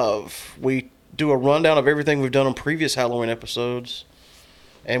 135, we do a rundown of everything we've done on previous Halloween episodes,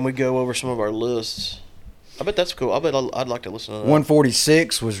 and we go over some of our lists. I bet that's cool. I bet I'd like to listen to that.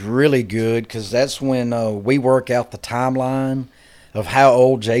 146 was really good because that's when we work out the timeline of how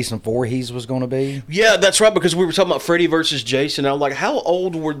old Jason Voorhees was going to be. Yeah, that's right, because we were talking about Freddy versus Jason. I'm like, how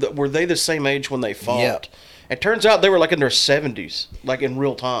old were they the same age when they fought? Yeah. It turns out they were like in their 70s, like in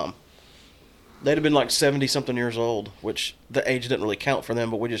real time. They'd have been like 70-something years old, which the age didn't really count for them,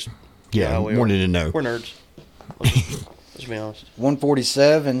 but we just... Yeah, we wanted to know. We're nerds. Let's be honest.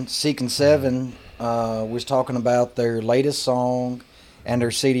 147, Seeking 7 was talking about their latest song and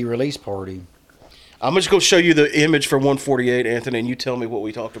their CD release party. I'm just going to show you the image for 148, Anthony, and you tell me what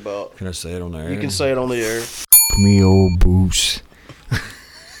we talked about. Can I say it on the air? You can say it on the air. me old boots.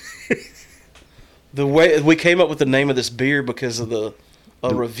 The way we came up with the name of this beer because of a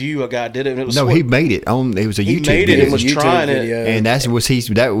review a guy did it. And it was No, he made it on. It was a he YouTube made it video, and was YouTube trying video. it. and that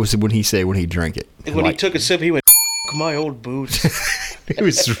was when he said when he drank it. And when he Like, took a sip, he went, "F- my old boots." it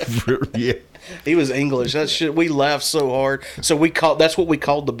was yeah. He was English. That shit. We laughed so hard. So that's what we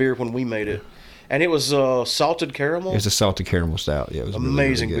called the beer when we made it, and it was salted caramel. It was a salted caramel stout. Yeah, it was really,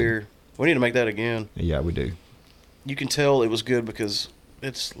 Amazing really good. beer. We need to make that again. Yeah, we do. You can tell it was good because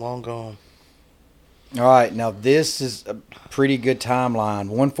it's long gone. All right, now this is a pretty good timeline.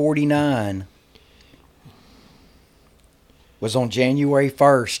 149 was on January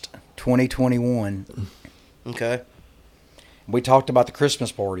 1st, 2021. Okay. We talked about the Christmas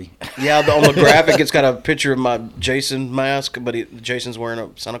party. Yeah, on the graphic, it's got a picture of my Jason mask, but Jason's wearing a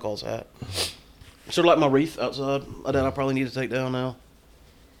Santa Claus hat. Sort of like my wreath outside. That I probably need to take down now.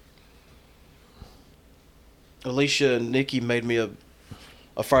 Alicia and Nikki made me a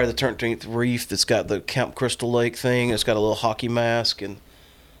Friday the 13th wreath that's got the Camp Crystal Lake thing. It's got a little hockey mask, and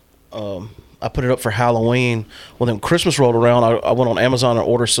I put it up for Halloween. Well, then Christmas rolled around. I went on Amazon and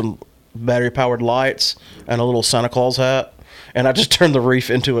ordered some battery-powered lights and a little Santa Claus hat, and I just turned the wreath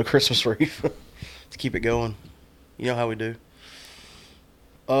into a Christmas wreath to keep it going. You know how we do.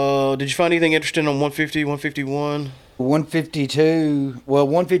 Did you find anything interesting on 150, 151? 152, well,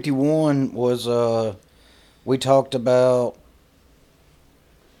 151 was, we talked about,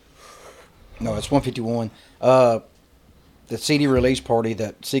 no, it's 151, the CD release party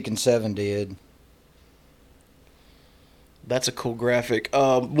that Seeking 7 did. That's a cool graphic.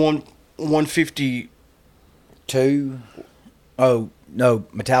 150. 2, oh, no,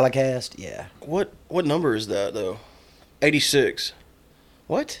 Metallicast, yeah. What number is that though? 86.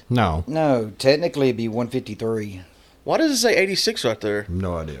 What? No, No, technically it'd be 153. Why does it say 86 right there?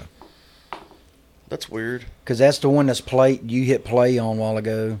 no idea. That's weird. Because that's the one you hit play on a while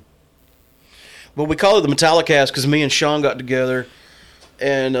ago. Well, we call it the Metallicast because me and Sean got together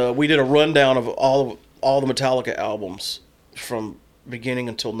and we did a rundown of all the Metallica albums from beginning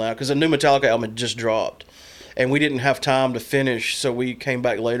until now because a new Metallica album had just dropped. And we didn't have time to finish, so we came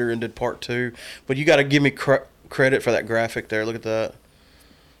back later and did part 2. But you got to give me credit for that graphic there. Look at that.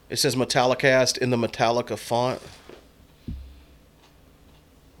 It says Metallicast in the Metallica font.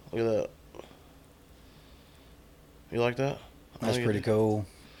 Look at that. You like that? That's pretty cool.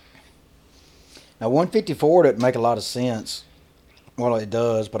 Now, 154 doesn't make a lot of sense. Well, it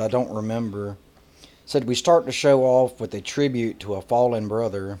does, but I don't remember. It said we start the show off with a tribute to a fallen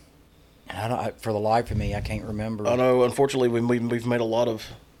brother. And for the life of me, I can't remember. I know. Unfortunately, we've made a lot of...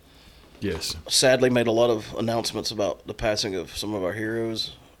 Yes. Sadly, made a lot of announcements about the passing of some of our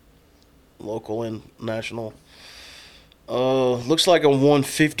heroes, local and national. Looks like on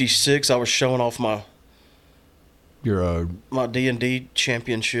 156, I was showing off my D&D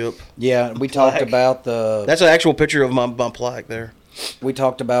championship. Yeah, we talked about the... That's an actual picture of my plaque there. We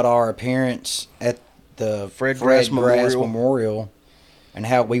talked about our appearance at the Fred Grass Memorial and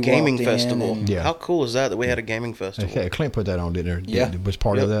how we gaming walked festival. in. Yeah. How cool is that we had a gaming festival? Okay, Clint put that on, didn't he? Yeah. Was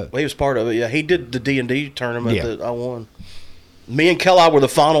part of that? Well, he was part of it, yeah. He did the D&D tournament Yeah. that I won. Me and Keli were the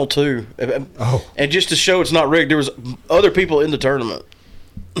final 2. Oh. And just to show it's not rigged, there was other people in the tournament.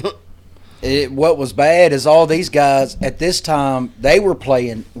 What was bad is all these guys, at this time, they were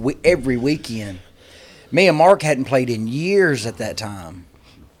playing every weekend. Me and Mark hadn't played in years at that time.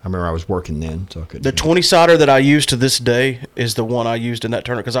 I remember I was working then, so I couldn't. The 20-sider that I use to this day is the one I used in that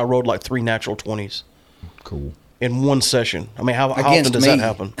tournament because I rode like 3 natural 20s. Cool. In one session. I mean, how often Against does me. that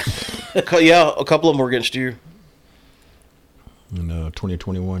happen? Yeah, a couple of them were against you. In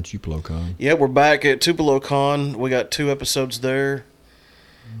 2021 TupeloCon. Yeah, we're back at TupeloCon. We got 2 episodes there.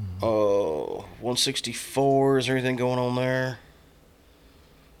 164. Is there anything going on there?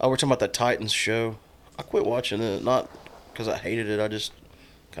 Oh, we're talking about that Titans show. I quit watching it, not because I hated it. I just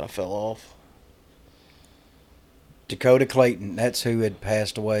kind of fell off. Dakota Clayton, that's who had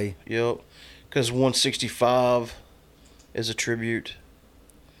passed away. Yep, because 165 is a tribute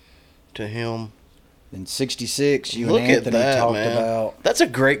to him. In 66, you Look and at Anthony that, talked man. about. That's a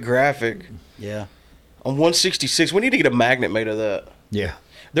great graphic. Yeah. On 166, we need to get a magnet made of that. Yeah.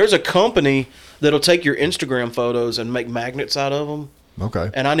 There's a company that'll take your Instagram photos and make magnets out of them. Okay.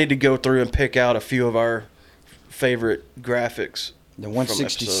 And I need to go through and pick out a few of our favorite graphics. The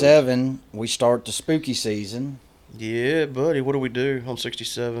 167, we start the spooky season. Yeah, buddy. What do we do on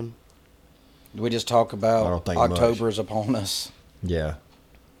 67? We just talk I about don't think October much. is upon us. Yeah.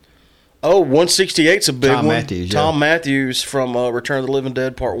 Oh, 168's a big Tom one. Matthews, yeah. Tom Matthews from Return of the Living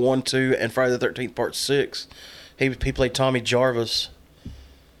Dead Part 1, 2, and Friday the 13th Part 6. He played Tommy Jarvis.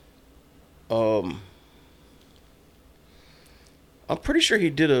 I'm pretty sure he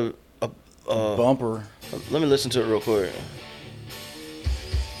did a Bumper. Let me listen to it real quick.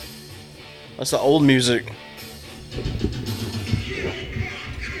 That's the old music.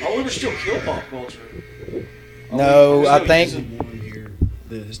 Oh, we were still Kill Pop Culture. No, I think One here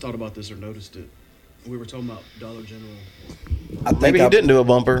that has thought about this or noticed it. We were talking about Dollar General. Maybe he didn't do a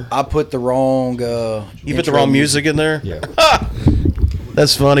bumper. I put the wrong. You put the wrong music in there? Yeah.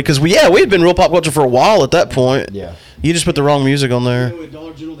 That's funny, because we had been Real Pop Culture for a while at that point. Yeah. You just put the wrong music on there. You know, at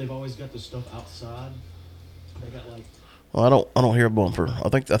Dollar General, they've always got the stuff outside. They got like. Well, I don't hear a bumper.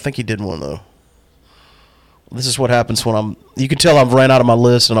 I think he did one though. This is what happens when you can tell I've ran out of my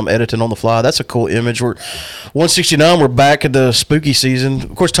list and I'm editing on the fly. That's a cool image. We're 169. We're back at the spooky season.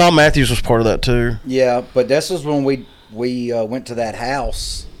 Of course, Tom Matthews was part of that too. Yeah, but this was when we went to that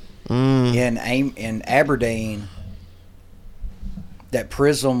house in Aberdeen that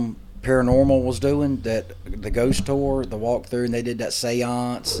Prism Paranormal was doing, that the ghost tour, the walkthrough, and they did that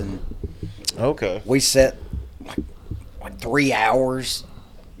seance, and Okay. we sat like 3 hours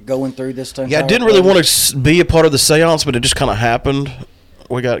going through this thing. Yeah, I didn't really want to be a part of the seance, but it just kind of happened.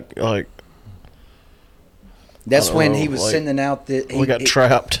 We got That's I don't when know, he was like, sending out we got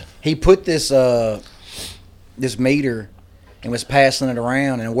trapped. He put this this meter and was passing it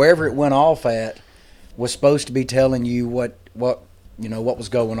around, and wherever it went off at was supposed to be telling you what was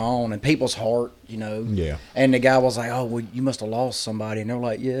going on in people's heart, Yeah. And the guy was like, "Oh, well, you must have lost somebody," and they're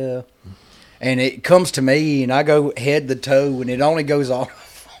like, "Yeah." And it comes to me, and I go head to toe, and it only goes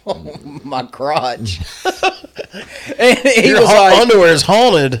off on my crotch. And he Your was like, underwear is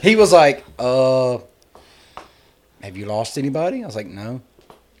haunted. he was like, "Have you lost anybody?" I was like, "No."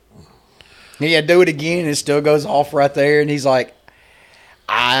 Yeah, do it again, and it still goes off right there. And he's like,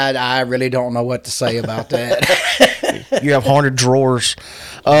 I really don't know what to say about that. You have haunted drawers.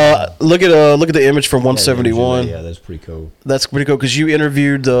 Look at the image from 171. Yeah, that's pretty cool. That's pretty cool because you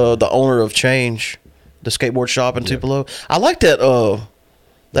interviewed the owner of Change, the skateboard shop in Tupelo. I like that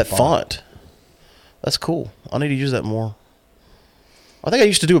font. That's cool. I need to use that more. I think I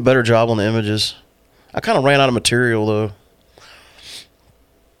used to do a better job on the images. I kind of ran out of material though.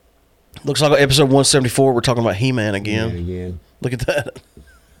 Looks like episode 174. We're talking about He-Man again. Look at that.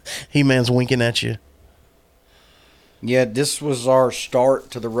 He-Man's winking at you. Yeah, this was our start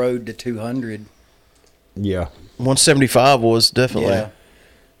to the road to 200. Yeah. 175 was definitely. Yeah.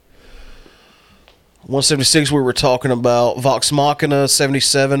 176 we were talking about Vox Machina.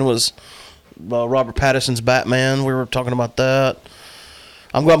 77 was Robert Pattinson's Batman. We were talking about that.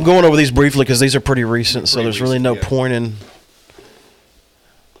 I'm going over these briefly because these are pretty recent, so there's really no point in.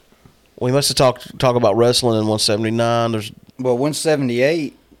 We must have talk about wrestling in 179. Well,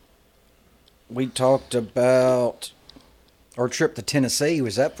 178, we talked about our trip to Tennessee.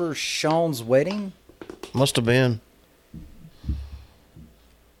 Was that for Sean's wedding? Must have been.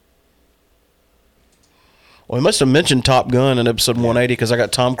 Well, we must have mentioned Top Gun in episode 180 because I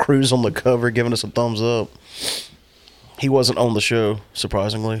got Tom Cruise on the cover giving us a thumbs up. He wasn't on the show,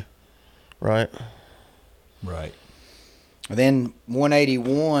 surprisingly. Right? Right. And then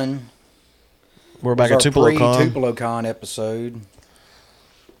 181. We're back at Tupelo Con. Tupelo Con episode.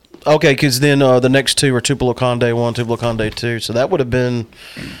 Okay, because then the next two are Tupelo Con Day 1, Tupelo Con Day 2. So that would have been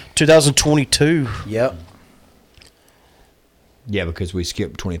 2022. Yep. Yeah, because we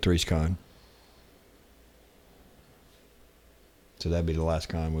skipped 23's con. So that'd be the last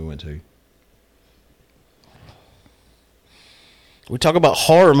con we went to. We talk about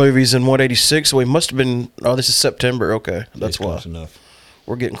horror movies in 186, so we must have been... Oh, this is September. Okay, that's why. Close enough.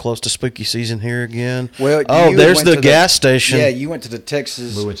 We're getting close to spooky season here again. Well, there's the gas station. Yeah, you went to the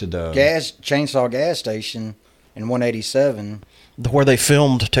Texas chainsaw gas station in 187. Where they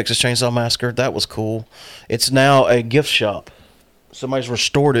filmed Texas Chainsaw Massacre. That was cool. It's now a gift shop. Somebody's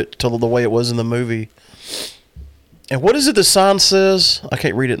restored it to the way it was in the movie. And what is it the sign says? I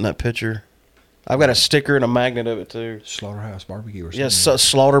can't read it in that picture. I've got a sticker and a magnet of it too. Slaughterhouse Barbecue or something. Yes,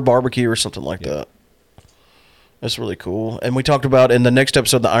 Slaughter Barbecue or something like that. That's really cool. And we talked about in the next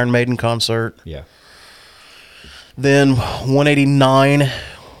episode the Iron Maiden concert. Yeah. Then 189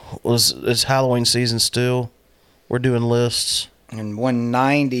 is Halloween season still. We're doing lists. And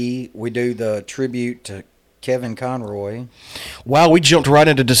 190 we do the tribute to Kevin Conroy. Wow, we jumped right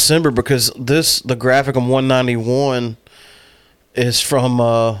into December because the graphic on 191 is from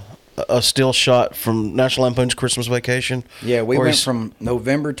a still shot from National Lampoon's Christmas Vacation. Yeah, we went from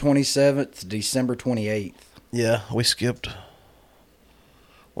November 27th to December 28th. Yeah, we skipped.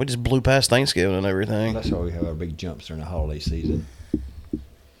 We just blew past Thanksgiving and everything. That's why we have our big jumps during the holiday season.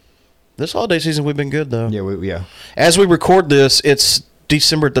 This holiday season we've been good though. Yeah, yeah. As we record this, it's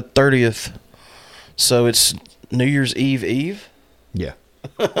December the 30th. So it's New Year's Eve? Yeah.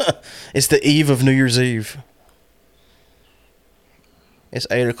 It's the eve of New Year's Eve. It's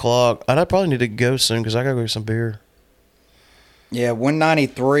 8 o'clock. I probably need to go soon because I got to go get some beer. Yeah,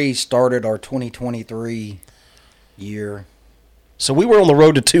 193 started our 2023 year. So we were on the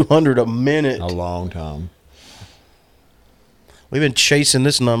road to 200 a minute. A long time. We've been chasing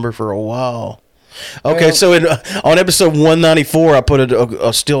this number for a while. Okay, so on episode 194, I put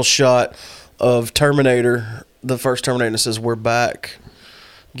a still shot of Terminator, the first Terminator, and it says, "We're back."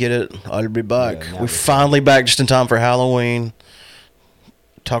 Get it? I'll be back. Yeah, we're finally back just in time for Halloween.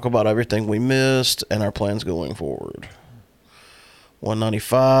 Talk about everything we missed and our plans going forward.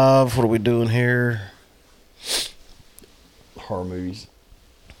 195, what are we doing here? Horror movies.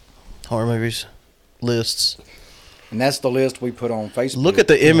 Horror movies. Lists. And that's the list we put on Facebook. Look at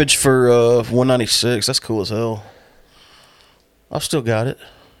the image for 196. That's cool as hell. I've still got it.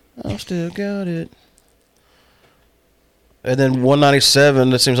 And then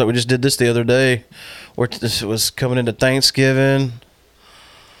 197, it seems like we just did this the other day, where this was coming into Thanksgiving.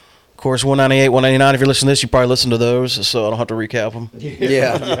 Of course, 198, 199, if you're listening to this, you probably listened to those, so I don't have to recap them.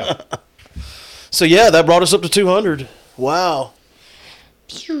 Yeah. So, yeah, that brought us up to 200. Wow.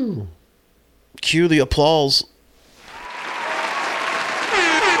 Cue the applause.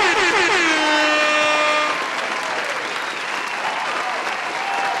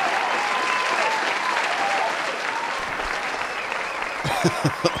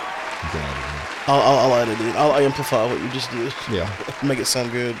 I'll edit it. I'll amplify what you just did. Yeah. Make it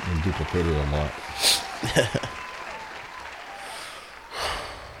sound good. And duplicate it a lot.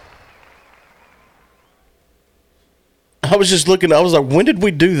 I was just looking. I was like, when did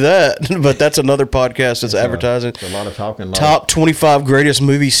we do that? But that's another podcast that's advertising. It's a lot of talking. Top 25 greatest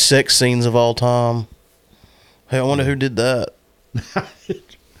movie sex scenes of all time. Hey, I wonder who did that.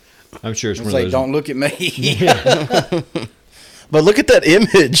 I'm sure it's I one say, of those. don't look at me. But look at that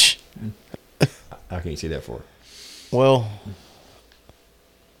image. I can't see that for. Well,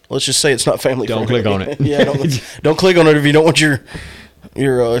 let's just say it's not family Don't friendly. click on it. Yeah, don't click on it if you don't want your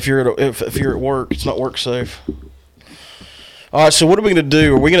if you're at work. It's not work safe. All right, so what are we gonna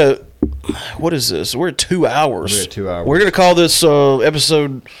do? Are we gonna? What is this? We're at 2 hours. We're at 2 hours. We're gonna call this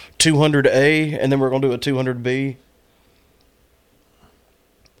episode 200A, and then we're gonna do a 200B.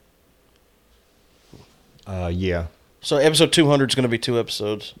 Yeah. So episode 200 is gonna be 2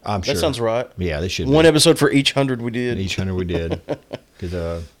 episodes. I'm sure. That sounds right. Yeah, they should. One episode for each 100 we did. Each 100 we did.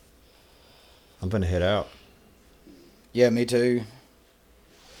 Because I'm going to head out. Yeah, me too.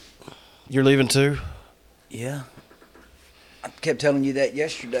 You're leaving too? Yeah. I kept telling you that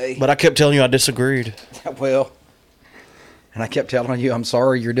yesterday. But I kept telling you I disagreed. Well, and I kept telling you, I'm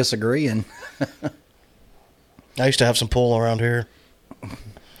sorry you're disagreeing. I used to have some pull around here.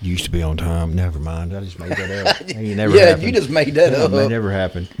 You used to be on time. Never mind. I just made that up. It never Yeah, happened. you just made that up. It never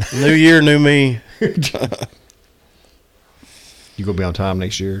happened. New year, new me. You going to be on time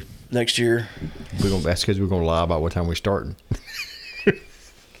next year? Next year. That's because we're going to lie about what time we're starting.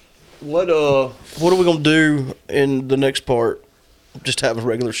 What are we gonna do in the next part? Just have a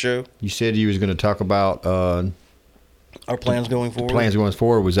regular show. You said you was going to talk about Our plans going forward. plans going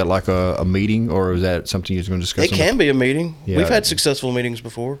forward. Was that like a meeting, or was that something you was going to discuss? It can be a meeting. Yeah. We've had successful meetings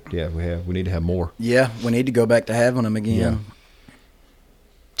before. Yeah, we have. We need to have more. Yeah, we need to go back to having them again. Yeah.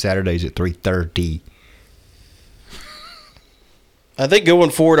 Saturdays at 3:30. I think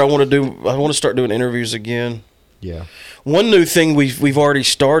going forward, I want to start doing interviews again. Yeah. One new thing we've already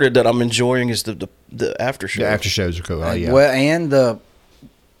started that I'm enjoying is the after show. The after shows are cool. Oh, yeah. Well, and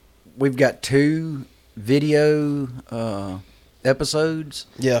we've got 2 video episodes.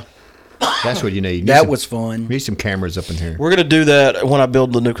 Yeah, That's what you need. That was fun. We need some cameras up in here. we're gonna do that when I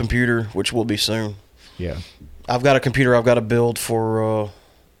build the new computer, which will be soon. Yeah. I've got a computer I've got to build for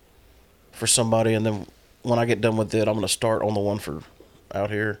somebody, and then when I get done with it, I'm gonna start on the one for out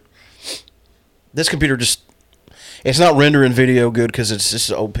here. This computer it's not rendering video good because it's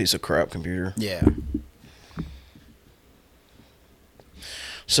just an old piece of crap computer. Yeah.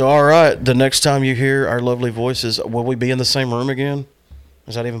 So, all right, the next time you hear our lovely voices, will we be in the same room again?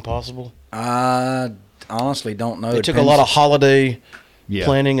 Is that even possible? I honestly don't know. It took a lot of holiday Yeah.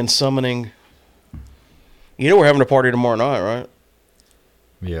 planning and summoning. You know we're having a party tomorrow night, right?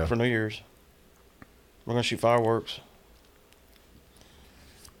 Yeah. For New Year's. We're going to shoot fireworks.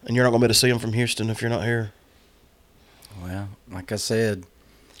 And you're not going to be able to see them from Houston if you're not here. Well, like I said,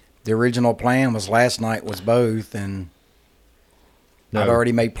 the original plan was last night was both, and No. I'd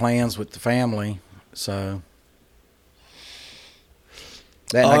already made plans with the family, so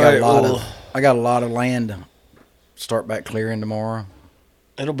that and I got a lot of land to start back clearing tomorrow.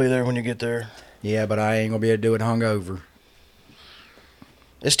 It'll be there when you get there. Yeah, but I ain't gonna be able to do it hungover.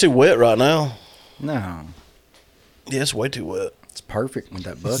 It's too wet right now. No, Yeah, it's way too wet. it's perfect with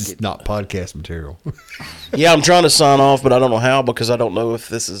that This is bucket. not podcast material. Yeah, I'm trying to sign off, but I don't know how because I don't know if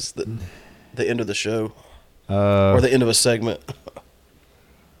this is the end of the show or the end of a segment.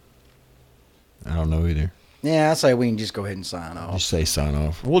 I don't know either. Yeah, I say we can just go ahead and sign off. Just say sign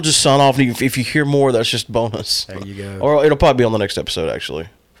off. We'll just sign off. If you hear more, that's just bonus. There you go. Or it'll probably be on the next episode, actually.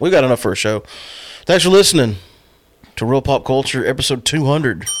 We've got enough for a show. Thanks for listening to Real Pop Culture, episode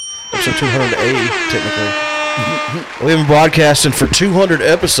 200. Episode 200A, technically. We've been broadcasting for 200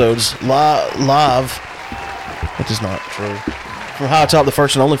 episodes live. Which is not true. From high atop the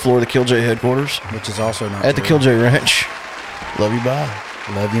first and only floor of the Killj headquarters Which is also not at the true. Killj Ranch. Love you, bye.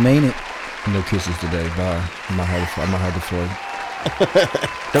 Love you, mean it. No kisses today. Bye. I might have to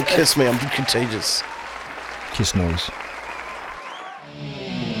float. Don't kiss me. I'm contagious. Kiss nose.